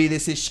never really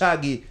seen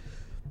Shaggy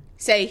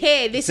say,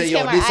 hey, this is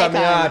Kemar Icon. This is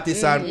my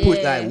artist and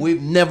put like,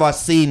 we've never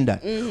seen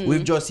that.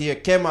 We've just hear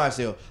Kemar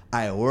say,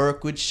 I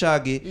work with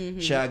Shaggy.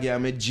 Shaggy,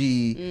 I'm a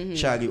G.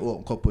 Shaggy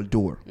open couple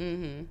door.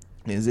 You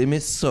see me?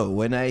 So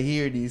when I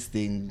hear these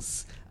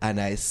things and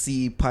I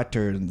see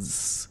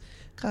patterns,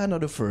 kind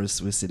of the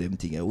first we see them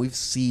thing. We've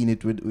seen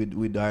it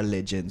with our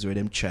legends where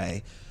them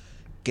try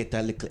get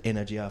a little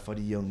energy off of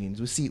the youngins.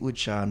 We see it with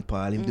Sean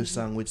Paul. Him do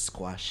song with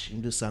Squash. Him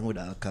do song with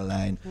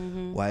Alkaline.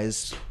 Why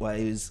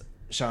is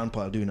Sean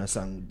Paul doing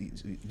something?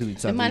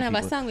 The man have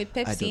a song with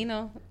Pepsi, you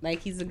know,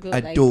 like he's a good.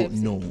 I don't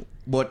know,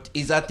 but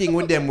it's a thing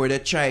with them where they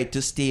try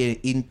to stay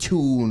in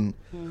tune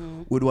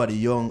with what the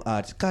young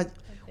artists.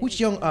 Which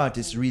young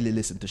artists really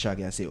listen to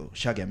Shaggy and say, "Oh,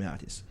 Shaggy, I'm an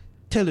artist"?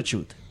 Tell the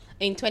truth.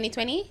 In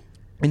 2020.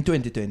 In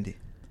 2020,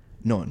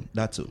 none.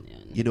 That's all.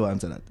 You don't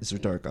answer that. It's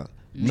rhetorical.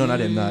 None of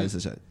them know this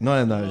is Shaggy.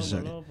 None of them know this is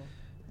Shaggy.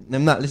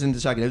 Them not listening to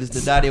Shaggy. They listen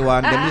to Daddy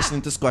One. Them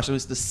listening to Squash. They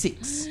listen to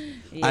Six.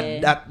 Yeah.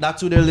 And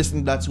that's who they're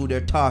listening. That's who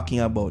they're talking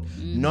about.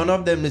 None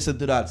of them listen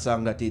to that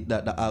song that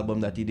the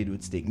album that he did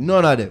with Sting.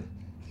 None of them.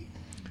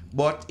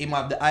 But him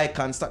have the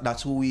icon stuff.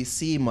 That's who we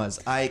see him as.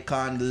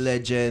 Icon, the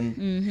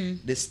legend,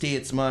 the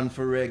statesman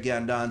for reggae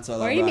and dancehall.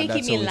 Why are you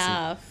making me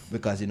laugh?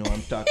 Because I'm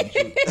talking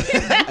truth.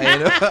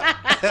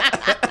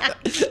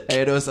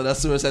 So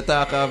that's who I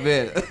talk about.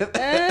 Oh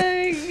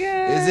my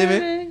God. You see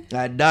me?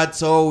 And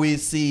that's how we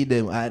see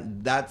them.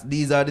 And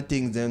these are the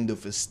things them do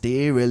for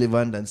stay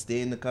relevant and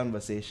stay in the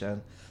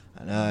conversation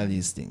and all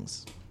these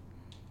things.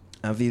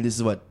 I feel this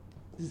is what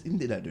he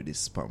did not do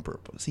this on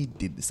purpose. He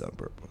did this on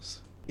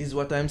purpose. Is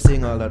what I'm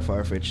saying all that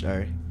far-fetched,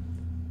 Harry?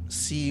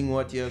 Seeing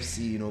what you have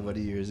seen over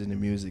the years in the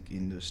music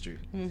industry.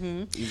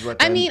 Is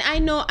what I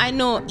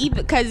know, even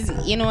because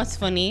you know what's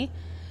funny?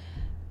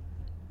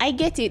 I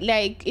get it,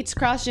 like it's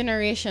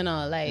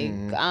cross-generational. Like,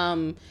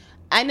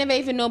 I never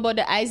even know about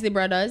the Isley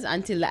Brothers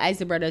until the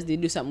Isley Brothers did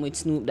do something with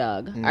Snoop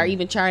Dogg or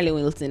even Charlie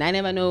Wilson. I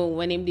never know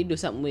when him did do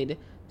something with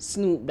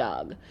Snoop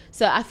Dogg.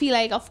 So I feel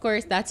like, of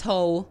course, that's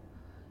how,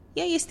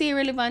 you stay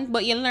relevant,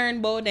 but you learn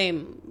about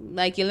them.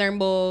 Like, you learn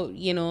about,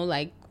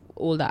 like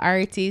older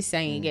artists,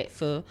 and you get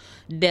to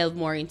delve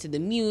more into the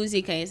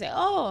music, and you say,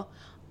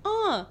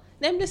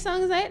 them the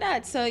songs like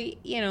that. So,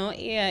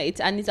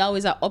 it's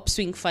always an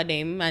upswing for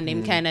them, and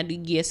them kind of do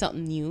give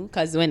something new.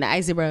 Because when the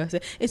Isley Brothers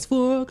say, it's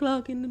 4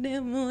 o'clock in the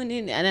damn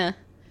morning, and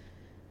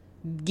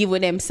give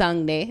with them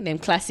song there, them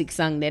classic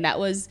song there, that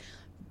was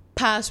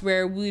past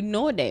where we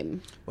know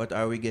them. But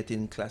are we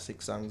getting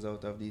classic songs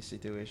out of these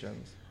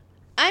situations?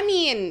 I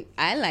mean,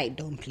 I like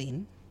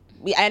Dumpling.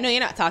 I know you're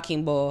not talking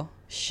about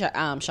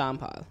Sean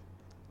Paul.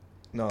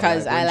 No,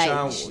 because I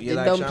like you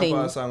like Dumpling.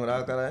 Sean Paul song with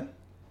Alkaline?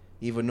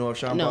 Even know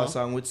Sean Paul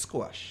song with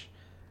Squash.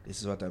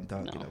 This is what I'm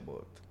talking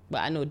about.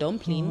 But I know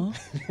Dumpling.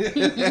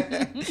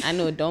 I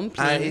know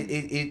Dumpling. And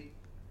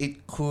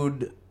it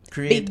could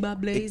create. Big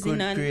Bob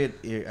Blazing I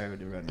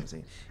already ran the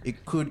thing.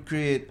 It could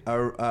create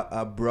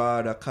a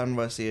broader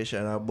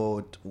conversation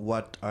about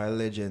what our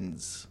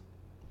legends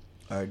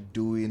are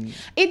doing.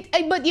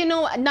 But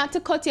not to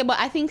cut you, but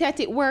I think that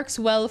it works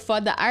well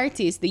for the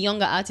artists, the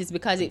younger artists,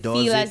 because it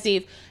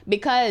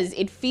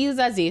feels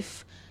as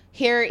if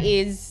here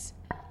is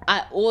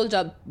an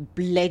older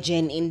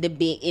legend in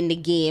the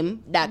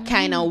game that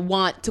kind of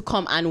want to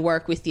come and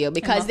work with you,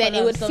 because then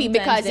it would feel,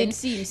 because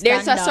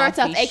there's a sort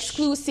of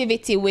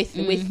exclusivity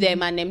with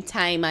them and them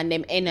time and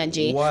them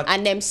energy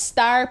and them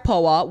star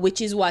power,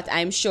 which is what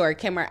I'm sure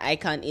Kemar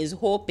Icon is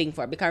hoping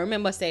for. Because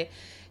remember, say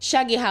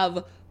Shaggy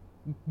have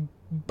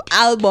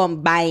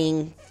album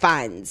buying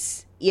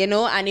fans,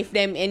 and if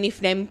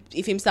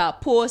him start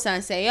post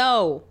and say,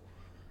 yo,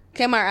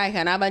 Kemar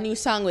Icon have a new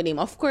song with him,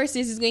 of course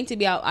this is going to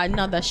be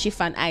another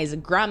Chiffon Eyes,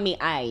 Grammy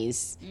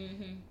Eyes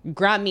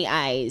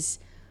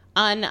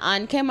on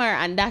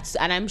Kemar,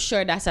 and I'm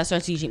sure that's a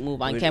strategic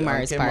move on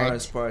Kemar's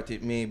part.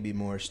 It may be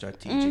more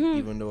strategic,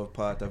 even though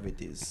part of it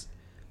is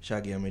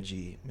Shaggy and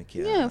G.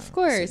 Yeah, of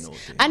course.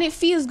 And it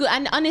feels good,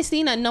 and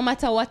honestly, no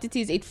matter what it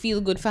is, it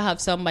feels good to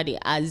have somebody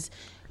as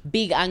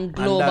big and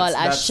global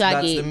as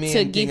Shaggy that's the main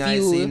to thing give I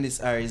you. see in this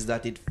area is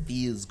that it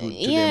feels good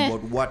to them,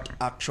 but what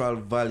actual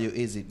value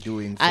is it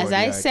doing for as the I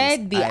artist?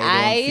 said, the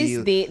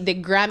eyes,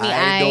 the Grammy eyes.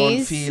 I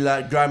don't feel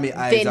like Grammy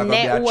eyes are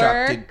going to be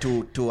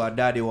attracted to a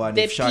Daddy One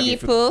if Shaggy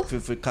if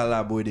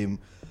collab with him.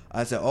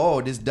 I said,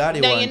 this Daddy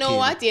One. You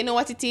know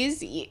what it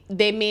is?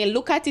 They may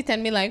look at it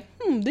and be like,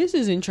 this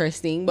is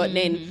interesting, but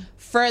then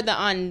further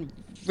on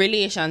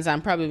relations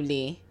and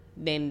probably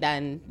then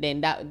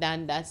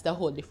that's the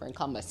whole different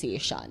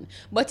conversation.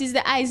 But it's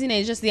the eyes in it,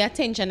 it's just the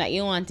attention that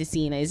you want to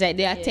see. It's like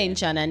the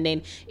attention, and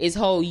then is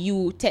how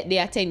you take the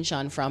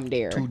attention from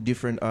there. Two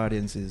different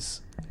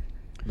audiences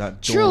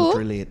that don't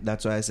relate.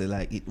 That's why I say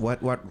like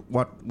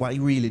what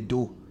you really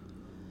do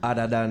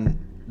other than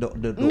the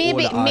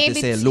older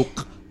artist say,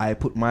 look, I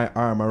put my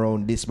arm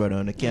around this brother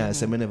and I can't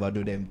say me never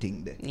do them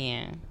thing there.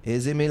 Yeah. You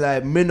see me,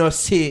 like me not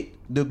say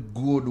the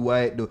good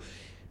white do.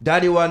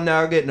 Daddy One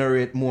now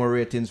getting more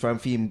ratings from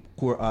film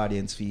core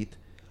audience feet.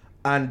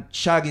 And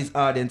Shaggy's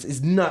audience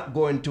is not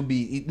going to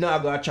be, it's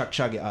not going to attract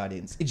Shaggy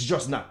audience. It's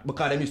just not,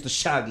 because them used to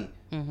Shaggy.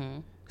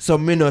 So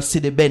me not see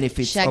the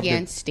benefits Shaggy of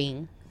and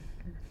Sting.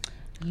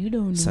 You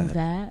don't know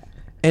that.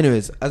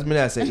 Anyways, as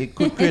I said, it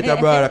could create a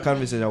broader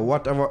conversation.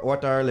 What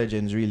are our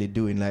legends really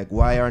doing? Like,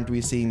 why aren't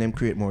we seeing them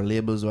create more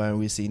labels? Why aren't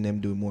we seeing them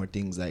do more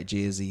things like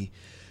Jay-Z?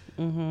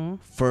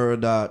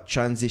 Further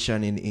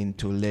transitioning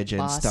into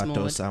legend boss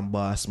status mode. and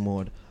boss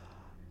mode.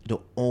 The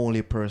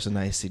only person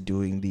I see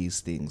doing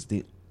these things,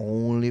 the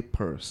only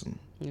person,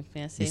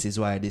 this is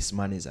why this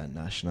man is a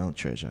national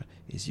treasure,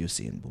 is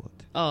Usain Bolt.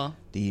 Oh.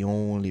 The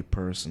only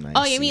person I see.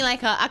 Oh, you mean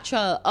like an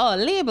actual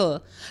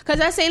label?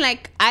 Because I say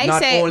like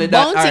Not say only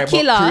that, Bounty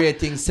Killer. but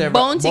creating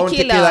several. Bounty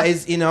Killer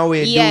is in a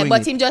way yeah, doing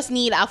but it. him just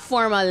need a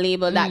formal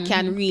label that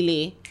can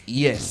really.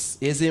 Yes,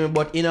 you see me,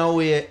 but in a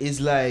way, it's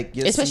like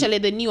especially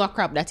the newer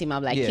crop that him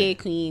have, like Yeah. K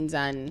Queens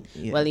and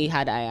well, he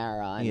had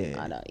IRA and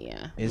other,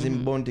 Is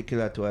him Bounty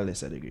Killer to a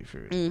lesser degree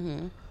for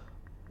it.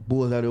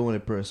 Both are the only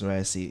person where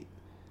I see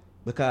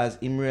Because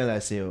him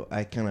realize, say, yo,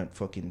 I cannot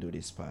fucking do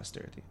this past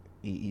 30.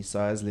 He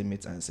saw his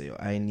limits and say, yo,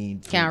 I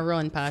need to Can't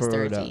run past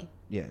further, 30.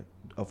 Yeah,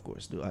 of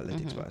course, do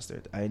athletics past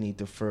 30. I need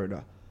to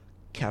further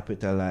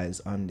capitalize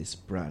on this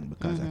brand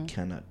because I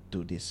cannot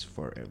do this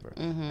forever.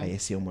 I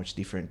see how much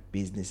different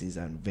businesses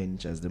and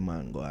ventures the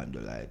man go and do,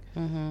 like.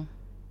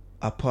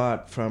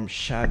 Apart from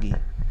Shaggy,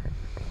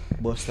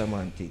 Busta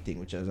Man thing,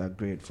 which is a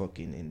great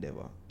fucking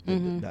endeavor.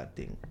 That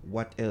thing.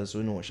 What else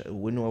we know?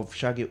 We know of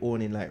Shaggy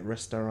owning like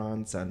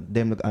restaurants and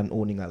them and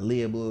owning a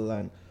label,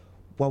 and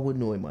what we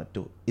know him at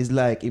do? It's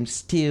like him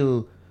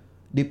still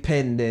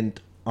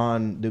dependent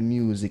on the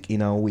music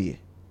in a way.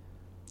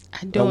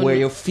 I don't where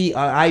know. you feel,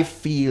 I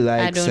feel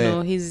like I don't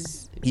know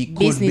his he could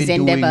business be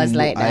endeavors doing,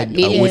 like that. we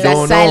Maybe he's a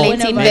don't know. silent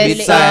Maybe investor.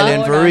 it's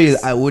silent for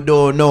real. We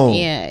don't know.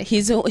 Yeah,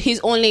 his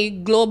only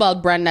global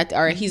brand that,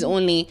 or his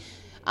only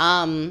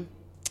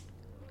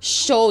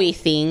showy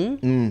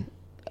thing,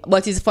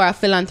 but it's for a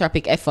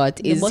philanthropic effort,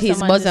 is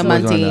his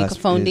Buzamantic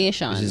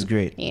Foundation. Which is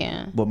great.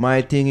 Yeah. But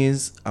my thing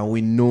is, and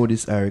we know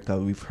this, Erica,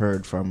 we've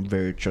heard from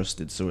very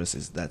trusted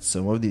sources that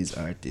some of these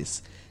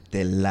artists,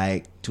 they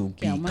like to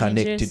be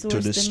connected to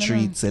the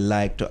streets. They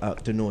like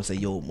to know, say,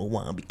 yo, I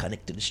want to be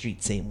connected to the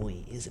street same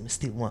way. Is it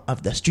still want to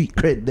have the street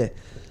cred there?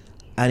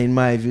 And in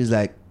my view, it's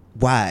like,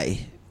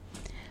 why?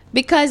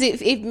 Because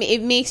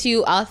it makes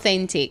you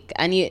authentic,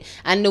 and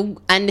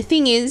the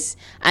thing is,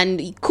 and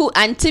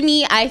to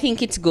me, I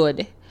think it's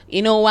good.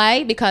 You know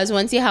why? Because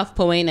once you have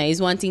Poena,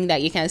 is one thing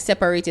that you can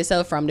separate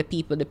yourself from the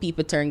people. The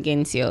people turn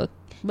against you.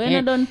 But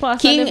you done pass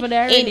that level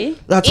there already.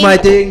 That's my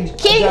thing.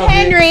 King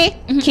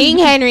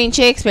Henry in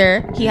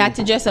Shakespeare, he had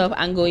to dress up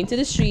and go into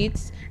the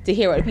streets to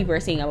hear what the people are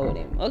saying about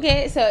him.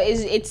 Okay, so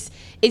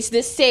it's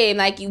the same.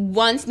 Like,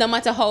 once, no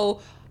matter how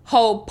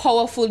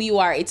powerful you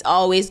are, it's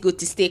always good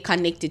to stay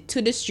connected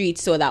to the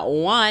streets so that,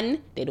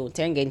 one, they don't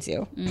turn against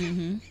you.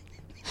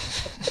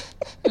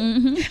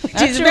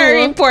 Which is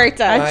very important.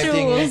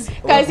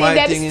 Because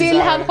them still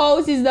have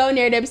houses down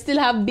there, them still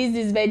have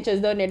business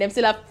ventures down there, them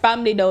still have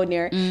family down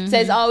there. So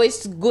it's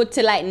always good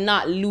to like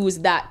not lose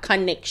that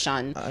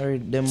connection to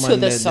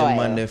the soil. Them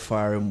man, they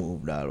far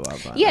removed all.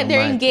 Yeah,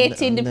 they're in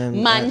gated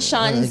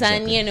mansions,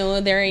 and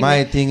they're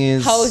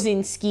in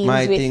housing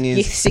schemes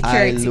with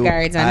security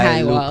guards and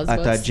high walls. At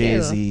a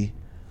Jay-Z,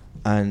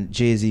 and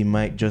Jay-Z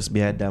might just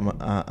be an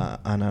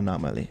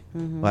anomaly.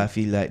 But I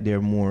feel like there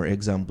are more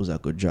examples I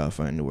could draw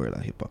for in the world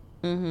of hip-hop.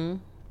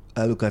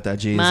 I look at a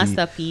Jay-Z,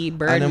 Master P,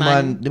 Birdman.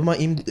 And the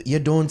man, you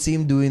don't see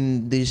him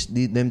doing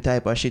them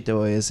type of shit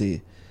where you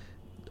see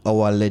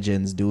our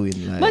legends doing.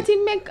 Like, but he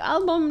make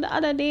album the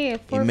other day.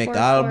 He make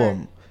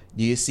album.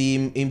 Do you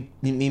see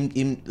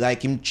him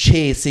like him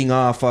chasing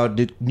off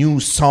the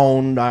new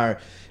sound or...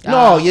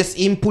 No, yes,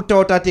 him put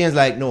out things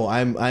like, no,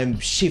 I'm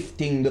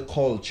shifting the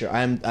culture.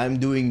 I'm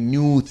doing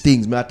new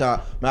things.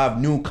 I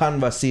have new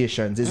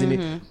conversations. Isn't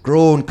it?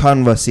 Grown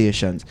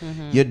conversations.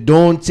 You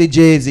don't see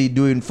Jay-Z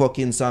doing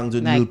fucking songs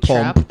with Lil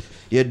Pump.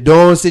 You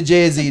don't see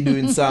Jay-Z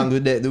doing songs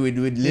with Lil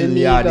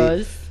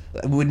Yachty.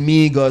 With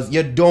Migos.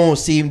 You don't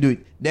see him do it.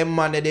 Them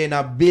man, they're in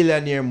a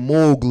billionaire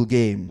mogul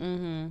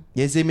game.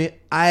 You see me?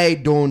 I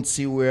don't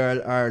see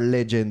where our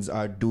legends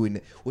are doing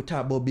it. We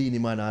talk about Beanie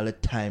Man all the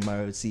time.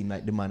 I seem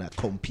like the man that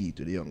compete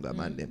with the younger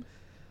man them.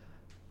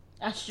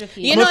 That's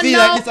tricky. You know, I feel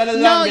like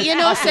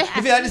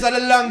this is the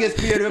longest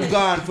period we've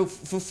gone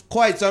for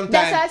quite some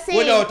time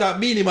without a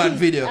Beanie Man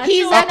video.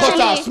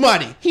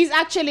 He's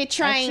actually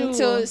trying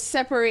to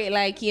separate,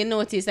 like, you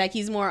notice, like,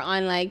 he's more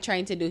on, like,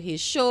 trying to do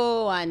his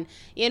show and,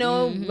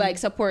 like,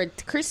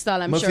 support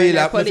Crystal, I'm sure.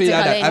 I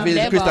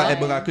feel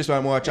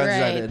Crystal more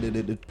chances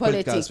the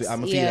politics. I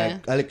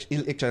feel like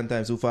election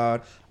time so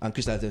far, and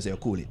Crystal say,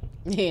 cool it.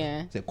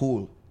 Yeah. Say,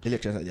 cool.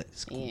 Election,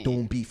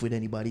 don't beef with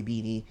anybody,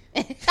 Beanie.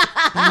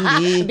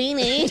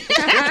 Beanie.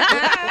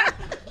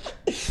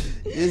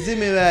 You see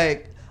me,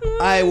 like,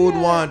 I would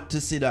want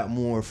to see that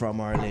more from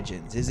our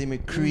legends. You see me,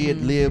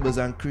 create labels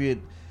and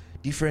create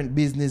different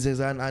businesses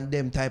and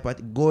them type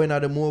of going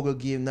at the mogul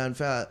game. And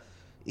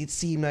it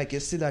seemed like you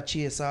still a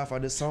chase off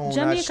of the sound.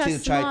 Jamaica and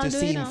still try to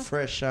seem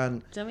fresh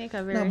and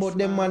Jamaica very but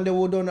them man they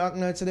would don't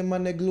acknowledge them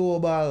man they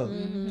global.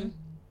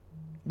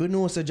 We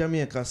know say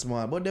Jamaica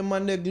small, but them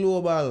man they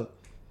global.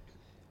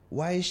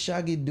 Why is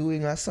Shaggy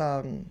doing a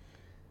song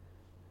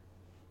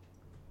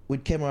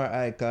with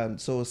Camera Icon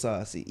so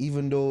saucy?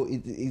 Even though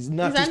it's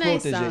not his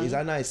protege, it's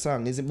a nice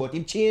song, is it? But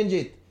he changed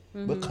it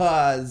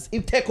because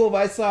he take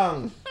over his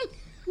song.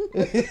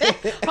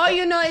 How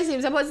you know it's him?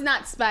 Suppose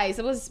not Spice.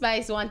 Suppose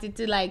Spice wanted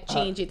to like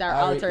change it or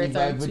alter it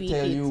or tweak it.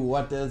 I will tell you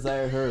what else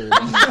I heard.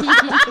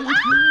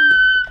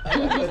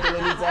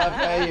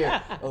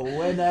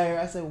 When I heard,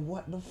 I said,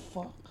 what the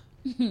fuck?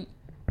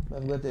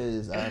 I'm going to tell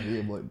you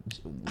this, but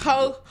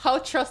how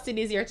trusted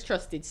is your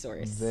trusted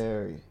source?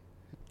 Very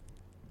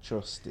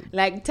trusted.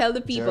 Like, tell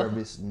the people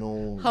Jarvis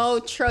knows.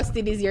 How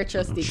trusted is your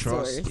trusted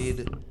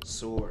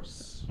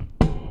source?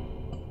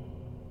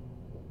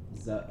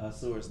 Is that a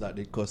source that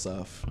they cuss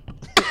off?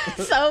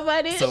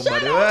 Somebody.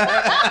 Somebody.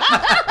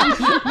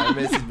 I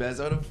message back.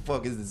 So what the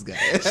fuck is this guy?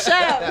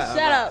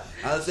 Shut up.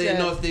 I'll say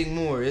nothing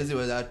more. It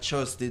was a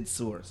trusted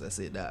source. I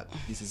say that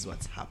this is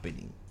what's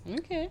happening.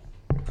 Okay.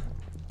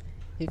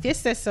 If you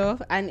say so,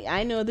 and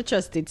I know the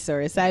trusted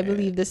source, I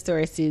believe the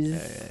source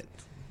is.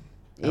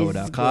 I would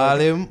have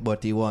called him,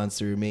 but he wants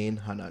to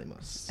remain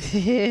anonymous.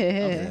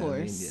 Of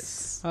course.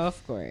 Yes.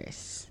 Of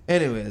course.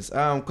 Anyways,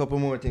 couple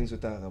more things to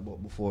talk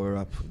about before we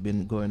wrap.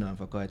 Been going on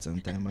for quite some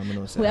time. I'm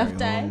gonna say We have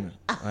time.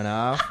 And a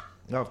half.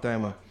 We have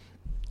time.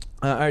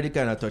 I already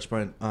kind of touched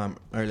on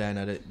earlier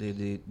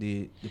in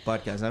the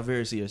podcast. A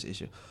very serious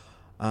issue.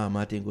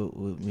 I think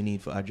we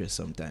need to address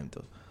sometime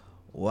too.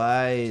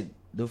 Why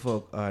the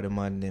fuck are the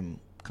man them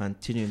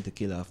continuing to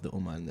kill off the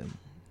woman them?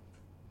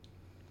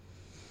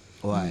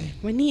 Why?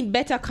 We need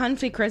better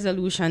conflict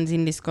resolutions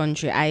in this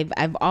country.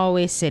 I've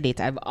always said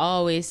it. I've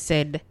always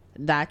said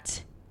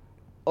that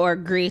our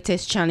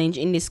greatest challenge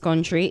in this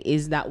country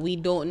is that we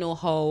don't know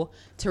how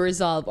to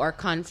resolve our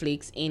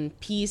conflicts in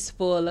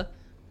peaceful,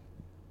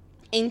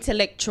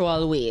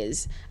 intellectual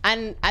ways.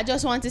 And I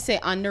just want to say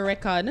on the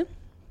record,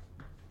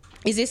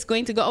 is this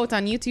going to go out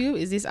on YouTube?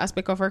 Is this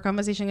aspect of our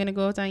conversation going to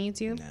go out on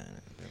YouTube? No.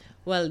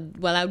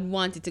 Well, I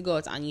want it to go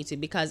out on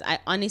YouTube because I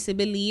honestly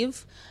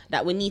believe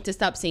that we need to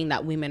stop saying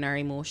that women are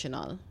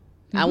emotional.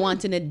 I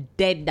want to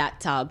dead that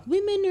talk.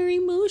 Women are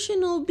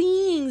emotional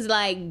beings.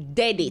 Like,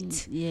 dead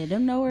it. Yeah,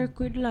 them now work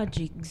with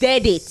logic.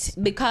 Dead it.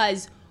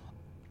 Because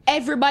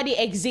everybody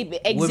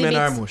exhibits. Women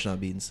are emotional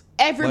beings.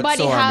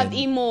 Everybody But so are have men.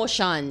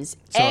 emotions.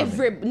 So are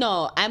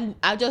men.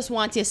 I just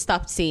want you to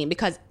stop saying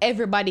because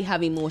everybody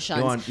have emotions.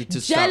 You want it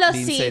to stop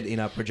being said in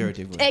a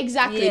pejorative way.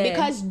 Exactly, Yeah.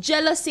 because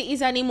jealousy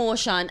is an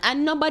emotion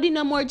and nobody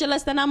no more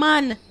jealous than a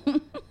man.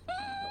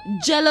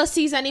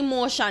 Jealousy is an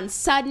emotion.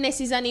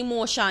 Sadness is an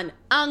emotion.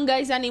 Anger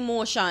is an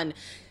emotion.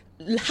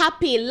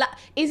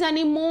 Is an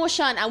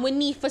emotion, and we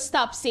need to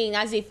stop saying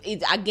as if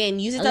it again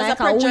use it Like as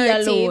a a we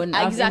pejorative. alone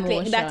of Exactly,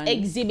 that emotion.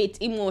 exhibit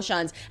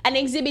emotions and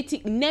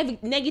exhibit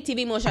negative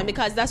emotion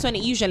because that's what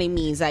it usually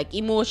means, like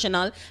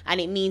emotional, and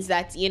it means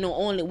that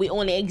we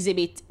only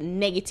exhibit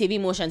negative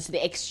emotions to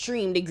the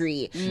extreme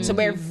degree. So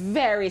we're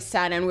very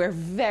sad and we're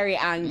very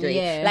angry.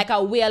 Yeah. Like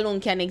a we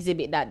alone can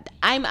exhibit that.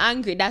 I'm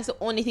angry. That's the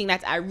only thing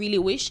that I really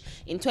wish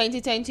in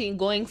 2020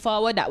 going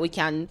forward that we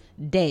can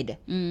dead.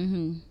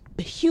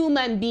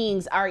 Human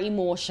beings are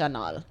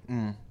emotional.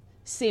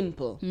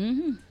 Simple.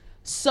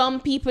 Some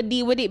people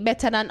deal with it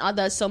better than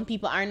others. Some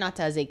people are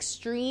not as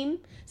extreme.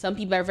 Some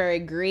people are very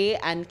gray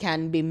and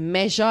can be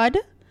measured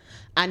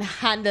and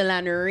handle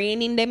and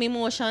rein in them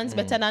emotions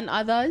better than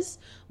others.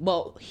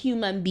 But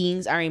human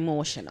beings are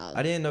emotional.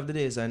 At the end of the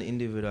day, it's an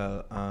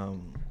individual.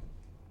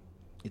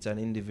 It's an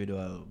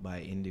individual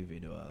by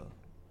individual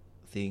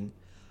thing.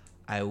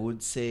 I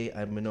would say,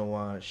 I don't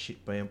want to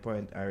shit by your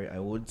point, Ari. I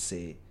would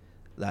say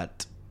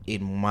that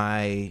in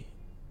my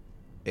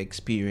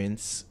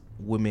experience,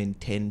 women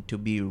tend to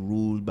be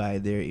ruled by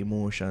their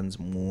emotions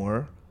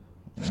more.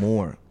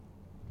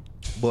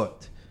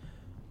 But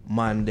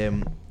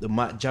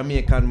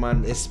Jamaican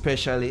man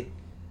especially,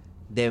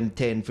 them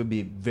tend to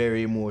be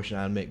very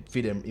emotional and make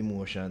for them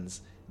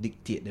emotions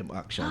dictate them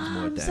actions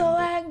more time. So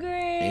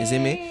angry. You see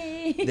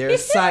me?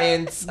 There's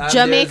science. And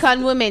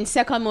Jamaican women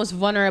second most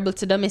vulnerable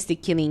to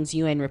domestic killings,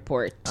 UN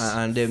report.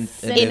 and them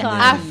In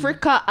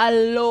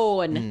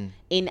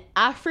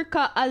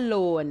Africa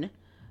alone,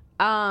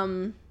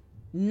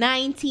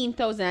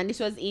 19,000, and this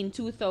was in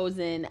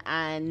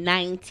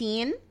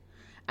 2019, and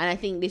I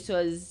think this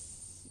was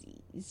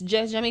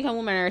just Jamaican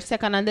women are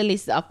second on the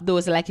list of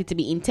those likely to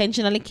be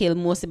intentionally killed,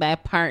 mostly by a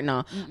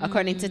partner,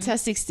 according to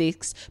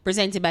statistics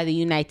presented by the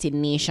United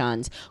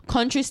Nations.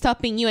 Countries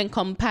topping UN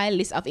compiled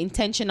list of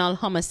intentional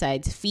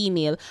homicides,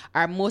 female,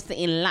 are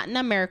mostly in Latin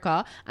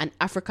America and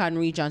African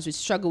regions, which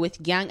struggle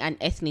with gang and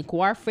ethnic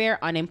warfare,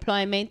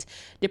 unemployment,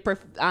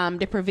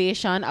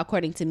 deprivation,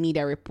 according to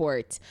media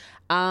reports.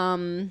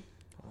 doing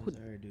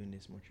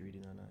this much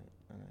reading on an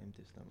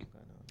empty stomach.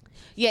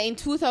 Yeah, in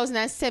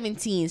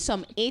 2017,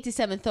 some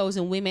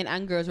 87,000 women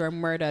and girls were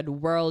murdered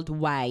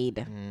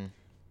worldwide,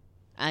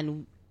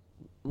 and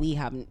we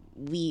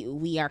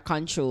are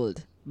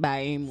controlled by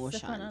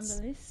emotions. Second on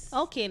the list.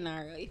 Okay,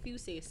 Nara, if you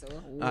say so.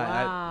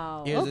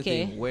 Wow. Here's Okay. the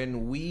thing: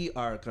 when we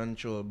are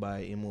controlled by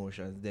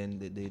emotions, then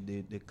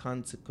the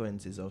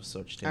consequences of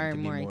such tend Are to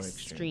be more more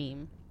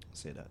extreme.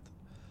 Say that.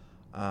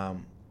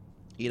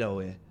 Either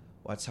way,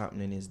 what's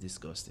happening is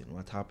disgusting.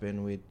 What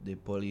happened with the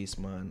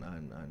policeman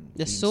and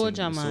The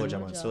soldier man.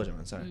 Soldier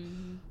man, sorry.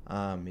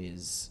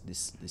 Is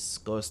this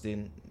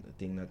disgusting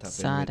thing that happened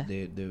Sad.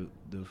 with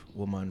the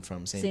woman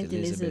from Saint Saint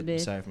Elizabeth.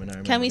 Elizabeth. Sorry if I don't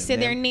remember Can we say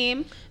their name?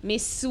 name?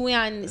 Miss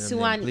Suan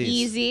please.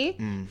 Easy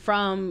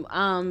from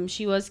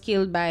she was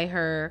killed by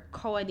her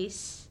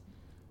cowardice,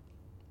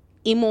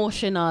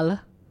 emotional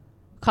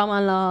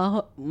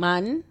Kamala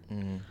man.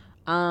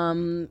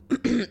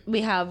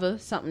 We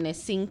have something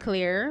as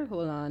Sinclair.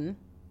 Hold on.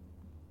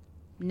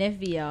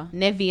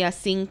 Nevia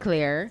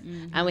Sinclair.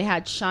 And we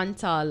had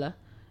Chantal.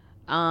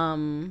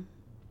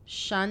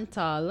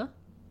 Chantal.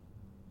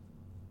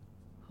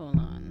 Hold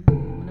on.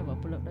 Whenever I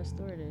pull up a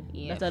story there.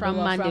 Yeah, That's from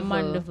Mandeville.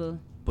 Mandeville.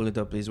 Pull it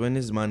up, please. When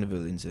is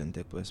Mandeville incident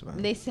take place,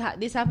 man? This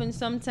happened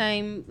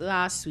sometime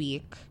last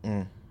week.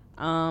 Late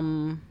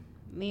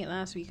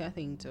last week, I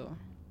think, too.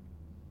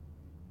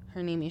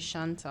 Her name is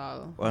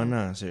Chantal. Well,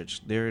 no,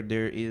 search. There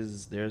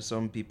are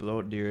some people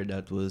out there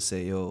that will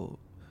say, yo,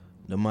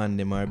 the man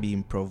them are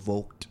being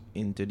provoked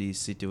into these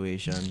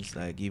situations.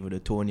 Like even the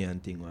Tonian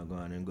thing will go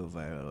on and go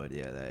viral.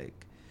 Yeah,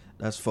 like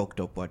that's fucked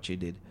up what she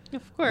did.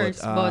 Of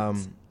course, but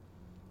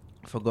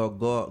forgot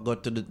go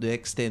to the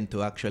extent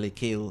to actually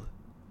kill.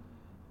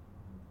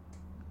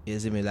 You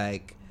see me,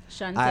 like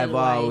Chantel I've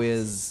White.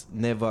 always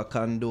never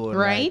condoned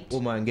Right? like,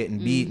 woman getting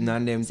beaten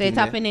and them. So it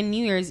happened in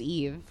New Year's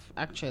Eve,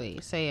 actually.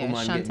 So yeah,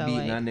 Woman getting Chantal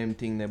beaten White. and them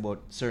thing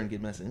about certain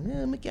kids might say,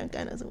 me can't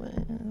kind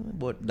of,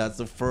 but that's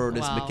the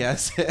furthest Wow.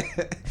 because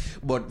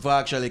but for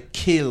actually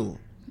kill.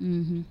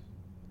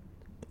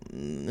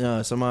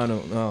 No, some man,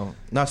 no,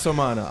 not some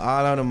man.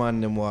 All of the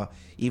man them were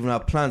even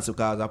have plans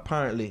because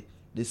apparently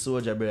the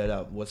soldier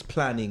brother was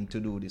planning to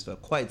do this for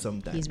quite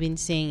some time. He's been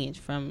saying it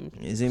from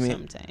You see me?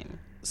 some time.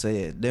 So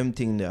yeah, them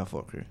thing they are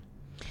fucker.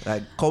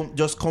 Like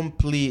just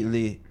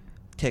completely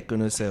taking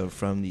yourself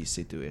from these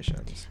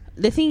situations.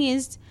 The thing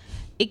is,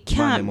 it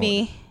can't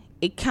Man,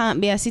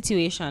 be a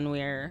situation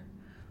where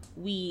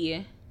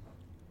we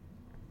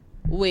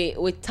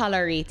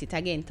tolerate it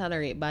again,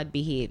 tolerate bad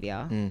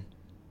behavior.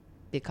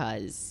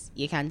 Because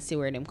you can see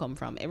where them come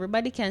from.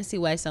 Everybody can see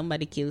why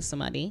somebody kills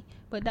somebody,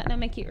 but that don't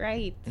make it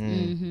right.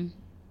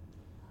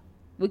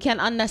 We can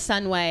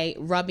understand why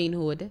Robin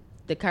Hood,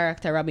 the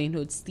character Robin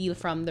Hood, steal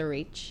from the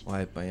rich,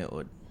 Wipe on your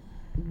hood.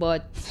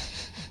 but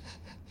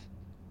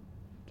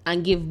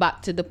and give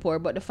back to the poor.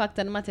 But the fact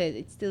of the matter is,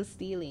 it's still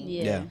stealing.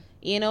 Yeah.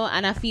 You know,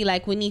 and I feel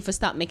like we need to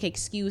stop making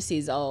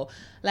excuses. Or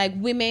like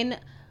women,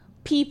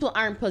 people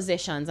aren't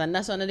possessions, and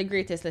that's one of the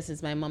greatest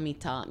lessons my mommy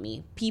taught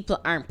me. People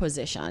aren't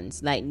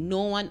possessions. Like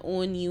no one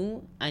own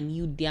you, and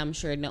you damn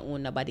sure don't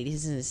own nobody.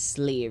 This is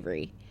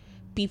slavery.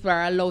 People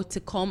are allowed to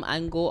come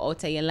and go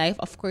out of your life.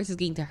 Of course, it's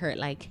going to hurt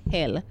like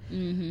hell.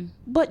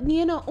 But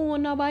you don't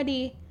own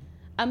nobody.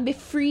 And be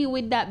free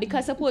with that.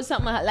 Because suppose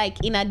something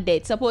like in a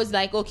death. Suppose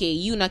like, okay,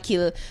 you not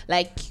kill,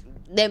 like,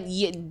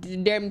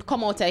 them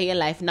come out of your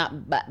life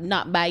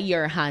not by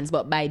your hands,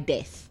 but by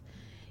death.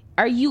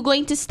 Are you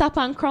going to stop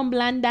and crumble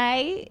and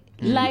die?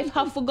 Life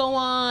have to go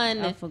on.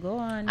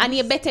 And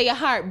you better your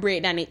heart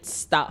break than it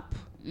stop.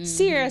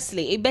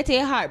 Seriously, it better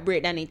your heart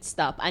break than it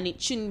stop. And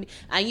it shouldn't,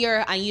 and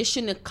you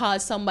shouldn't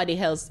cause somebody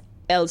else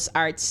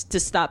arts to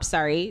stop.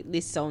 Sorry,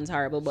 this sounds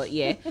horrible, but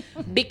yeah,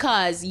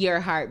 because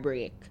your heart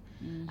break.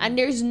 And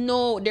there's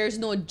no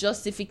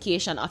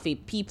justification of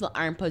it. People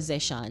aren't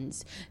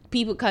possessions.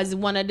 People, because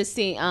one of the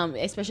same,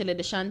 especially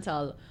the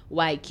Chantal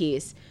White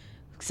case,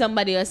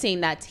 somebody was saying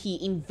that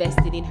he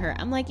invested in her.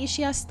 I'm like, is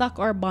she a stock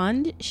or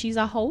bond? She's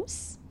a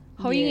house.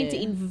 How are you going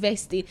to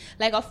invest in?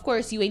 Like, of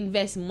course, you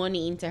invest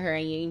money into her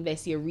and you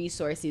invest your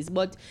resources,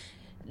 but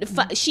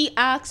she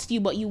asked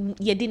you, but you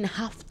didn't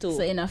have to.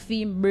 So in a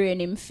film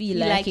brain, him feel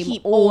like he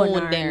him own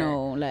owned her there.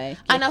 now. Like,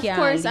 And you of can't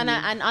course, leave.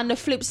 and on the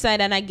flip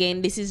side, and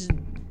again, this is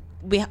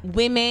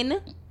women.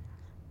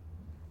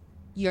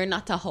 You're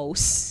not a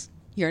house.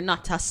 You're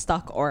not a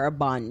stock or a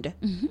bond.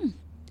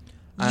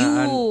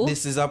 And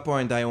this is a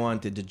point I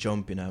wanted to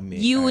jump in and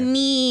make. You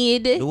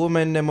need the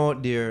women them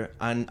out there,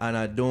 and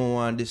I don't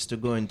want this to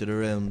go into the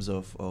realms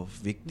of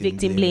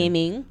victim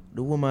blaming.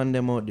 The woman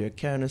them out there,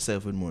 carry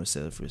yourself with more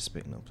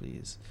self-respect now,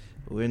 please.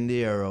 When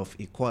they are of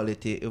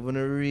equality, even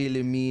I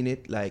really mean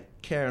it,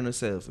 like carry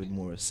yourself with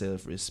more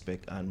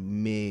self-respect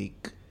and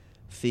make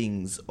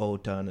things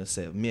out on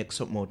yourself, make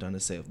something out on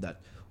yourself that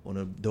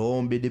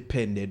don't be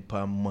dependent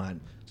on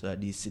man. So that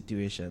these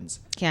situations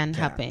can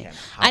happen.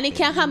 And it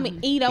can happen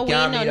either way,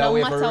 no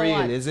matter real,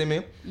 what. You see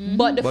me?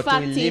 But the but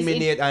fact to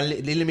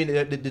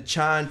eliminate the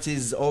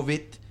chances of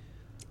it.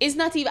 It's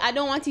not even, I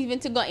don't want even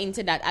to go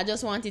into that. I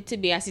just want it to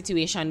be a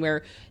situation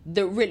where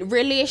the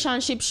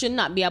relationship should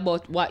not be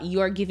about what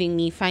you're giving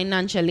me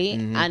financially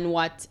and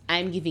what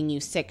I'm giving you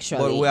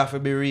sexually. But we have to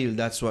be real.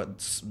 That's why it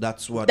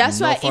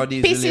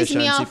pisses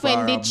me off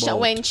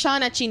when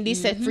Shauna Chin did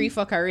said free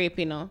fucker rape,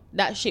 you know.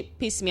 That shit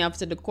pissed me off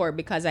to the core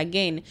because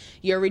again,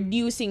 you're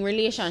reducing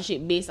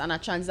relationship based on a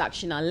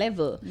transactional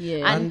level.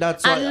 Yeah. And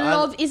that's why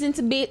love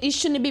it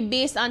shouldn't be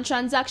based on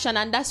transaction,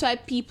 and that's why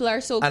people are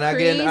so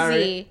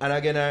crazy.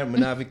 I'm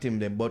not a victim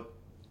then, but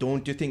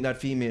don't you think that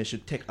females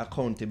should take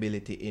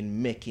accountability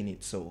in making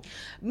it so?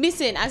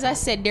 Listen, as I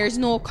said, there's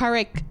no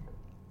correct.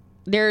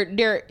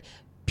 There,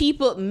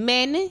 people,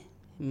 men,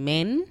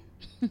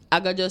 I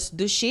gotta just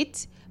do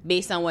shit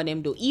based on what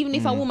them do. Even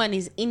if a woman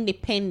is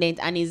independent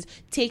and is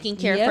taking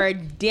care of her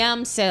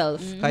damn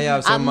self,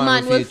 a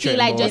man will feel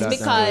like just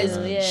because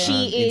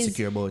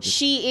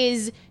she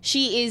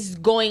is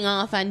going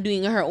off and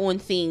doing her own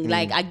thing,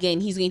 like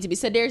again, he's going to be.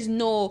 So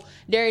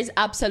there is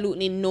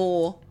absolutely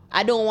no.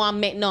 I don't want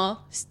men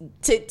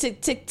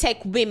to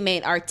take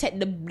women or take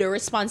the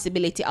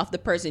responsibility of the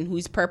person who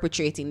is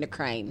perpetrating the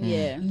crime.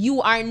 Yeah.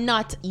 You are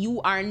not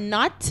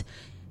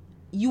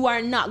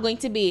going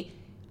to be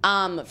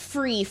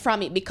free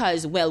from it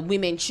because, well,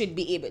 women should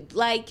be able,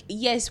 like,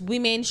 yes,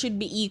 women should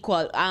be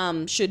equal,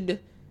 should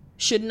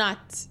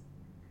not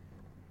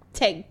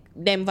take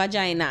them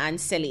vagina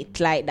and sell it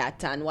like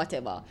that and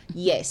whatever.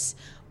 Yes,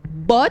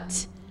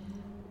 but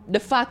the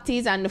fact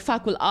is, and the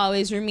fact will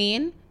always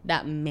remain,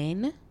 that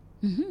men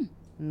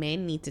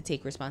need to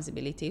take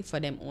responsibility for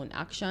them own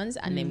actions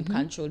and them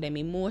control them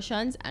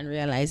emotions and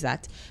realize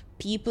that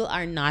women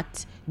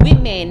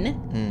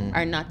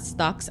are not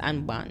stocks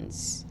and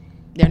bonds.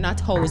 They're not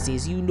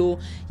houses. You know,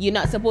 you're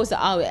not supposed to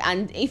always.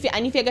 And if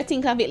you're gonna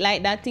think of it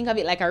like that, think of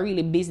it like a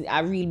real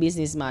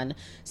businessman.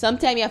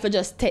 Sometimes you have to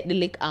just take the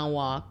lick and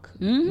walk.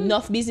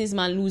 Enough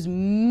businessmen lose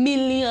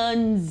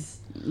millions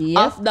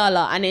of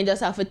dollars and then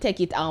just have to take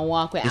it and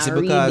walk away. It's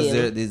and because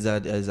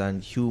rebuild. there's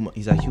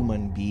a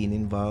human being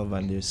involved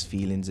and there's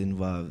feelings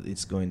involved.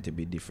 It's going to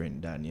be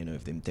different than, you know,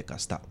 if them take a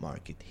stock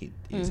market hit,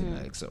 isn't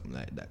like something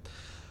like that.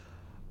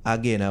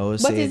 Again, I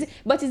was saying,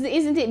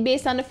 isn't it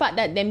based on the fact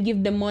that them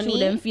give the money? So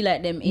them feel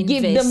like them invest.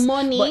 Give the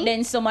money, but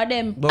then some of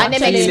them and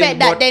them expect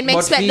that they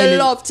expect the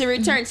love to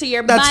return. So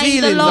you're buying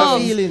the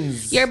love.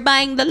 You're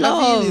buying the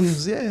love.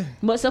 Feelings, yeah.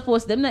 But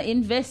suppose them not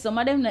invest. Some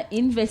of them not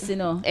invest, you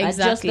know. Exactly. As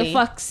just the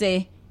fact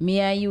say me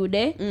and you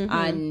there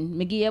and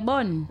me give you a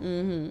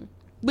bun.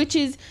 Which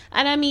is,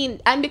 and I mean,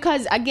 and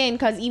because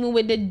even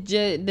with the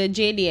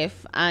JDF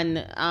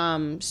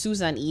and Sue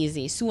and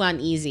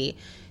Easy,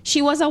 she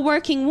was a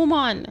working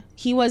woman.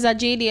 He was a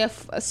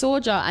JDF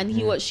soldier,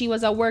 and she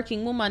was a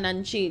working woman,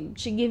 and she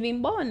gave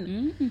him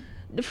bun.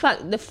 The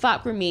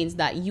fact remains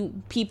that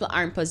people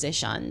aren't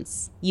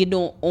possessions. You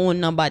don't own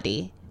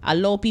nobody.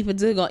 Allow people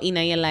to go in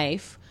your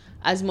life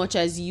as much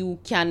as you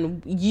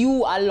can.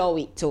 You allow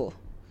it to.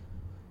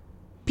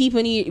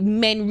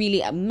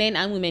 Men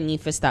and women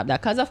need to stop that,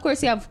 because of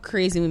course you have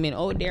crazy women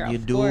out there.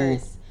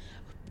 Course,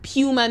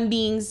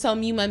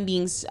 some human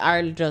beings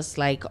are just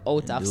like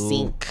out of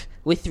sync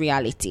with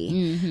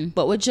reality.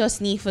 But we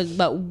just need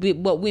but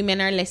women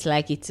are less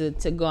likely to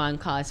go and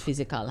cause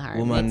physical harm.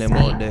 Women them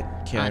out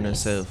there carrying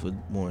herself with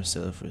more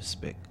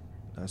self-respect.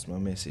 That's my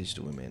message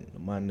to women. The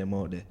man them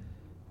out there,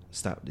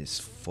 stop this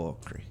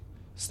fuckery.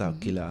 Stop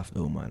kill off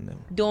the woman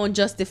them. Don't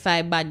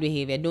justify bad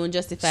behavior. Don't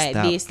justify it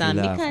Stop based on,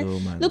 because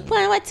look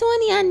them. what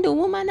Tony and the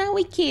woman are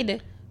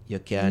wicked. You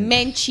can.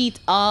 Men cheat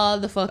all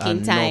the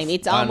fucking time.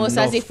 It's almost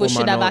as if we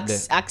should have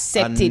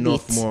accepted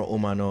enough it. More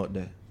woman out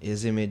there. You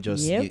see me?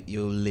 Just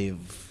you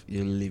live.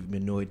 Me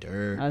know it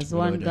hurt. As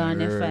one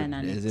gone, you find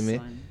an you see me?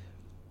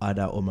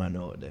 Other woman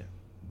out there.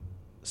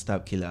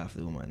 Stop kill off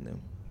the woman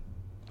them.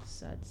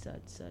 Sad.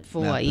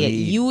 For what? Yeah,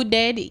 you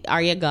dead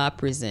or you go to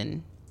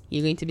prison.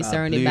 You're going to be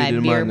surrounded by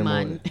beer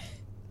man.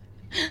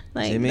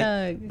 Like,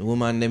 dog. The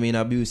woman them in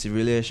abusive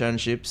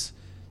relationships.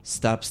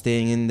 Stop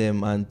staying in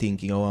them and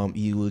thinking,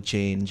 he will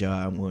change or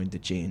I'm going to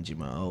change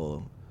him.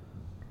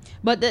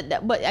 But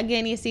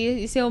again, you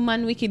see, oh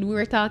man, wicked. We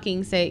were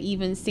talking, say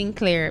even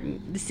Sinclair,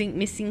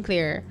 Miss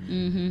Sinclair.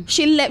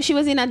 She left. She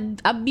was in an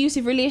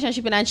abusive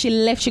relationship, and she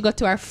left. She got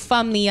to her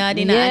family yard,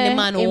 and the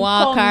man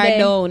walk her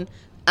down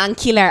and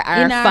kill her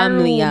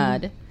family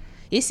yard.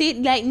 You see,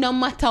 like no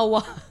matter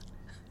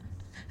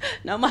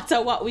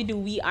what we do,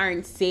 we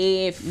aren't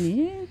safe.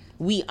 Yeah.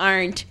 We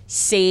aren't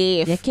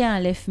safe. You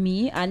can't leave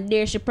me. And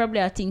there she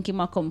probably think him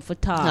a come for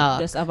talk.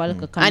 Just have a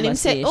little conversation. And him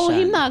say,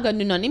 him not gonna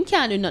do nothing. Him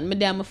can't do nothing. Me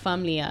damn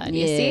family yard.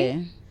 You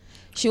see?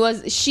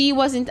 She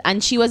was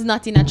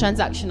not in a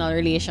transactional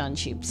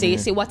relationship. So you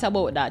say, what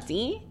about that?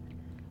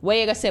 What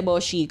you gonna say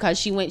about she? Because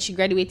she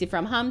graduated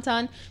from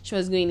Hampton. She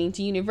was going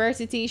into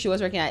university. She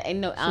was working at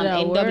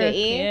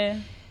NWA,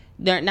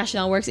 the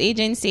National Works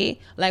Agency.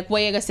 Like,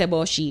 what you gonna say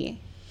about she?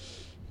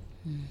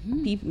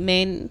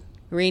 Men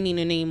reigning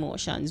in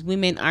emotions.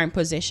 Women aren't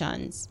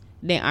possessions.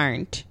 They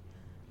aren't.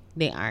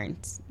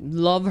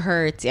 Love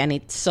hurts and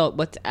it sucks,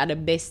 but are the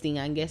best thing.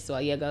 And guess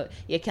what?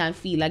 You can't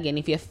feel again.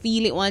 If you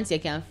feel it once, you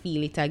can't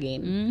feel it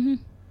again.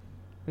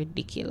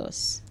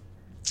 Ridiculous.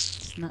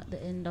 It's not the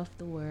end of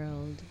the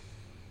world.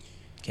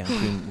 We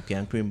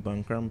can crimp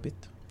and cramp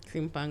it.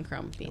 Crimp and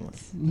cramp it.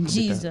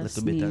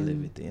 Jesus' name. name.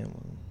 Live it,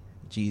 man.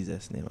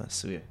 Jesus' name, I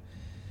swear.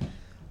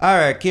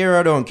 Alright, care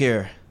or don't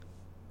care.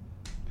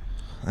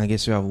 I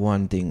guess we have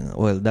one thing.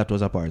 Well, that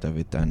was a part of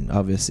it, and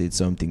obviously it's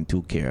something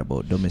to care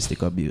about.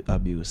 Domestic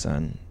abuse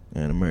and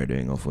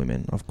murdering of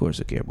women. Of course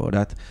we care about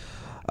that.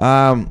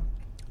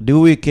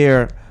 Do we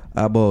care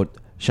about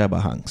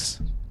Shabba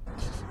Hanks?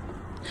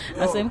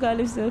 That's him call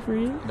himself for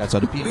real? That's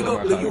what the people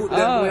are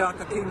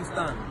calling.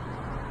 Kingston.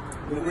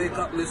 We wake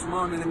up this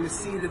morning and we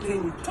see the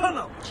thing turn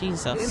up.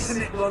 Jesus.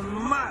 Internet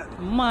gone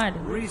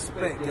mad.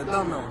 Respect, you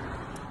don't know.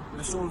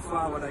 We soon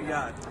forward a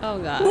yard.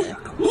 Oh God.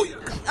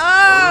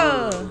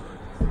 Oh!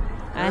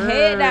 I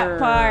hate that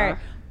part.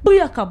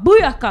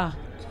 Booyaka.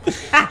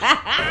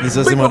 This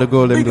is some of the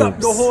Golden Big Globes.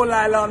 up the whole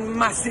island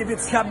massive.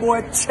 It's your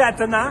boy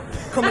Chatana.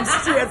 Coming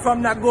straight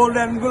from the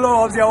Golden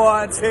Globes, you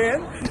want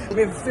saying?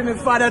 Me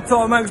father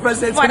Tom Hanks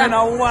presenting and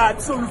a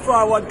what? Soon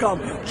forward come.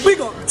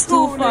 Big up.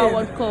 Too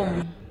forward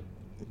come.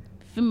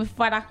 For me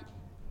father.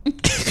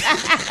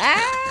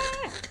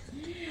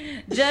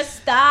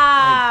 Just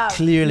stop.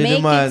 Clearly, Make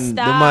the man's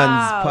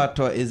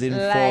patois is Like,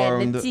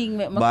 informed the thing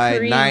make me by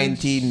cringe.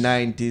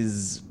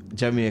 1990s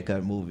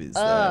Jamaican movies,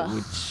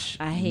 which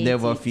I hate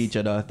never it.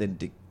 featured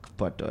authentic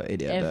patois.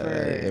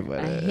 Ever.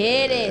 I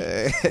hate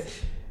it.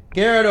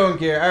 Care or don't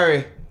care,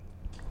 Harry?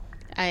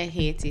 I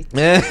hate it.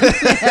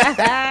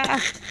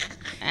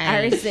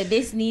 Harry said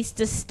this needs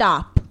to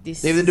stop.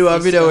 This If they is do a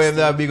video where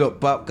disgusting. they big up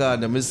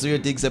popcorn, I'm sure you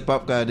think say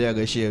popcorn they're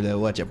gonna share that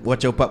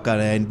watch your popcorn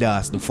and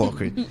endorse the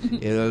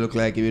fuckery. It'll look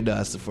like you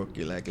endorse the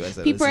fuckery, like I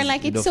said. People this are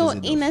like, is- it's enough so is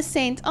enough.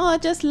 innocent. Oh,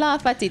 just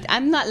laugh at it.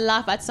 I'm not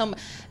laugh at some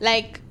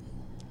like.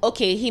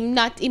 Okay, him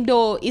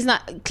though he's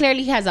not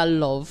clearly he has a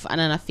love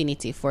and an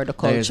affinity for the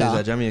Like you say, culture.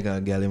 it's a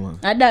Jamaican girl, man.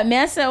 And that me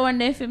I say one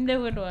day film they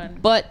would one.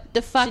 But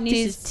the She fact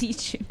needs is, to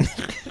teach him.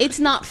 it's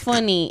not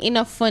funny.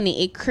 Enough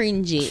funny. It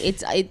cringy.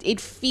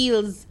 It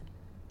feels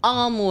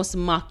almost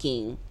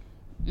mocking.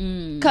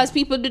 Because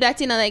people do that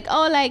thing and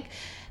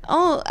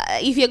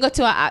if you go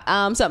to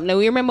a something like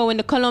we remember when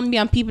the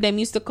Colombian people them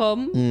used to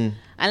come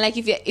and like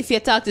if you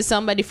talk to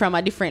somebody from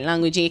a different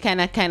language you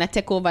kind of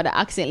take over the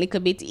accent a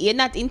little bit. You're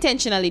not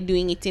intentionally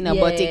doing it,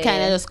 but it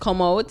kind of just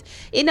come out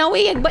in a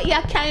way, but you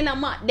kind of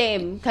mock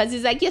them because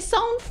it's like you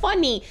sound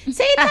funny.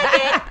 Say it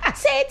again.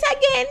 Say it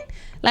again.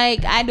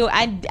 Like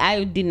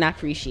I didn't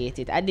appreciate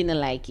it. I didn't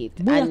like it.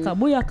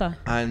 Booyaka.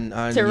 And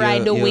To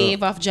ride the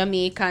wave of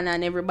Jamaican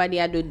and everybody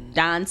had to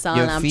dance on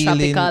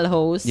tropical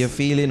house. Your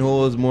feeling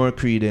holds more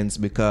credence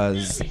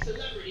because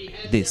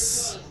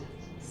this.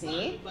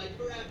 See? Fight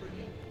for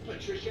Africa.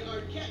 Patricia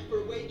Arquette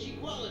for wage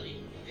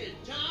equality. And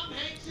Tom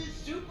Hanks'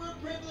 super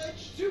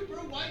privileged, super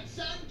white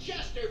son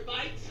Chester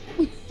fights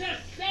to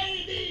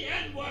say the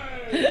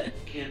N-word.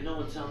 Can't no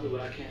one tell me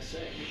what I can't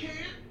say. Can't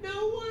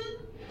no one?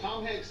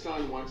 Tom Hanks'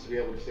 son wants to be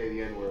able to say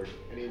the N-word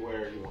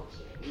anywhere he wants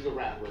to. He's a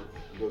rapper.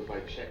 He goes by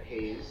Chet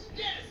Hayes.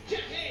 Yes,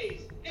 Chet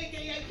Hayes,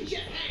 a.k.a. Chet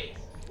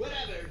Hanks.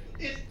 Whatever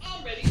is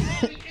already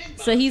rolling in.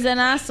 So he's an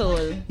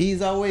asshole.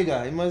 He's a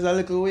wigger. He must a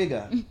little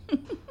wigger.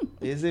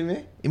 You see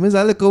me? He must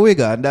a little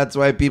wigger, and that's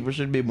why people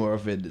should be more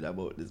offended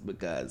about this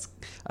because,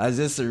 as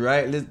just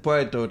rightly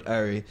point out,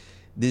 Harry,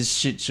 this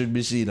shit should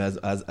be seen as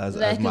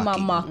Like him a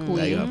mocking.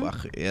 mockery. Like a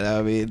mockery. You know what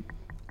I mean?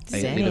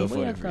 Same.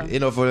 You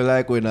know, for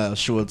like when a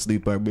Schultz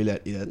sleep or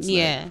brilliant, it's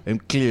Yeah. like,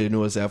 and clearly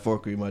knows that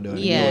fuckery, man.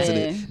 Yeah.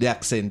 The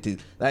accent is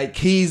like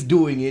he's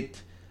doing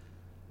it.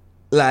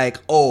 Like,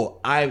 oh,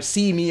 I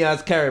see me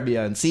as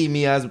Caribbean, see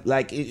me as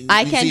like I you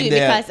can see do it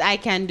there. because I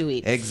can do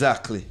it.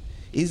 Exactly.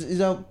 He's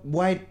a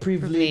white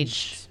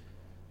privileged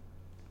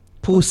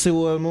pussy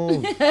will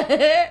move.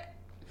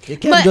 You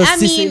can't But, just I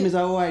see him mean- as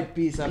a white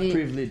piece of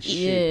privilege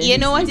shit. You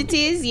know what it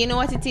is? You know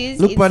what it is?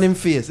 Look It's- on him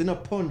face, you know,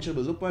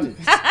 punchable. Look on it.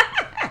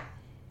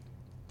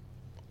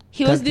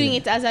 He was Continue.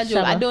 doing it as a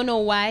joke. I Shabba. don't know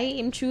why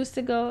him choose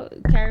to go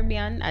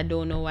Caribbean. I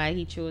don't know why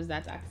he chose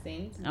that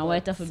accent. And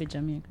white off a bit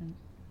Jamaican.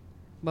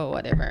 But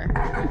whatever.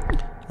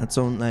 That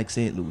sound like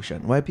St.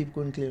 Lucian. Why people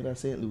couldn't claim that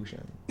St.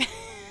 Lucian?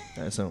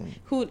 That sound.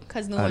 Who?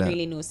 Because no Ah, one that.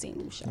 really knows St.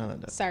 Lucia. Ah,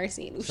 that. Sorry,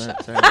 St. Lucia.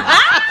 Sorry.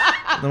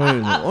 No,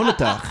 on the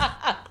talk.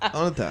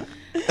 On the talk.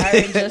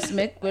 Harry just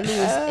make we lose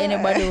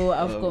anybody who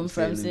have come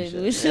from St.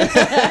 St. Lucia.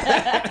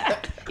 Lucia.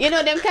 You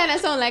know, them kind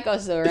of sound like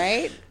us though,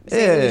 right? Yeah.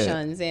 St.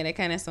 Lucians, yeah, they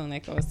kind of sound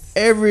like us.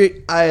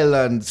 Every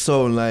island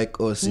sound like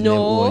us in their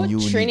No, own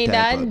unique type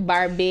Trinidad, of-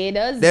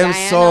 Barbados, Them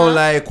Guyana. sound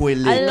like we A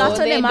live. lot No, of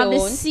they them have the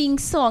don't. sing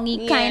song.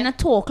 He Yeah. kind of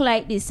talk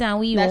like this, and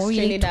we That's don't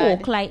really Trinidad.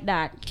 talk like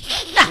that.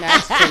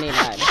 That's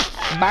Trinidad.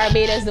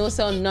 Barbados don't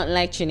sound nothing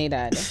like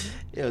Trinidad.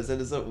 Yeah, so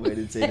there's something I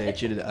didn't say that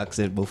Trinidad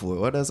accent before.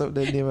 What is up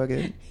that name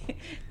again?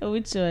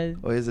 Which one?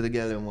 Or is it the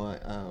girl that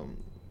want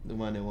the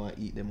one that want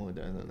eat them out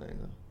or something like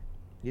that?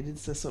 You did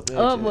say something.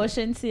 Oh, actually.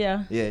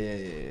 Boshensia.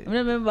 Yeah. I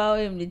remember how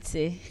him did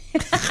say.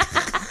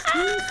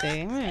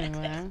 Say,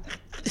 whatever.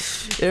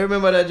 You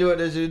remember that joke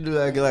that you do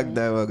like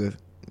time ago?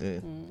 Yeah.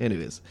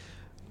 Anyways,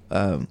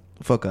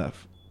 fuck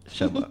off,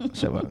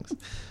 Shabangs.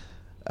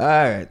 All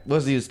right,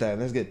 what's the use time?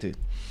 Let's get to it.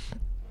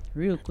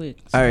 Real quick.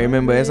 All right,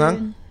 remember your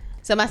song?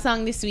 So my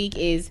song this week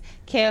is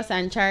Chaos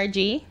and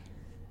Chargy,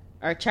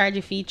 or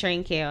Chargy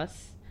featuring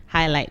Chaos.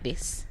 Highlight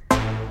this.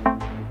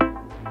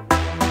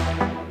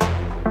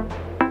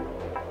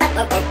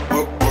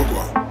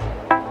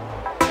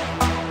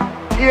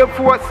 Air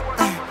Force.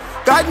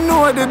 God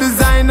know the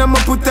design I'ma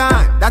put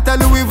on. That a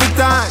Louis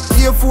Vuitton.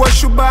 Air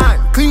Force Shuban.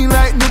 Clean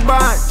like new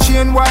band.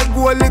 Chain white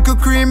gold, little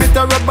cream, it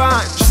a rubber.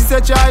 She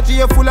said charge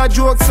here full of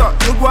jokes up.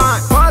 You go on.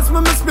 Pass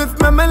me my spliff,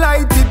 me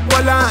light it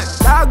well on.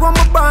 Dog on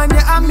my band,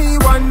 yeah, and me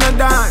wanna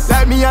dance.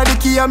 Like me a the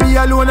key, and me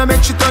alone, I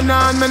make shit turn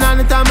on. Man,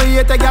 anytime I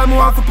hate a girl, me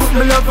want to put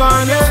my love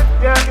on.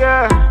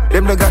 Yeah.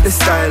 Them they got the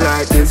style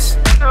like this.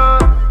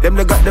 Them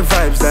they got the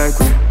vibes like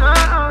me.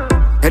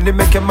 And they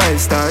make your mind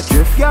start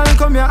drift. Girl,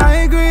 come here,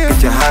 I agree.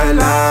 Get your high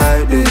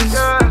like this.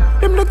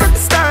 Them look at the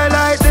style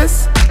like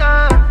this.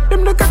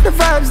 Them look at the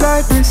vibes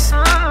like this.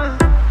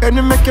 And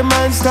they make your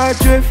mind start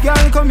drift. Girl,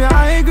 come here,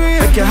 I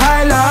agree. Make your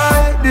high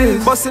like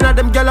this. Bustin' at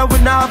them girl, and we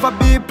now have a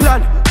big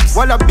plan.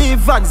 While a big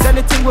vans,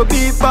 anything will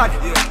be bad.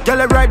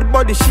 Girl, I ride the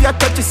body, she a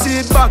touch a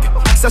seat bag.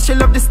 So she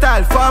love the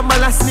style,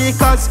 formal and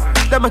sneakers.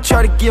 Them a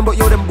try the game, but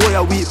yo, them boy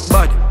a weak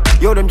bad.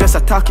 Yo, them just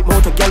attack it,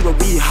 motor girl, what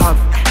we have.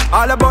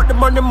 All about the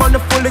money,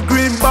 fully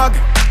green bag.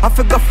 I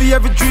forgot for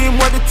every dream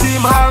what the team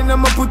have.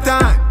 Them a put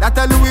on, that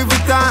a Louis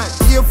Vuitton.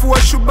 Here for a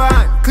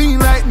Shuban, clean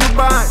like the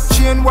band.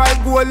 Chain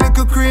white, gold,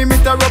 little cream,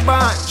 it a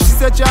rubber. She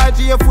said charge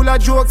here full of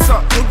jokes,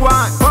 so you go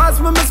on. Pass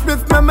me my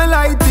spliff, me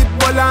light it,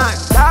 bolan.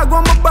 Dog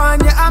on my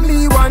band, yeah, and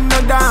me one no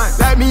dance.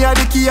 Like me a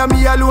the key, and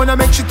me alone, I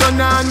make shit turn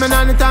on. Man,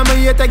 anytime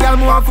I hate a girl,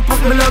 me want to put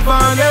my love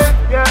on.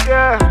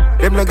 Yeah.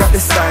 Them no got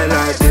the style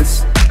like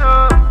this.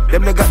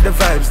 Them no got the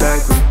vibes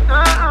like we.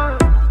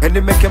 And they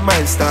make your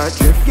mind start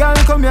drift. Girl,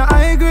 come here,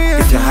 I agree.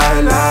 Get your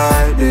high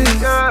like this.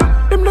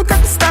 Them no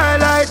got the style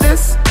like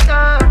this.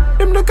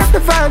 Them no got the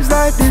vibes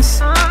like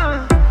this.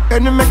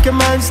 And they make your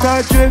mind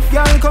start drift.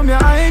 Girl, come here,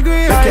 I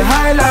agree. Get your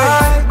high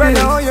like this. Brother,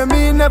 how you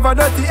mean? Never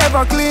dirty,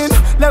 ever clean.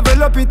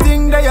 Level up your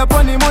thing, they up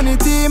on the money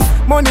team.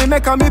 Money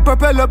make a me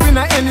propel up in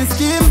a any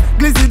scheme.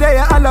 Glizzy, they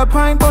a all a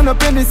pint, burn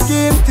up in the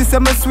scheme. She say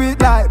my sweet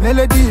like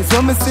melodies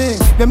when me sing.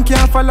 Them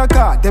can't follow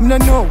car, them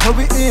don't know how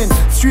we in.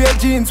 Straight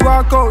jeans,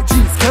 walk out,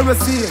 jeans,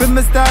 kerosene. Feel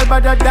my style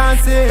by the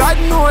dancing. God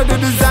know the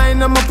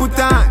design I'ma put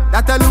on.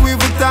 That a Louis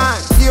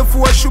Vuitton. Here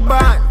for a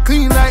Shuban,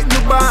 clean like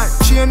new band.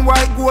 Chain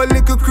white, gold,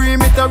 little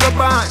cream, it a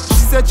rubber.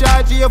 She said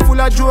charge here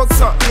full of jokes,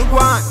 so you go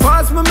on.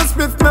 Pass me my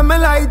spliff, me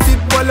light it,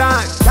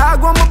 bolan.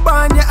 Dog on my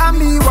band, yeah, and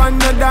me one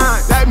no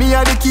dance. Like me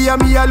a the key, and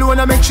me alone,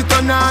 I make shit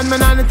turn on.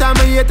 Man, anytime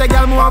I hate a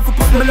girl, me want to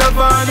put my love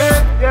on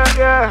it.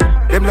 Yeah.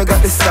 Them no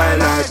got the style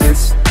like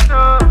this.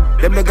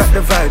 Them no got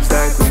the vibes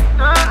like we.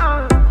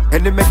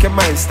 And they make your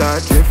mind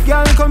start drift.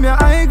 Girl, come here,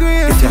 I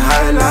agree. Get your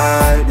high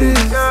like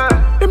this.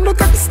 Them no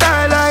got the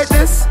style like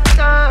this.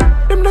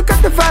 Them no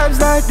got the vibes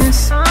like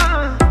this.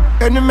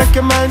 And they make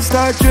your mind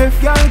start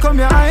drift. Girl, come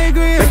here, I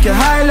agree. Make your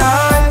high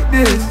like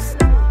this.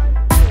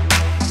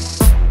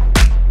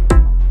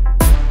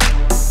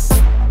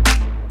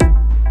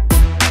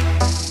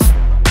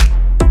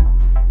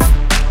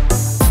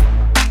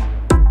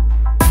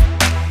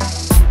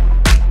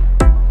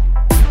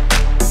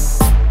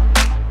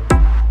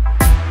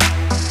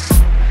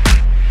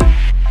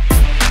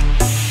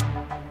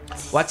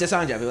 What's your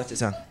song, Javi? What's your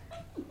song?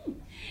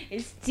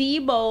 It's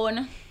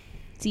T-Bone,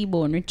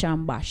 Rich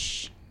and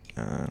Bash.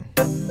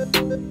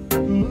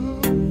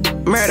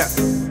 Murder.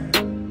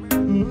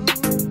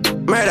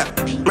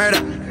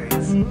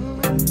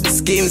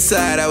 Scheme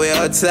side, away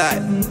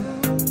outside.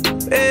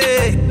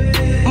 Hey,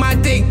 my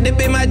dick, they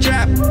be my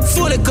trap.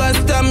 Fully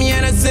custom, you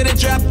know, see the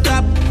drop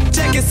top.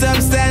 Check your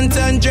substance,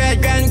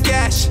 100 grand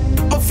cash.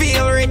 I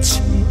feel rich,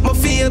 I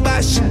feel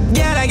bash.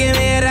 Girl, I give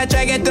me that,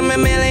 try get to my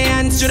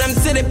millions. Shoot them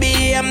to the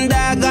BM,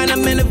 dog, on a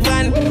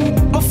minivan.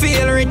 I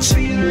feel rich,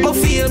 I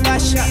feel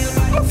bash.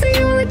 I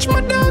feel rich,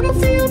 my dog, I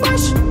feel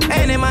bash.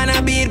 Any man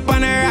I beat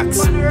on the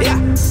rocks, yeah.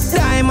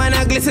 Diamond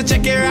I glisten,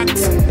 check your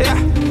rocks, yeah.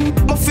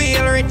 I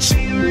feel rich,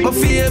 I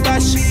feel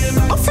bash.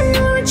 I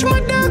feel rich, my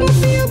dog, I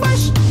feel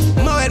bash.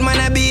 My head man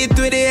I beat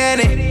with the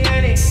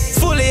Henny.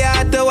 Fully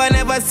auto, I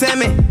never send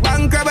me.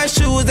 Bank rubber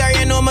shoes, or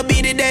you know me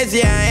be the days,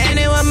 yeah.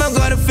 Anyone me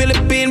go to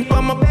Philippines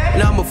for my.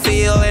 Now I'm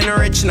feeling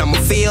rich, now I'm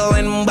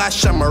feeling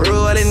bash. I'm a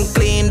rolling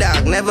clean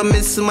dog, never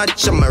miss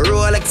much. I'm a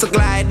Rolex, a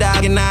glide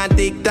dog, and I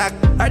TikTok.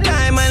 A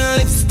diamond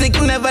lipstick,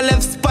 never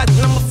left spot.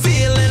 Now I'm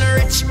feeling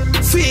rich,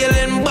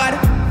 feeling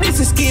bad. This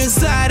is scheme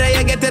side,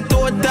 I get a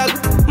toe dog.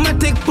 My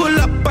tick pull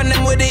up on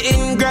them with the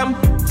Ingram.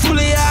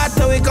 Fully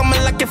auto, we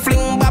coming like a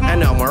fling bomb. And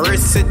now my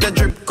wrist hit the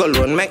drip,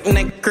 cologne, make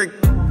neck crick.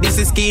 This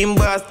is scheme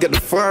boss, get the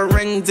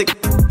forensic.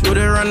 Do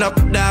the run up,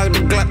 dog, the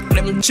Glock,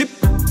 them chip.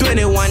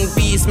 21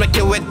 piece, make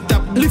you wet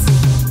up, lift.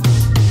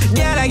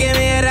 Girl, I give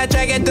me that,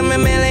 try get to my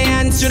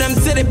millions. Shoot them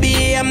to the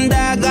BM,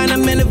 dog, on a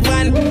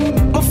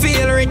minivan. I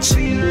feel rich,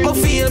 I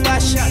feel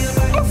bash.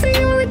 I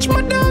feel rich,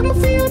 my dog, I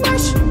feel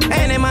bash.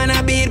 Any man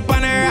I beat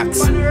on the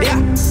rocks, yeah.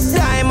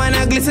 Diamond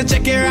I glisten,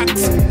 check your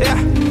rocks, yeah.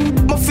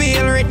 I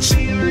feel rich,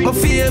 I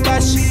feel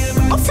bash.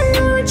 I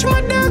feel rich,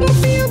 my dog, I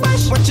feel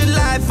bash. Watch your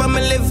life, I'ma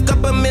live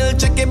couple mil,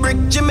 check your brick,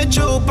 Jimmy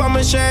Choo on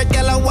my shirt,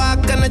 girl I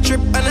walk on a trip,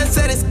 and I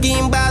said the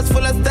scheme bars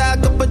full of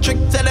stock, couple trick,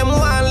 tell them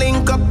one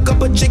link up,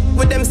 couple chick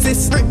with them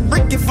sis,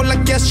 Ricky full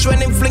of cash when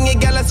him fling a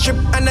gal a strip,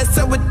 and I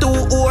said with 2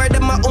 or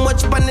them a how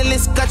much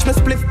panelist, catch me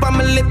spliff on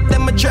my lip,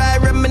 them a try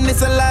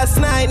reminisce last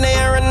night, now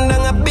I run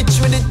down a bitch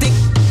with the dick.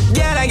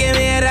 Girl, I give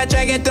me that,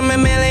 try get to my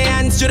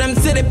millions. Shoot them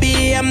to the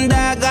BM,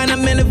 dog, on a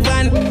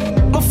minivan.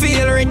 I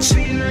feel rich,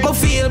 I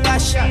feel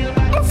bash.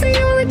 I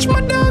feel rich,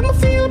 my dog, I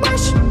feel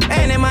bash.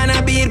 Any man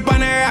I beat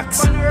on the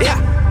rocks, yeah.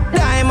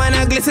 Diamond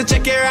I glisten,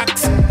 check your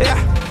rocks, yeah.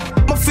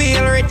 I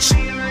feel rich,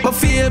 I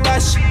feel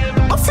bash.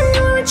 I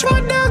feel rich, my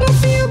dog, I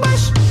feel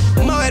bash.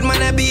 My head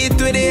man I beat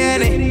with the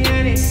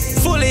Henny.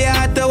 Fully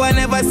auto, I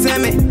never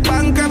send me.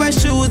 Bank rubber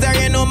shoes, or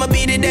you know me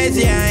be the days,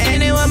 yeah.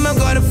 Anyone me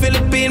go to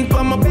Philippines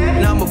for my.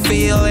 Now I'm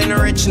feeling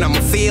rich, now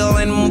I'm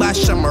feeling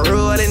bash. I'm a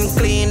rolling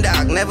clean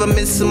dog, never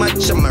miss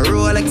much. I'm a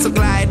Rolex, a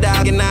glide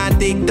dog, and I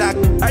TikTok.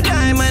 A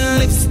diamond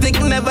lipstick,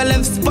 never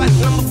left spot.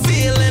 Now I'm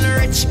feeling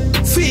rich,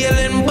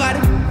 feeling bad.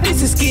 This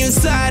This is scheme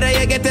side,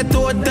 you get a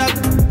toe tap.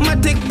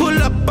 Matic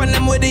pull up on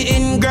them with the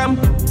ingram.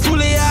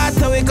 Fully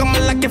hot, we come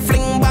like a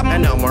fling bomb.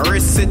 And now my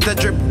wrist it a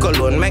drip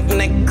cologne, make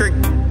neck crick.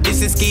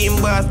 This is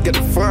scheme boss, get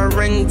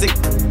forensic.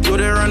 Do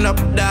the run up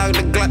dog,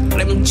 the Glock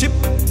them chip.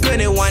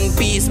 21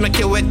 piece, make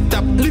you wet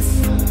top lift.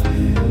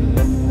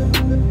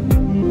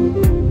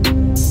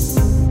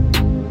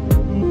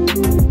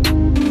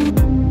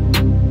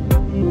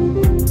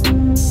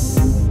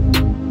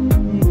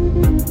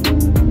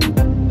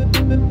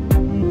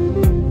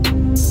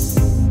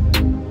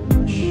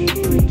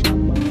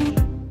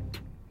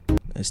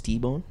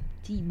 T-Bone?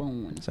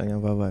 T-Bone. Song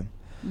of a vibe.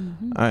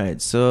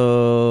 Alright,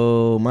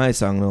 so my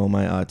song now,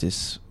 my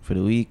artist for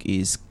the week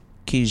is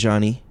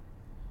Kijani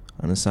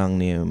and a song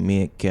named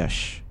Make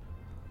Cash.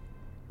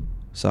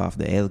 So off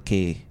the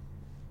LK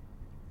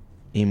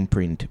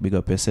imprint. Big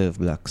up yourself,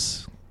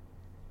 Blacks.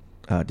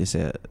 This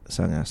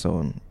song I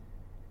sound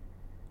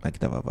like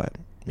it have a vibe.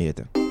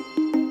 Later.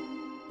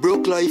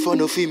 Broke life on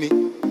no fi me.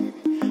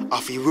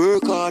 I fi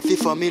work hard fi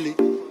family.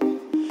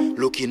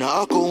 Looking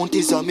at account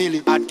is a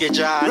milli. At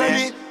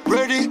Kijani.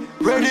 Ready.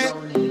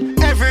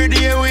 Every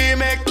day we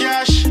make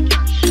cash.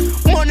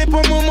 Money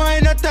for my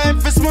mind, no time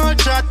for small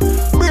chat.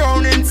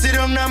 Browning sit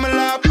down on my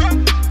lap.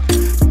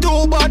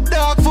 Too bad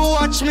dog for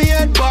watch me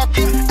head back.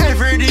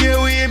 Every day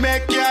we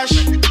make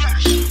cash.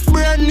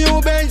 Brand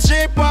new Benz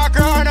shape park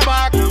round the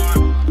back.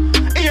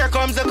 Here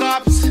comes the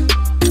cops.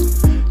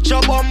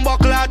 Chop on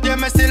buckle out, yeah,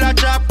 me still a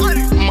chop.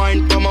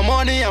 Mind for my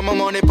money, and my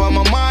money for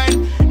my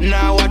mind.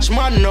 Now watch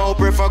man, now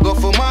prefer go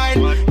for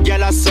mine.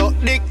 Girl, I suck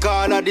the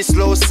call of the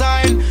slow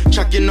sign.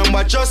 Check your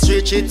number, just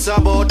reach, it's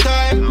about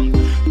time.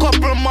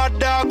 Couple mad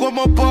dog, what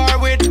my par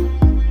with.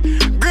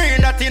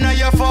 Green that in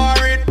your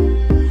forehead.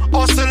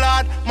 Hustle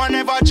hard, man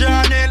never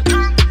journal.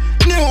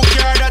 New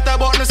car that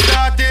about to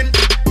starting.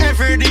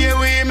 Every day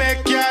we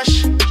make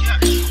cash.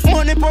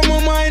 Money for my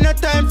mind, no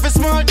time for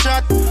small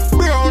chat.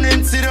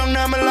 Browning sit down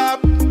on my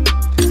lap.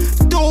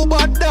 Too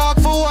bad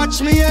dog for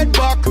watch me head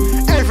back.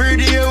 Every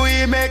day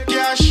we make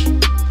cash.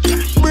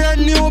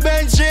 Brand new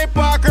Benz shape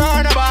park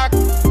round the back.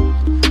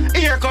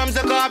 Here comes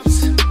the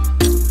cops.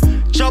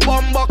 Chop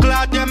on buckle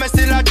out, yeah, me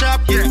still a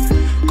chop. Yeah.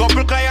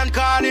 Couple client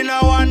call in a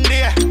one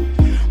day.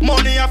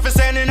 Money off for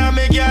sending a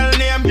me girl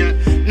name. Yeah.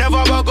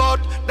 Never bug out,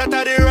 that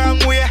a the wrong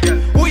way.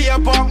 Yeah. We a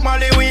pop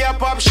Molly, we a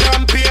pop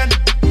champagne.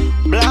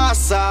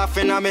 Blast off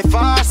in a me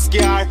fast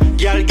car.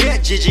 Girl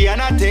get Gigi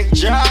and I take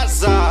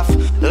jaws off.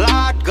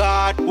 Lord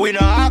God, we no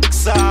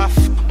axe off.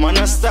 Man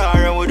a star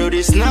and we do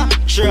this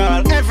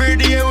natural. Every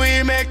day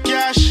we make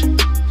cash.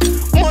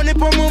 Money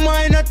for my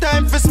mind, no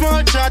time for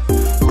small chat.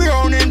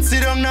 Browning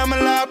sit down on my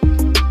lap.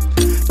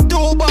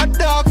 Too bad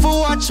dog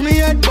for watch me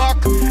head back.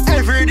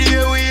 Every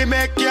day we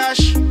make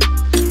cash.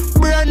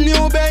 Brand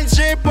new Benz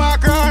shape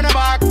park round the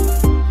back.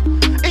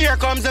 Here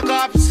comes the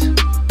cops.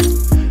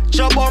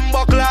 Chop on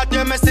buckle out,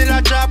 yeah, me still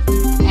a chop.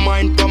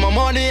 Mind for my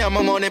money, and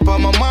my money for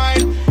my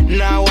mind.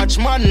 Now watch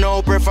man,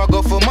 now prefer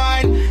go for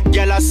mine.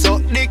 Girl, I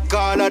suck the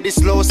call of the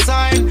slow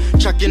sign.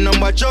 Check your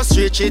number, just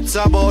reach, it's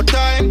about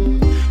time.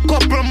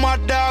 Couple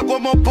mad dog,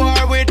 what my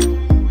par with.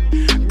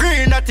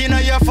 Green that in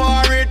your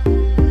forehead.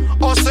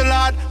 Hustle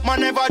hard,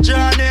 man never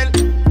journal.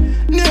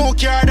 New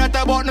car that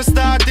about to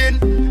starting.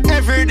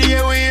 Every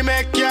day we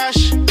make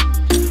cash.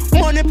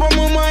 Money for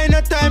my mind,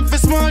 no time for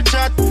small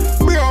chat.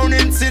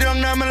 Browning sit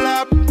down on my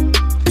lap.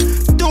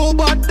 Too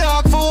bad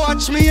dog for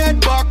watch me head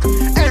back.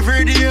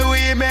 Every day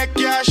we make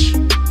cash.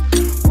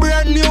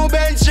 Brand new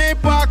Benz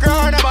shape park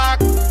round the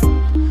back.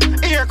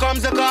 Here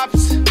comes the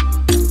cops.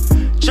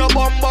 Chop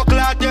on buckle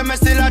out, yeah, me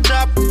still a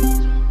chop.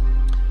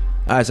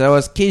 Alright, so that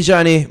was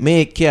Kijani,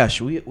 Make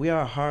Cash. We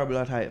are horrible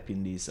at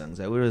hyping these songs.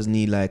 Like, we just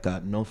need like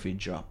a Nuffy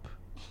drop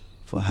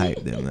for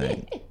hype them.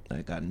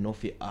 like a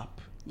Nuffy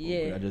app.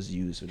 Yeah. I just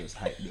use to just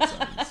hype the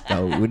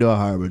songs. We do a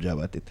horrible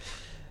job at it.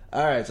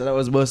 Alright, so that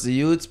was Bust the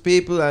Youths,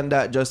 people, and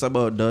that just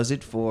about does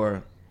it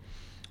for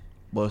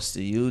Bust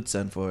the Youths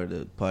and for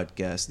the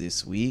podcast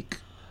this week.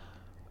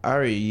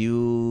 Ari,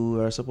 you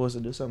are supposed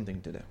to do something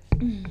today.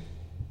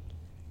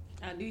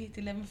 I'll do it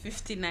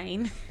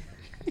 11:59.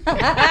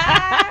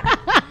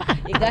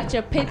 You got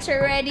your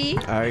picture ready?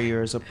 Ari,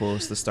 you're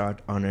supposed to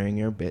start honoring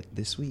your bet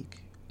this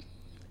week.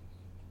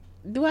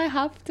 Do I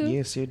have to?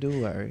 Yes, you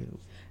do, Ari.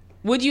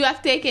 Would you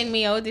have taken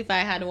me out if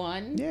I had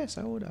won? Yes,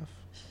 I would have.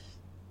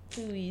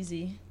 Too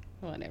easy.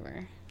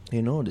 Whatever.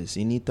 You know this.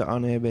 You need to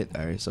honor your bet,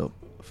 Ari. So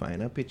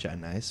find a picture, a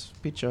nice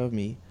picture of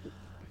me,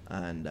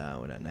 and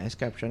with a nice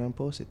caption and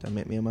post it and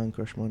make me a man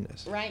crush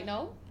Mondays. Right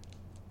now?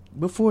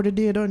 Before the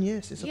day done,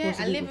 yes. It's Yeah,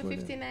 supposed to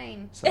be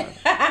 11:59. So,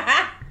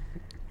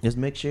 just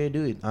make sure you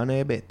do it. Honor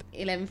your bet.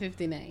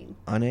 11:59.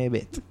 Honor your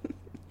bet.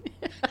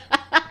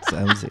 So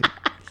I'm saying.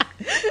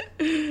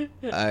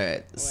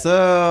 Alright.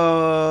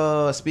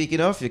 So speaking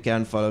of, you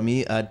can follow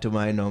me, add to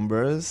my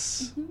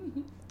numbers.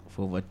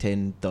 For over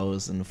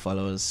 10,000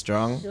 followers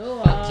strong.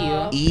 Fuck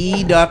you.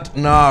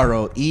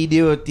 E.Naro.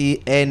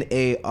 E.Dotnaro.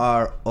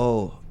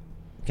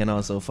 You can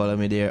also follow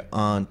me there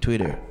on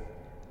Twitter.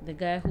 The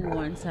guy who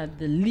once had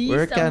the least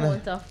Where can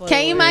amount of followers.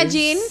 Can you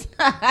imagine?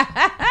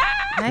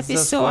 Life is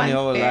just so funny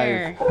how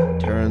unfair.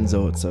 life turns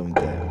out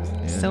sometimes.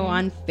 Yeah. So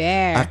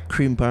unfair. A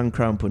crimp and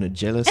cramp on a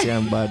jealousy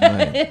and bad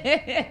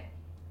mind.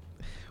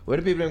 Where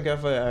do people can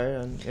find her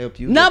and help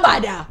you?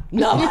 Nobody.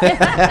 No.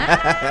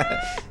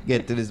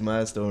 Get to this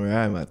milestone where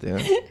I'm at,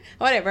 yeah.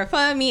 Whatever.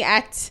 Follow me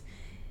at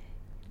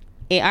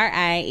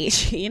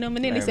ARIH. You know, my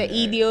name is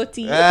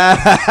EDOT.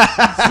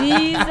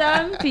 Jeez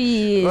and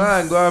peace.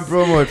 Go on,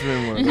 promote for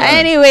me, man.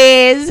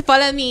 Anyways,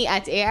 follow me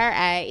at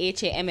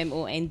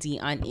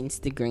ARIHAMMOND on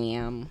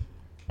Instagram.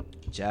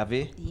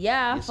 Javi?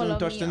 Yeah, You soon follow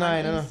touch me the on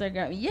 9, huh?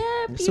 Instagram. Yeah,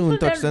 You people soon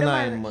touch the them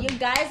 9, are- man. You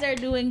guys are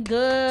doing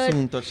good.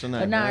 Soon touch the 9.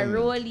 You're not man.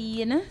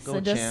 rolling, Go,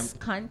 so just champ.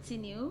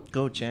 continue.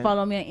 Go, champ.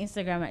 Follow me on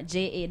Instagram at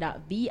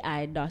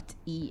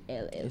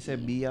ja.vi.ell. You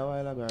said B a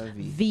while ago or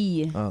V?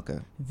 V. Okay.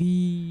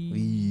 V.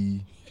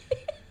 V.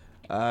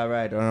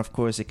 Alright, and of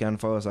course you can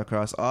follow us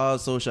across all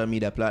social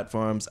media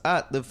platforms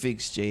at The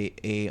Fix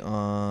JA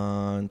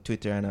on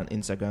Twitter and on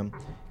Instagram.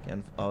 You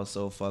can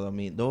also follow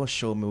me. Don't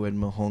show me when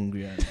I'm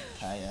hungry and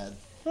tired.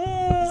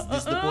 Is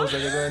this the post that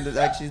you're going to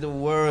like? She's the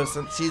worst.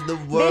 And she's the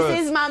worst.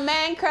 This is my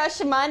Man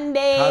Crush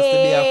Monday. Has to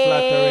be a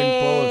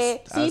flattering post.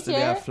 Has See to be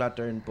here? a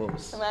flattering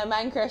post. My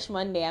Man Crush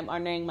Monday. I'm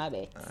honoring my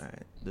bet.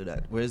 Alright, do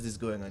that. Where's this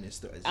going on your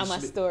story? On my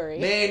story.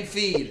 Main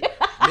feed.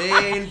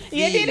 Main feed.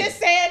 You didn't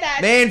say that.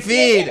 Main You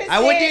feed. didn't I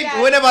say wouldn't.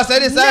 that. We never said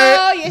this, No,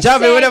 sorry. you Javi,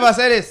 we said- never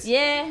said this.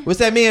 Yeah. We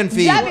said main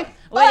feed. Javi,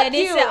 Well, fuck you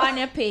did you. say on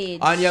your page.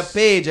 On your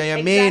page, on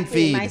your main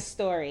Exactly, feed. my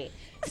story.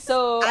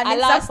 So And I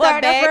it's lost a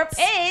part a of her bet.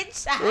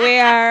 page. We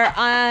are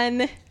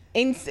on.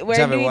 We're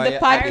Javi, doing why the you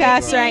podcast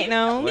adding to right our-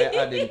 now. We're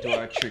adding to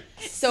our trick.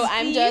 So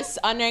I'm just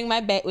honoring my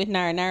bet with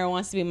Nara. Nara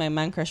wants to be my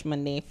Man Crush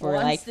Monday for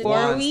Wants like to be. 4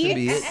 Wants to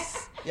be.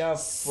 weeks. Yeah, fuck.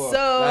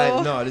 So-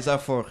 Like, no, this is a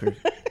fucker.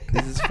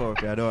 This is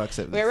fucker. I don't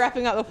accept this. We're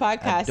wrapping up the I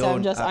podcast, so don't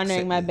I'm just honoring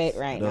accept my this. bet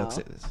right I don't now.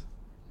 accept this.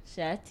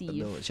 Shut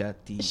you. No, chat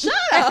thief. Shut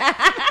up.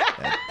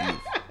 Chat thief.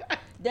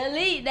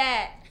 Delete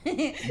that.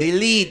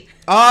 Delete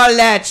all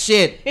that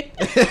shit.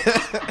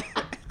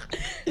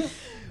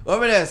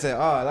 Over there, say,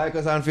 like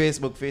us on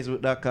Facebook,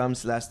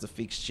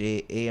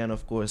 facebook.com/thefixja, and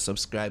of course,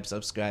 subscribe to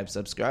our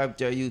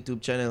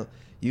YouTube channel,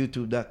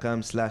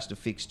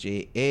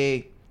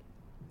 youtube.com/thefixja.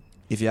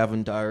 If you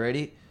haven't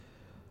already,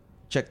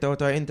 checked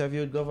out our interview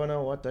with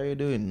Governor. What are you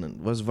doing? It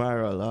was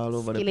viral all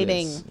over the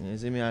place. You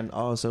see me? And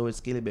also with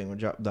Skilly Bang, we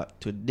dropped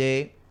that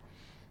today.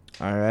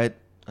 All right,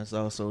 that's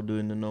also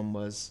doing the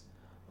numbers.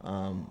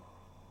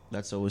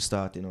 That's how we're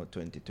starting out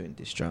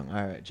 2020 strong.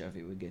 All right,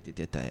 Javi, we get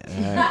it tired.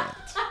 All right.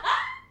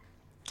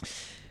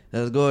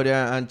 Let's go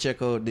there and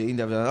check out the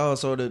interview. And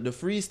also the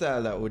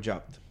freestyle that we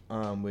dropped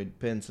with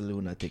Pencil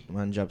Lunatic.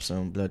 Man dropped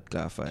some blood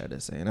clot fire there.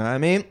 You know what I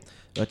mean?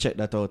 Go check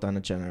that out on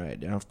the channel right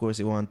there. And of course,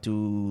 if you want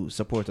to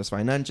support us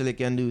financially, you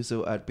can do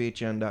so at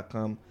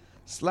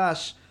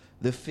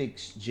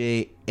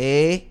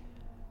patreon.com/thefixja.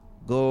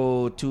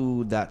 Go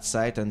to that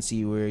site and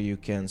see where you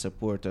can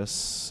support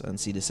us and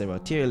see the several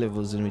tier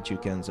levels in which you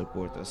can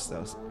support us.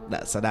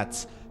 So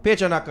that's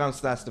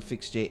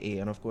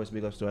patreon.com/thefixja. And of course,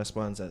 big ups to our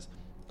sponsors,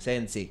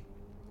 Sensi,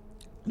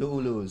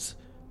 Lulu's,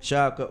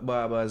 Shark Up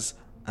Barbers,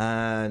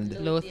 and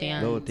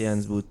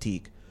Lothian's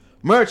Boutique.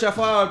 Merch are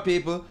forward,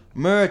 people.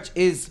 Merch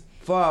is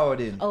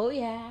forwarding. Oh,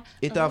 yeah.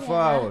 It Oh, are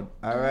forward.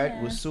 yeah. Alright.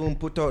 Yeah. We'll soon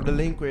put out the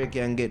link where you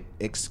can get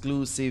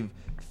exclusive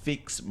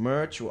Fix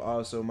merch. We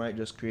also might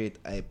just create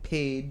a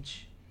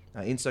page,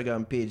 an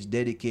Instagram page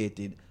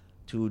dedicated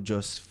to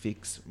just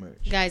Fix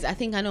merch. Guys, I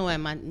think I know why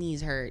my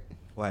knees hurt.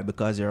 Why?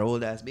 Because you're an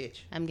old ass bitch.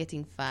 I'm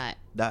getting fat.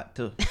 That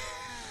too.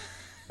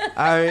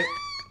 Alright.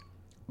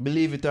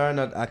 Believe it or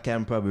not, I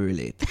can probably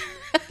relate.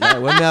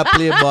 Like when I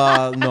play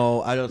ball,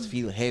 no, I just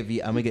feel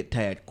heavy. I'm gonna get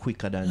tired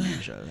quicker than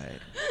usual.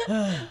 Like,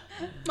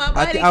 My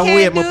body I can't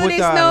wait, do me put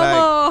this on, no like,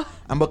 more.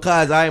 and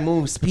because I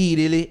move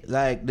speedily,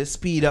 like the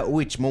speed at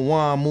which I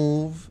want to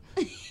move,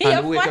 and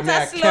the way foot I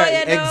are carry, slow,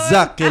 you know.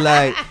 exactly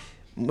like.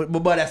 My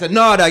body said,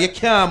 no, dog, you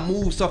can't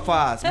move so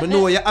fast. But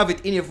no, you have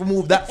it in you to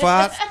move that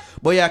fast,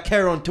 but you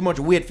carry on too much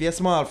weight for your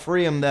small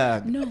frame,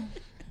 dog.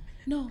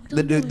 No,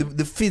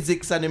 The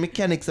physics and the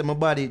mechanics of my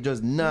body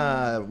just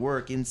not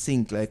work in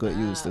sync like what it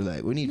used to.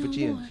 Like, we need to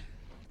change.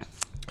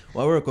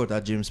 Well, work out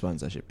our gym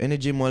sponsorship. Any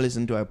gym want to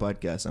listen to our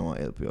podcast and want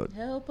to help you out?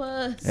 Help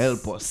us.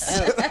 Help us.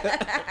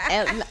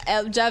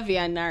 El Javi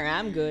and Nara,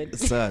 I'm good.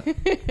 Son.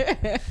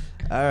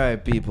 All right,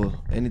 people.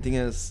 Anything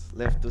else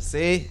left to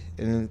say?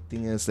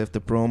 Anything else left to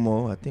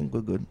promo? I think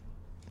we're good.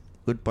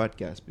 Good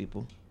podcast,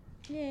 people.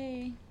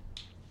 Yay.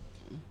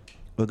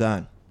 We're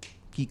gone.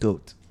 Kick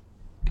out.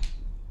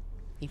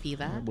 You feel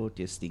How that? about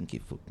your stinky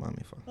foot, mommy?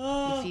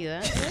 You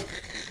feel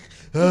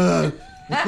that?